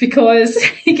 because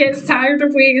he gets tired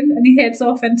of waiting and he heads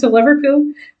off into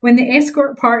Liverpool. When the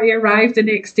escort party arrived the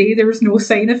next day, there was no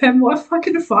sign of him. What a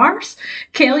fucking farce.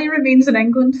 Kelly remains in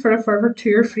England for a further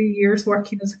 2 or 3 years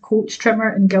working as a coach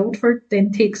trimmer in Guildford,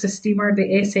 then takes a steamer,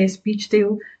 the SS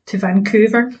Beechdale, to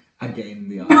Vancouver. Again,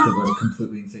 the actor was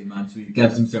completely insane, man. So he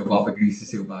gives himself up, agrees to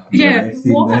sail back. Yeah,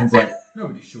 what? And then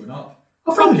nobody's showing up.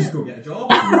 I'll probably just go get a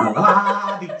job.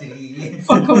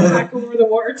 Fuck off back over the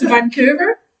water to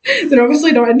Vancouver. They're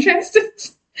obviously not interested.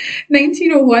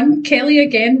 1901, Kelly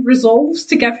again resolves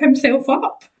to give himself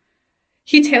up.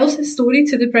 He tells his story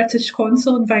to the British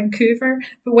consul in Vancouver,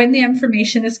 but when the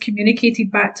information is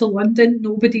communicated back to London,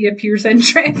 nobody appears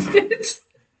interested.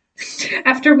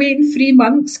 After waiting 3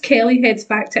 months, Kelly heads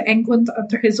back to England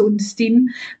under his own steam,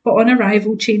 but on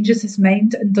arrival changes his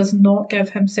mind and does not give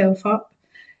himself up.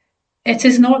 It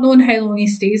is not known how long he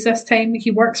stays this time.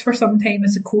 He works for some time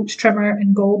as a coach trimmer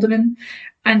in Godalming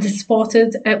and is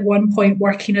spotted at one point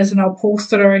working as an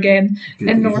upholsterer again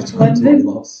in North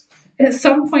London. At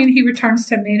some point he returns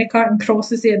to America and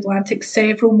crosses the Atlantic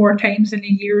several more times in the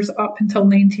years up until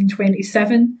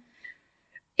 1927.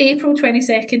 April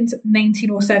 22nd,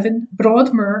 1907,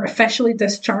 Broadmoor officially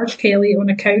discharged Kelly on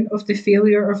account of the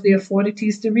failure of the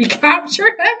authorities to recapture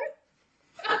him.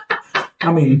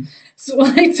 I mean... So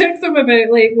it took them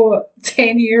about,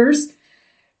 10 years.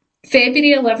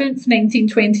 February 11th,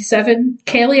 1927,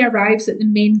 Kelly arrives at the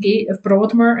main gate of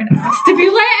Broadmoor and asks to be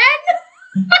let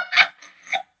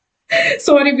in.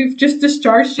 Sorry, we've just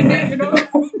discharged you now. You're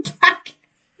not going back.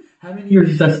 How many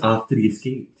years is this after he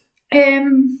escaped?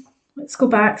 Let's go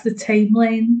back to the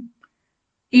timeline.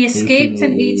 He escaped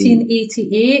in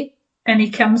 1888 and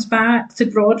he comes back to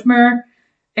Broadmoor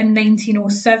in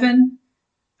 1907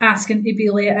 asking to be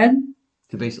let in.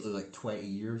 So basically 20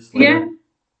 years later? Yeah.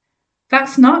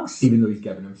 That's nuts. Even though he's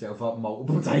given himself up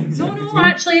multiple times. No,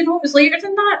 actually, it was later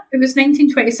than that. It was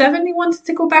 1927 he wanted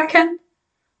to go back in.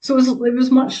 So it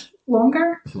was much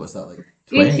longer. So what's that,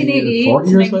 1888 40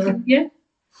 years later? Yeah.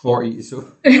 40,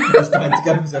 so he's trying to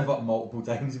give himself up multiple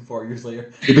times and 40 years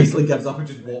later he basically gives up and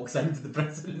just walks into the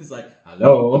prison and is like,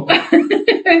 hello.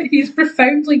 He's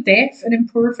profoundly deaf and in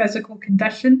poor physical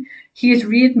condition. He is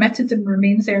readmitted and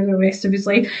remains there the rest of his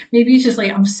life. Maybe he's just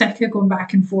I'm sick of going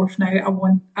back and forth now. I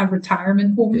want a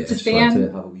retirement home to stay in.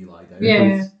 To have a wee lie down. Yeah,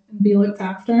 and be looked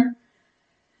after.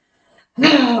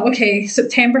 Okay,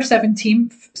 September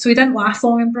 17th. So he didn't last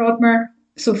long in Broadmoor.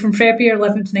 So from February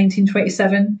 11th,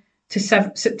 1927 to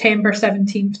September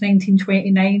 17th,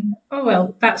 1929. Oh,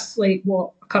 well, that's like,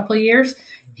 what, a couple of years?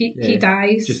 He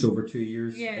dies. Just over 2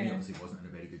 years. Yeah. And he obviously wasn't in a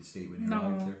very good state when he No.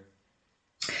 arrived there.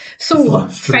 So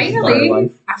That's true, his entire finally,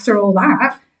 life. after all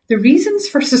that, the reasons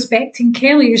for suspecting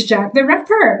Kelly as Jack the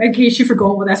Ripper, in case you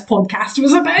forgot what this podcast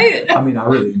was about. I mean, I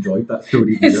really enjoyed that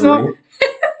story. It's either not- way.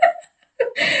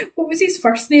 What was his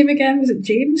first name again? Was it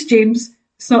James? James.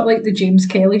 It's not like the James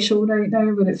Kelly show right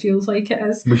now, but it feels like it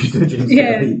is. We should do James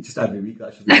Yeah. Kelly just every week.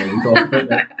 That should be what we talk about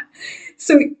now.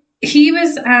 So he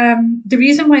was, the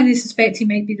reason why they suspect he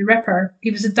might be the Ripper,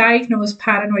 he was a diagnosed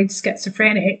paranoid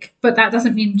schizophrenic, but that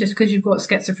doesn't mean just because you've got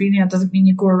schizophrenia doesn't mean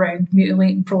you go around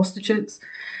mutilating prostitutes.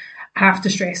 I have to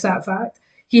stress that fact.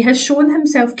 He has shown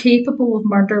himself capable of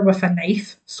murder with a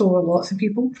knife, so are lots of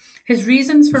people. His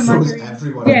reasons for Shows murdering...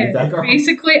 everyone in Yeah, the digger.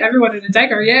 basically everyone in the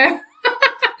digger, yeah.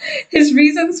 His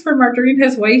reasons for murdering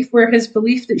his wife were his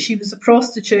belief that she was a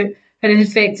prostitute and had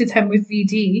infected him with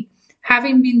VD.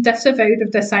 Having been disavowed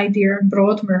of this idea in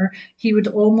Broadmoor, he would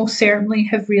almost certainly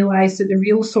have realised that the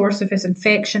real source of his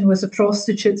infection was the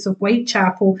prostitutes of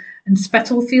Whitechapel and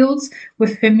Spitalfields,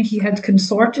 with whom he had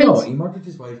consorted. No, he murdered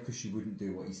his wife because she wouldn't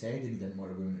do what he said, and he didn't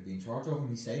want a woman to be in charge of him.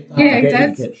 He said that. Yeah, I he get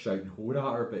did. He kept shouting "whore"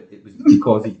 at her, but it was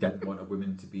because he didn't want a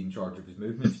woman to be in charge of his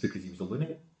movements because he was a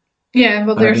lunatic. Yeah,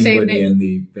 well, And I they're mean saying lunatic that... in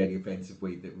the very offensive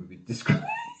way that we would describe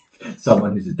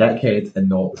someone who's a dickhead, and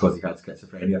not because he had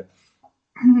schizophrenia.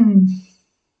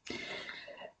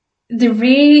 The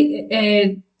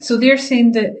Ray, so they're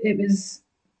saying that it was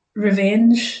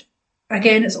revenge.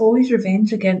 Again, it's always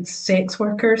revenge against sex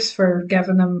workers for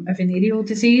giving him a venereal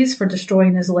disease, for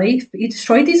destroying his life. But he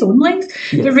destroyed his own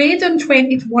life. Yeah. The raid on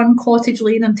 21 Cottage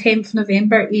Lane on 10th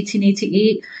November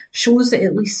 1888 shows that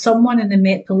at least someone in the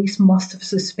Met Police must have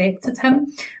suspected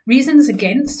him. Reasons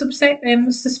against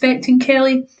suspecting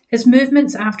Kelly: his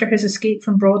movements after his escape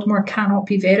from Broadmoor cannot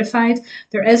be verified.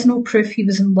 There is no proof he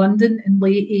was in London in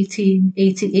late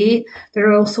 1888. There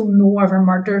are also no other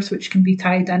murders which can be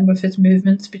tied in with his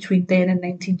movements between then and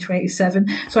 1927.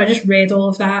 So I just read all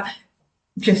of that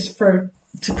just to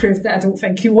prove that I don't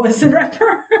think he was the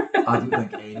Ripper. I don't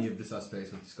think any of the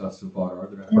suspects we've discussed so far are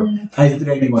the Ripper. Is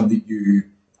there anyone that you,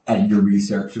 in your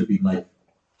research, have been like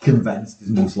convinced is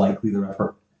most likely the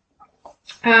Ripper?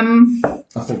 I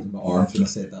folded my arms when I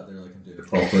said that. They're like, I'm doing a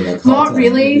proper like. Not hot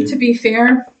really, interview. to be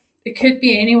fair. It could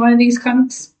be any one of these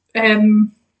cunts.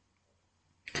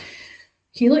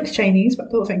 He looks Chinese, but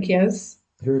I don't think he is.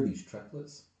 Who are these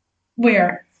triplets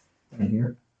Where? in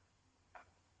here?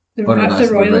 The, Oh, no, that's that's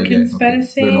the Royal right, yeah,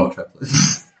 Conspiracy. okay. They're not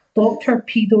triplets. Dr.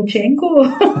 Pidochenko.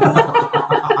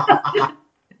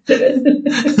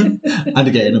 And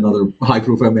again, another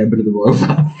high-profile member of the royal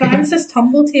family. Francis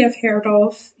Tumblety I've heard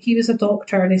of. He was a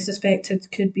doctor they suspected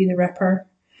could be the Ripper.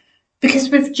 Because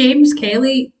with James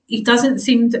Kelly, he doesn't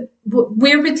seem to...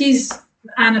 Where would his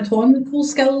anatomical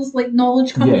skills, like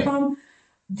knowledge, come Yeah. from?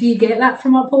 Do you get that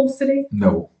from upholstery?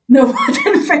 No. No, I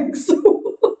don't think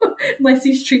so. Unless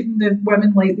he's treating the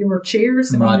women like they were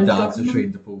chairs. and My he was dad's a gutting them.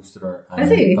 trained upholsterer. Is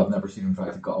he? I've never seen him try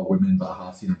to gut a woman, but I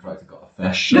have seen him try to gut a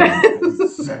fish.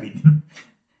 It's insane.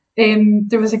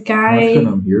 There was a I've guy... been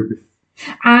on here before.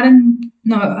 Aaron,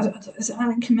 no, is it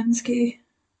Aaron Kaminsky?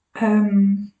 I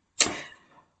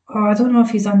don't know if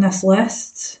he's on this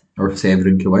list. Or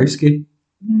Severin Kowalski.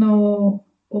 No,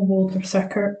 Walter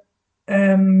Sickert.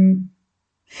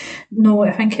 No,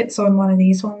 I think it's on one of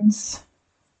these ones.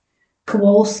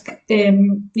 Kowalski.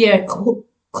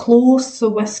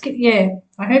 Klosowski. Yeah,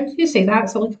 how do you say that?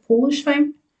 Is it like a Polish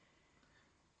thing?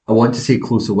 I want to say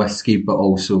Klosowski, but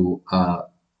also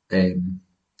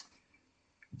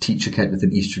teach a kid with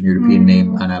an Eastern European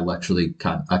name, and I literally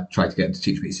can't. I try to get him to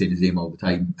teach me to say his name all the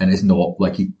time, and it's not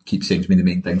like he keeps saying to me the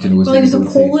main thing to know. Well, he was a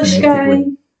Polish guy.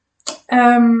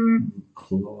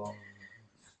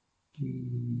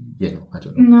 Yeah, no, I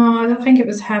don't know. No, I don't think it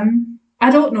was him. I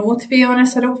don't know, to be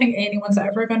honest. I don't think anyone's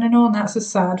ever going to know, and that's the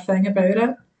sad thing about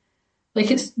it. Like,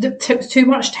 too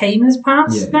much time has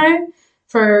passed now.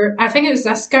 I think it was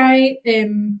this guy,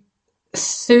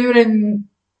 Søren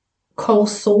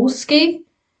Kolsowski.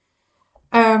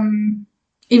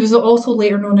 He was also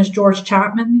later known as George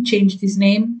Chapman. He changed his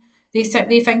name. They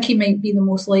think he might be the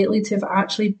most likely to have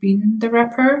actually been the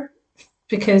Ripper,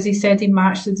 because he said he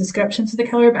matched the descriptions of the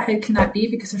killer. But how can that be?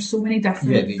 Because there's so many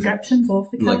different descriptions of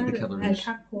the killer, like the killer that I is.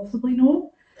 can't possibly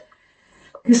know.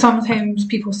 Because sometimes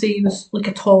people say he was like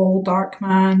a tall, dark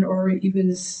man, or he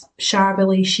was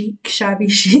shabby chic. Shabby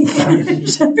chic.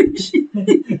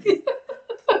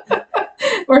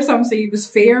 Or some say he was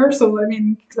fair. So, I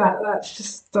mean, that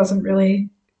just doesn't really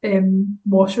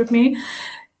wash with me.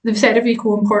 They've said of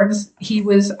equal importance, he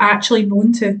was actually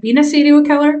known to have been a serial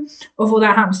killer, although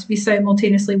that happens to be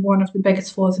simultaneously one of the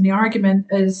biggest flaws in the argument,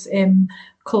 is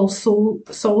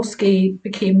Kolsowski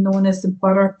became known as the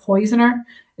Borough Poisoner.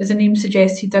 As the name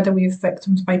suggests, he did away with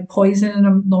victims by poisoning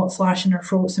them, not slashing their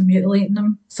throats and mutilating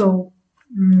them. So,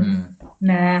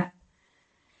 nah.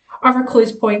 Other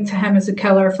clues point to him as a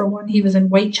killer. For one, he was in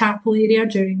Whitechapel area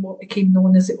during what became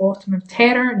known as the Autumn of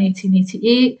Terror in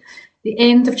 1888. The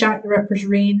end of Jack the Ripper's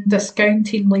reign,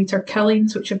 discounting later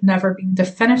killings, which have never been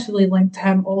definitively linked to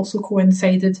him, also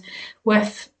coincided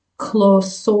with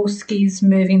Kolsowski's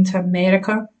moving to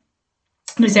America.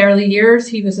 In his early years,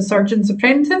 he was a surgeon's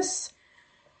apprentice.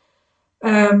 He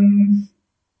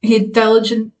had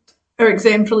diligent or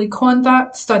exemplary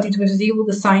conduct, studied with zeal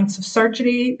the science of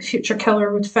surgery. The future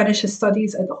killer would finish his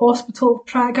studies at the Hospital of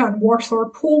Praga in Warsaw,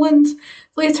 Poland,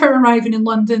 later arriving in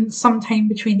London sometime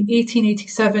between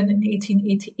 1887 and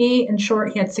 1888. In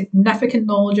short, he had significant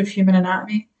knowledge of human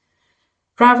anatomy.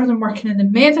 Rather than working in the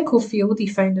medical field, he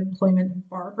found employment in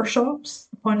barber shops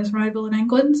upon his arrival in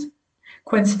England.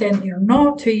 Coincidentally or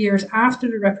not, 2 years after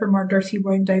the Ripper murders, he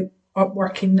wound up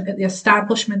working at the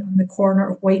establishment on the corner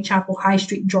of Whitechapel High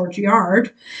Street and George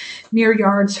Yard, mere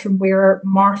yards from where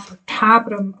Martha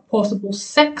Tabram, a possible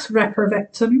sixth Ripper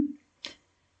victim,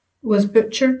 was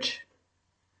butchered.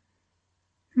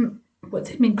 What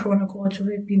do you mean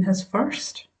chronologically being his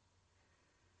first?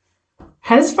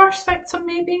 His first victim,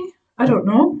 maybe? I don't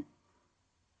know.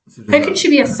 So How can she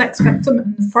be a sixth victim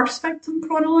and the first victim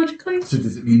chronologically? So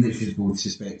does it mean that she's both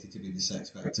suspected to be the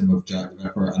sixth victim of Jack the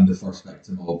Ripper and the first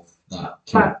victim of that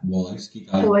Wolowski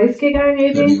guy? Wolowski guy, That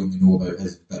we maybe? only know about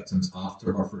his victims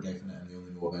after her for definite, and we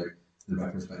only know about the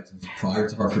Ripper's victims prior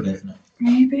to her for definite.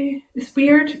 Maybe. It's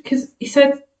weird because he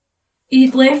said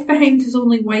he'd left behind his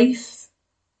only wife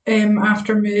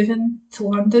after moving to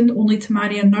London, only to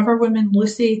marry another woman,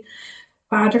 Lucy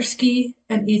Badersky,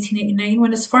 in 1889.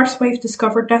 When his first wife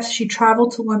discovered this, she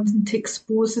travelled to London to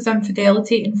expose his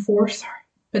infidelity and force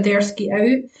Badersky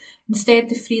out. Instead,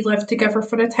 the three lived together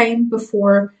for a time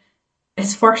before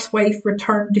his first wife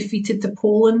returned defeated to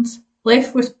Poland.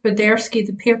 Left with Badersky,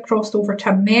 the pair crossed over to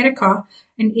America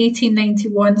in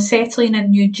 1891, settling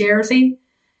in New Jersey.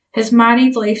 His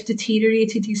married life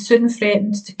deteriorated. He soon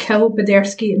threatened to kill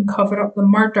Badersky and cover up the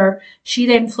murder. She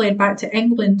then fled back to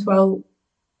England while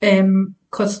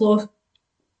Kozlov,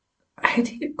 how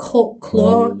do you call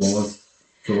Claude?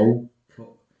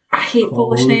 I hate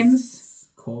Polish names.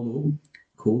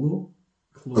 Klosowski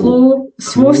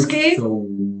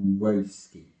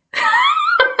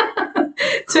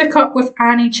took up with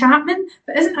Annie Chapman.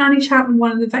 But isn't Annie Chapman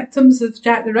one of the victims of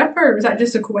Jack the Ripper? Or is that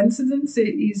just a coincidence that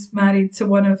he's married to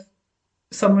one of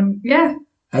someone? Yeah.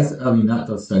 That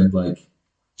does sound like...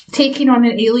 Taking on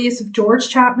an alias of George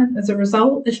Chapman as a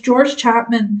result. As George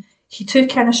Chapman, he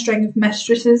took in a string of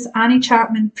mistresses. Annie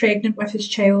Chapman, pregnant with his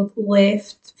child,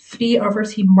 left 3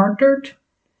 others he murdered.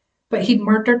 But he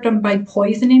murdered them by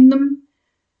poisoning them.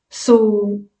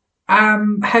 So,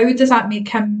 how does that make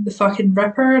him the fucking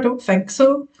Ripper? I don't think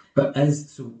so. But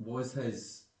was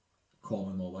his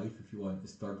common-law wife, if you want,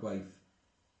 his third wife,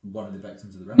 one of the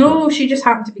victims of the Ripper? No, she just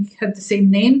happened to had the same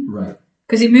name. Right.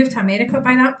 Because he moved to America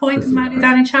by that point and married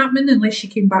Annie Chapman, unless she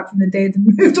came back from the dead and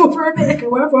moved over to America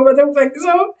with him. I don't think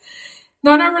so.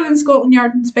 None other than Scotland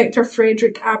Yard Inspector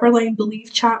Frederick Aberline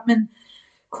believed Chapman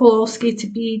Kowalski to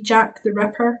be Jack the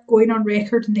Ripper, going on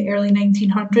record in the early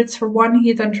 1900s. For one, he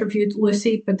had interviewed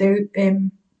Lucy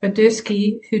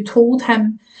Badusky, who told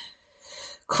him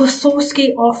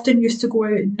Klosowski often used to go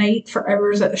out at night for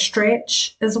hours at a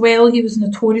stretch. As well, he was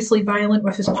notoriously violent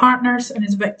with his partners, and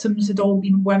his victims had all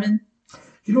been women.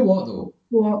 You know what, though?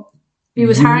 What? He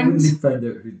was hanged. When they found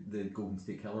out who the Golden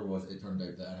State Killer was, it turned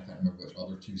out that, and I can't remember which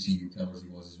other 2 serial killers he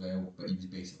was as well, but he was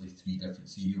basically 3 different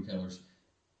serial killers.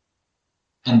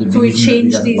 And the So he reason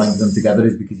changed that he didn't link them together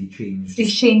is because he changed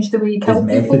He's changed the way he his killed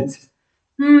people.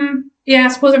 method. Yeah, I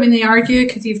suppose, they argue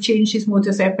because he's changed his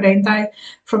modus operandi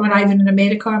from arriving in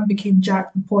America and became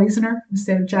Jack the Poisoner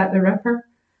instead of Jack the Ripper.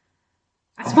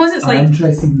 I suppose it's I'm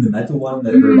interested in the middle one,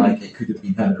 that were like, it could have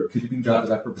been him or it could have been Jack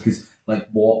the Ripper, because, like,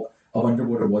 I wonder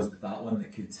what it was with that one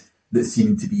that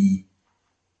seemed to be...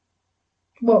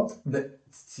 What? That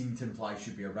seemed to imply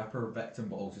should be a Ripper victim,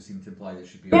 but also seemed to imply that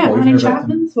should be a Yeah, Poisoner Annie victim.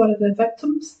 Chapman's one of the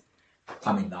victims.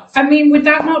 Would Would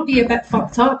that not be a bit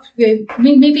fucked up?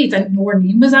 Maybe he didn't know her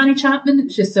name was Annie Chapman.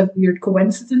 It's just a weird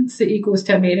coincidence that he goes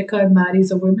to America and marries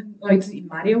a woman. Like, doesn't he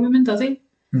marry a woman, does he?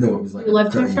 No, it was like... He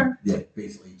lived with her? Yeah,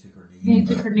 basically he took her name. Yeah, he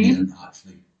took her name. Didn't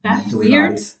actually That's legally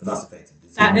weird. marry, but that's effective.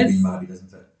 That is being married,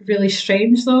 isn't it? really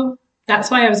strange, though.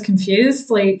 That's why I was confused.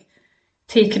 Like,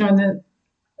 taking on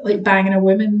like banging a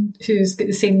woman who's got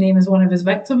the same name as one of his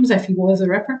victims if he was a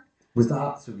Ripper. Was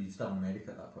that, so he's still in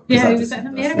America at that point? Yeah, That he was just-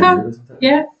 in that's so America. weird, isn't it?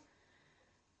 Yeah.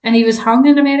 And he was hung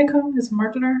in America as a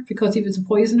murderer because he was a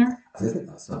poisoner. I think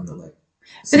that's something that like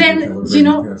But then, serial killer do you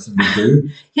know- person would do.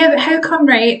 Yeah, but how come,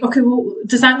 right? Okay, well,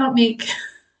 does that not make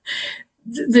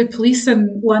the police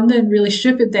in London really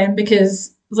stupid then?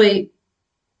 Because, like,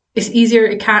 it's easier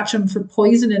to catch him for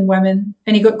poisoning women,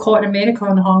 and he got caught in America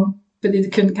and hung, but they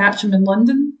couldn't catch him in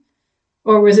London?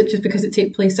 Or was it just because it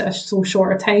took place at a so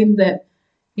short a time that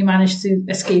he managed to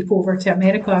escape over to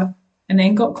America and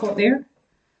then got caught there?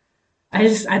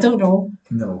 I don't know.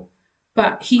 No.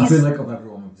 But I he's feel like of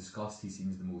everyone we've discussed, he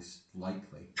seems the most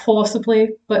likely.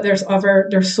 possibly, but there's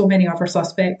so many other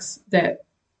suspects that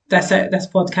this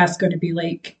podcast is going to be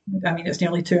like, I mean, it's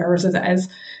nearly 2 hours as it is.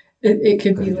 It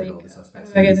could Because be he did like, all the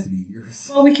suspects again, in 3 years.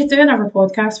 well, we could do another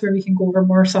podcast where we can go over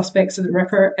more suspects of the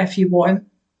Ripper if you want.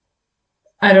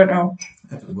 I don't know.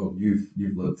 Well, you've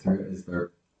looked through it. Is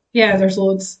there, Yeah, there's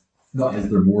loads. not is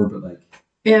there more, but like,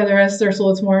 Yeah, there is. There's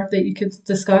loads more that you could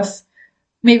discuss.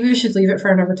 Maybe we should leave it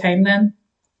for another time then.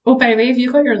 Oh, by the way, have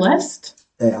you got your list?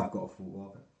 I've got a photo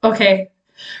of it. Okay.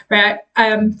 Right.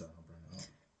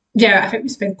 Yeah, I think we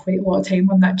spent quite a lot of time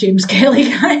on that James Kelly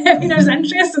guy. I mean, as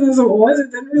interesting as it was, it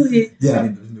didn't really. Yeah, I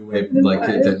mean, there's no way, like,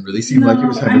 it didn't really seem like it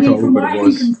was him I mean, at all, from but what it I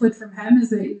was. can conclude from him is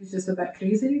that he was just a bit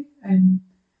crazy, and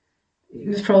it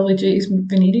was probably due to his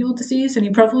venereal disease, and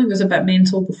he probably was a bit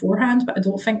mental beforehand. But I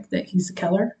don't think that he's a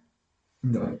killer.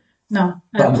 No. No, I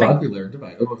But I'm don't glad think. we learned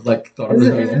about it. Like, thought it was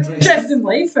very interesting. Interesting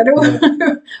life. I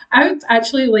know. I would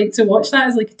actually like to watch that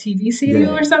as like a TV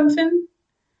serial Yeah. or something.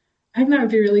 I think that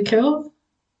would be really cool.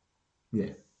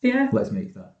 Yeah, Yeah. let's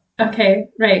make that. Okay.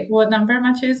 Right. What number am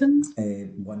I choosing?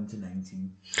 1 to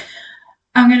 19.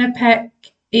 I'm gonna pick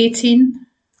 18.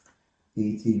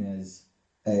 18 is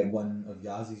one of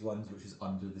Yazi's ones, which is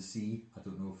Under the Sea. I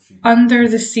don't know if she... Under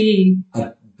the Sea.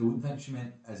 I don't think she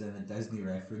meant as in a Disney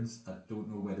reference. I don't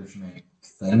know whether she meant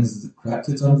things,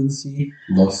 cryptids under the sea,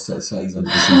 lost cities under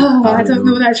the sea. Oh, I don't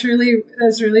know. That's really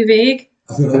vague.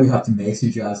 I feel like we have to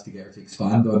message Yaz to get her to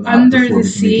expand on that Under before the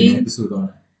we can make sea. an episode on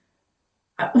it.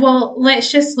 Well,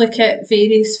 let's just look at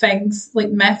various things like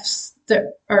myths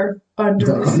that are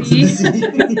under the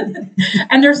sea.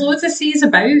 And there's loads of seas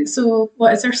about. So,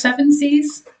 what is there? 7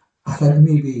 seas? I think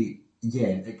maybe, yeah,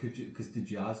 it could, because did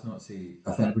Jazz not say,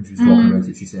 I think when she was talking about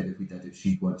it, she said if we did it,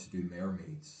 she'd want to do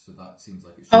mermaids. So that seems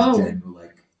like it's just general,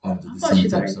 like, under I the thought sea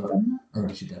she'd type already stuff. done that.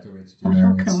 Or she did already do I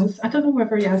mermaids. thought I don't know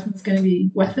whether Yasmin's going to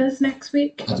be with us next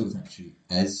week. I don't think she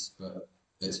is, but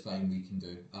it's fine, we can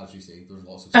do. As you say, there's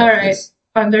lots of All stuff right. that's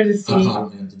Under the sea.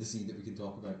 apparently under the sea that we can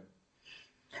talk about.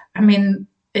 I mean,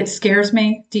 it scares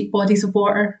me. Deep bodies of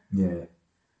water. Yeah.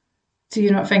 Do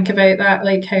you not think about that?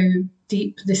 Like how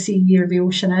deep the sea or the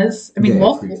ocean is? I mean, Yeah, it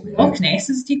Loch freaks me Loch out. Ness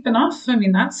is deep enough. I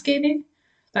mean, that's scary.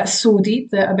 That's so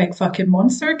deep that a big fucking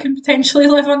monster can potentially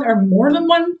live under, or more than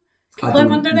one could I live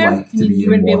don't under there. like to be You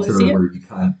in wouldn't be able to water see it. where you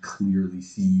can't clearly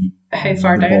see How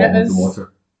far the down it bottom of is. the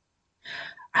water.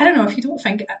 I don't know if you don't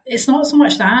think it's not so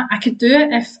much that I could do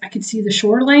it if I could see the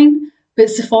shoreline, but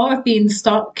it's the thought of being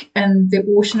stuck in the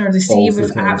ocean or the sea Also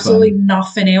with terrifying. absolutely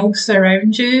nothing else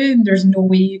around you, and there's no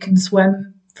way you can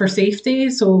swim for safety.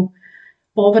 So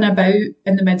bobbing about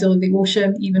in the middle of the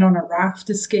ocean, even on a raft,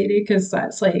 is scary because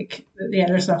that's like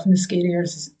there's nothing scarier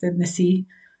than the sea.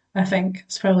 I think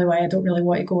it's probably why I don't really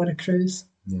want to go on a cruise.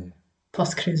 Yeah.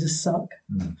 Plus, cruises suck.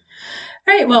 Mm.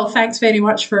 Right, well, thanks very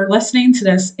much for listening to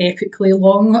this epically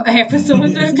long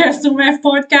episode of Crystal Meth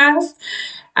Podcast.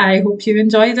 I hope you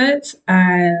enjoyed it,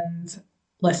 and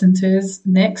listen to us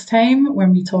next time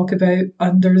when we talk about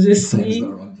Under the Things Sea. that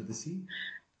are under the sea.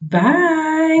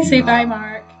 Bye. Say bye, Bye.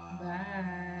 Mark.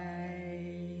 Bye.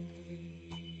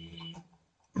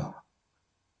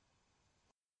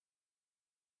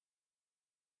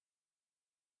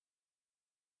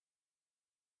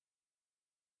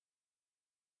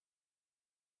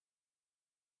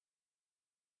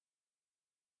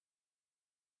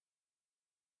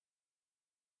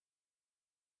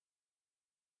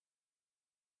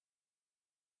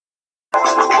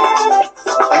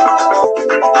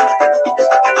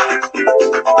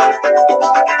 Thank you.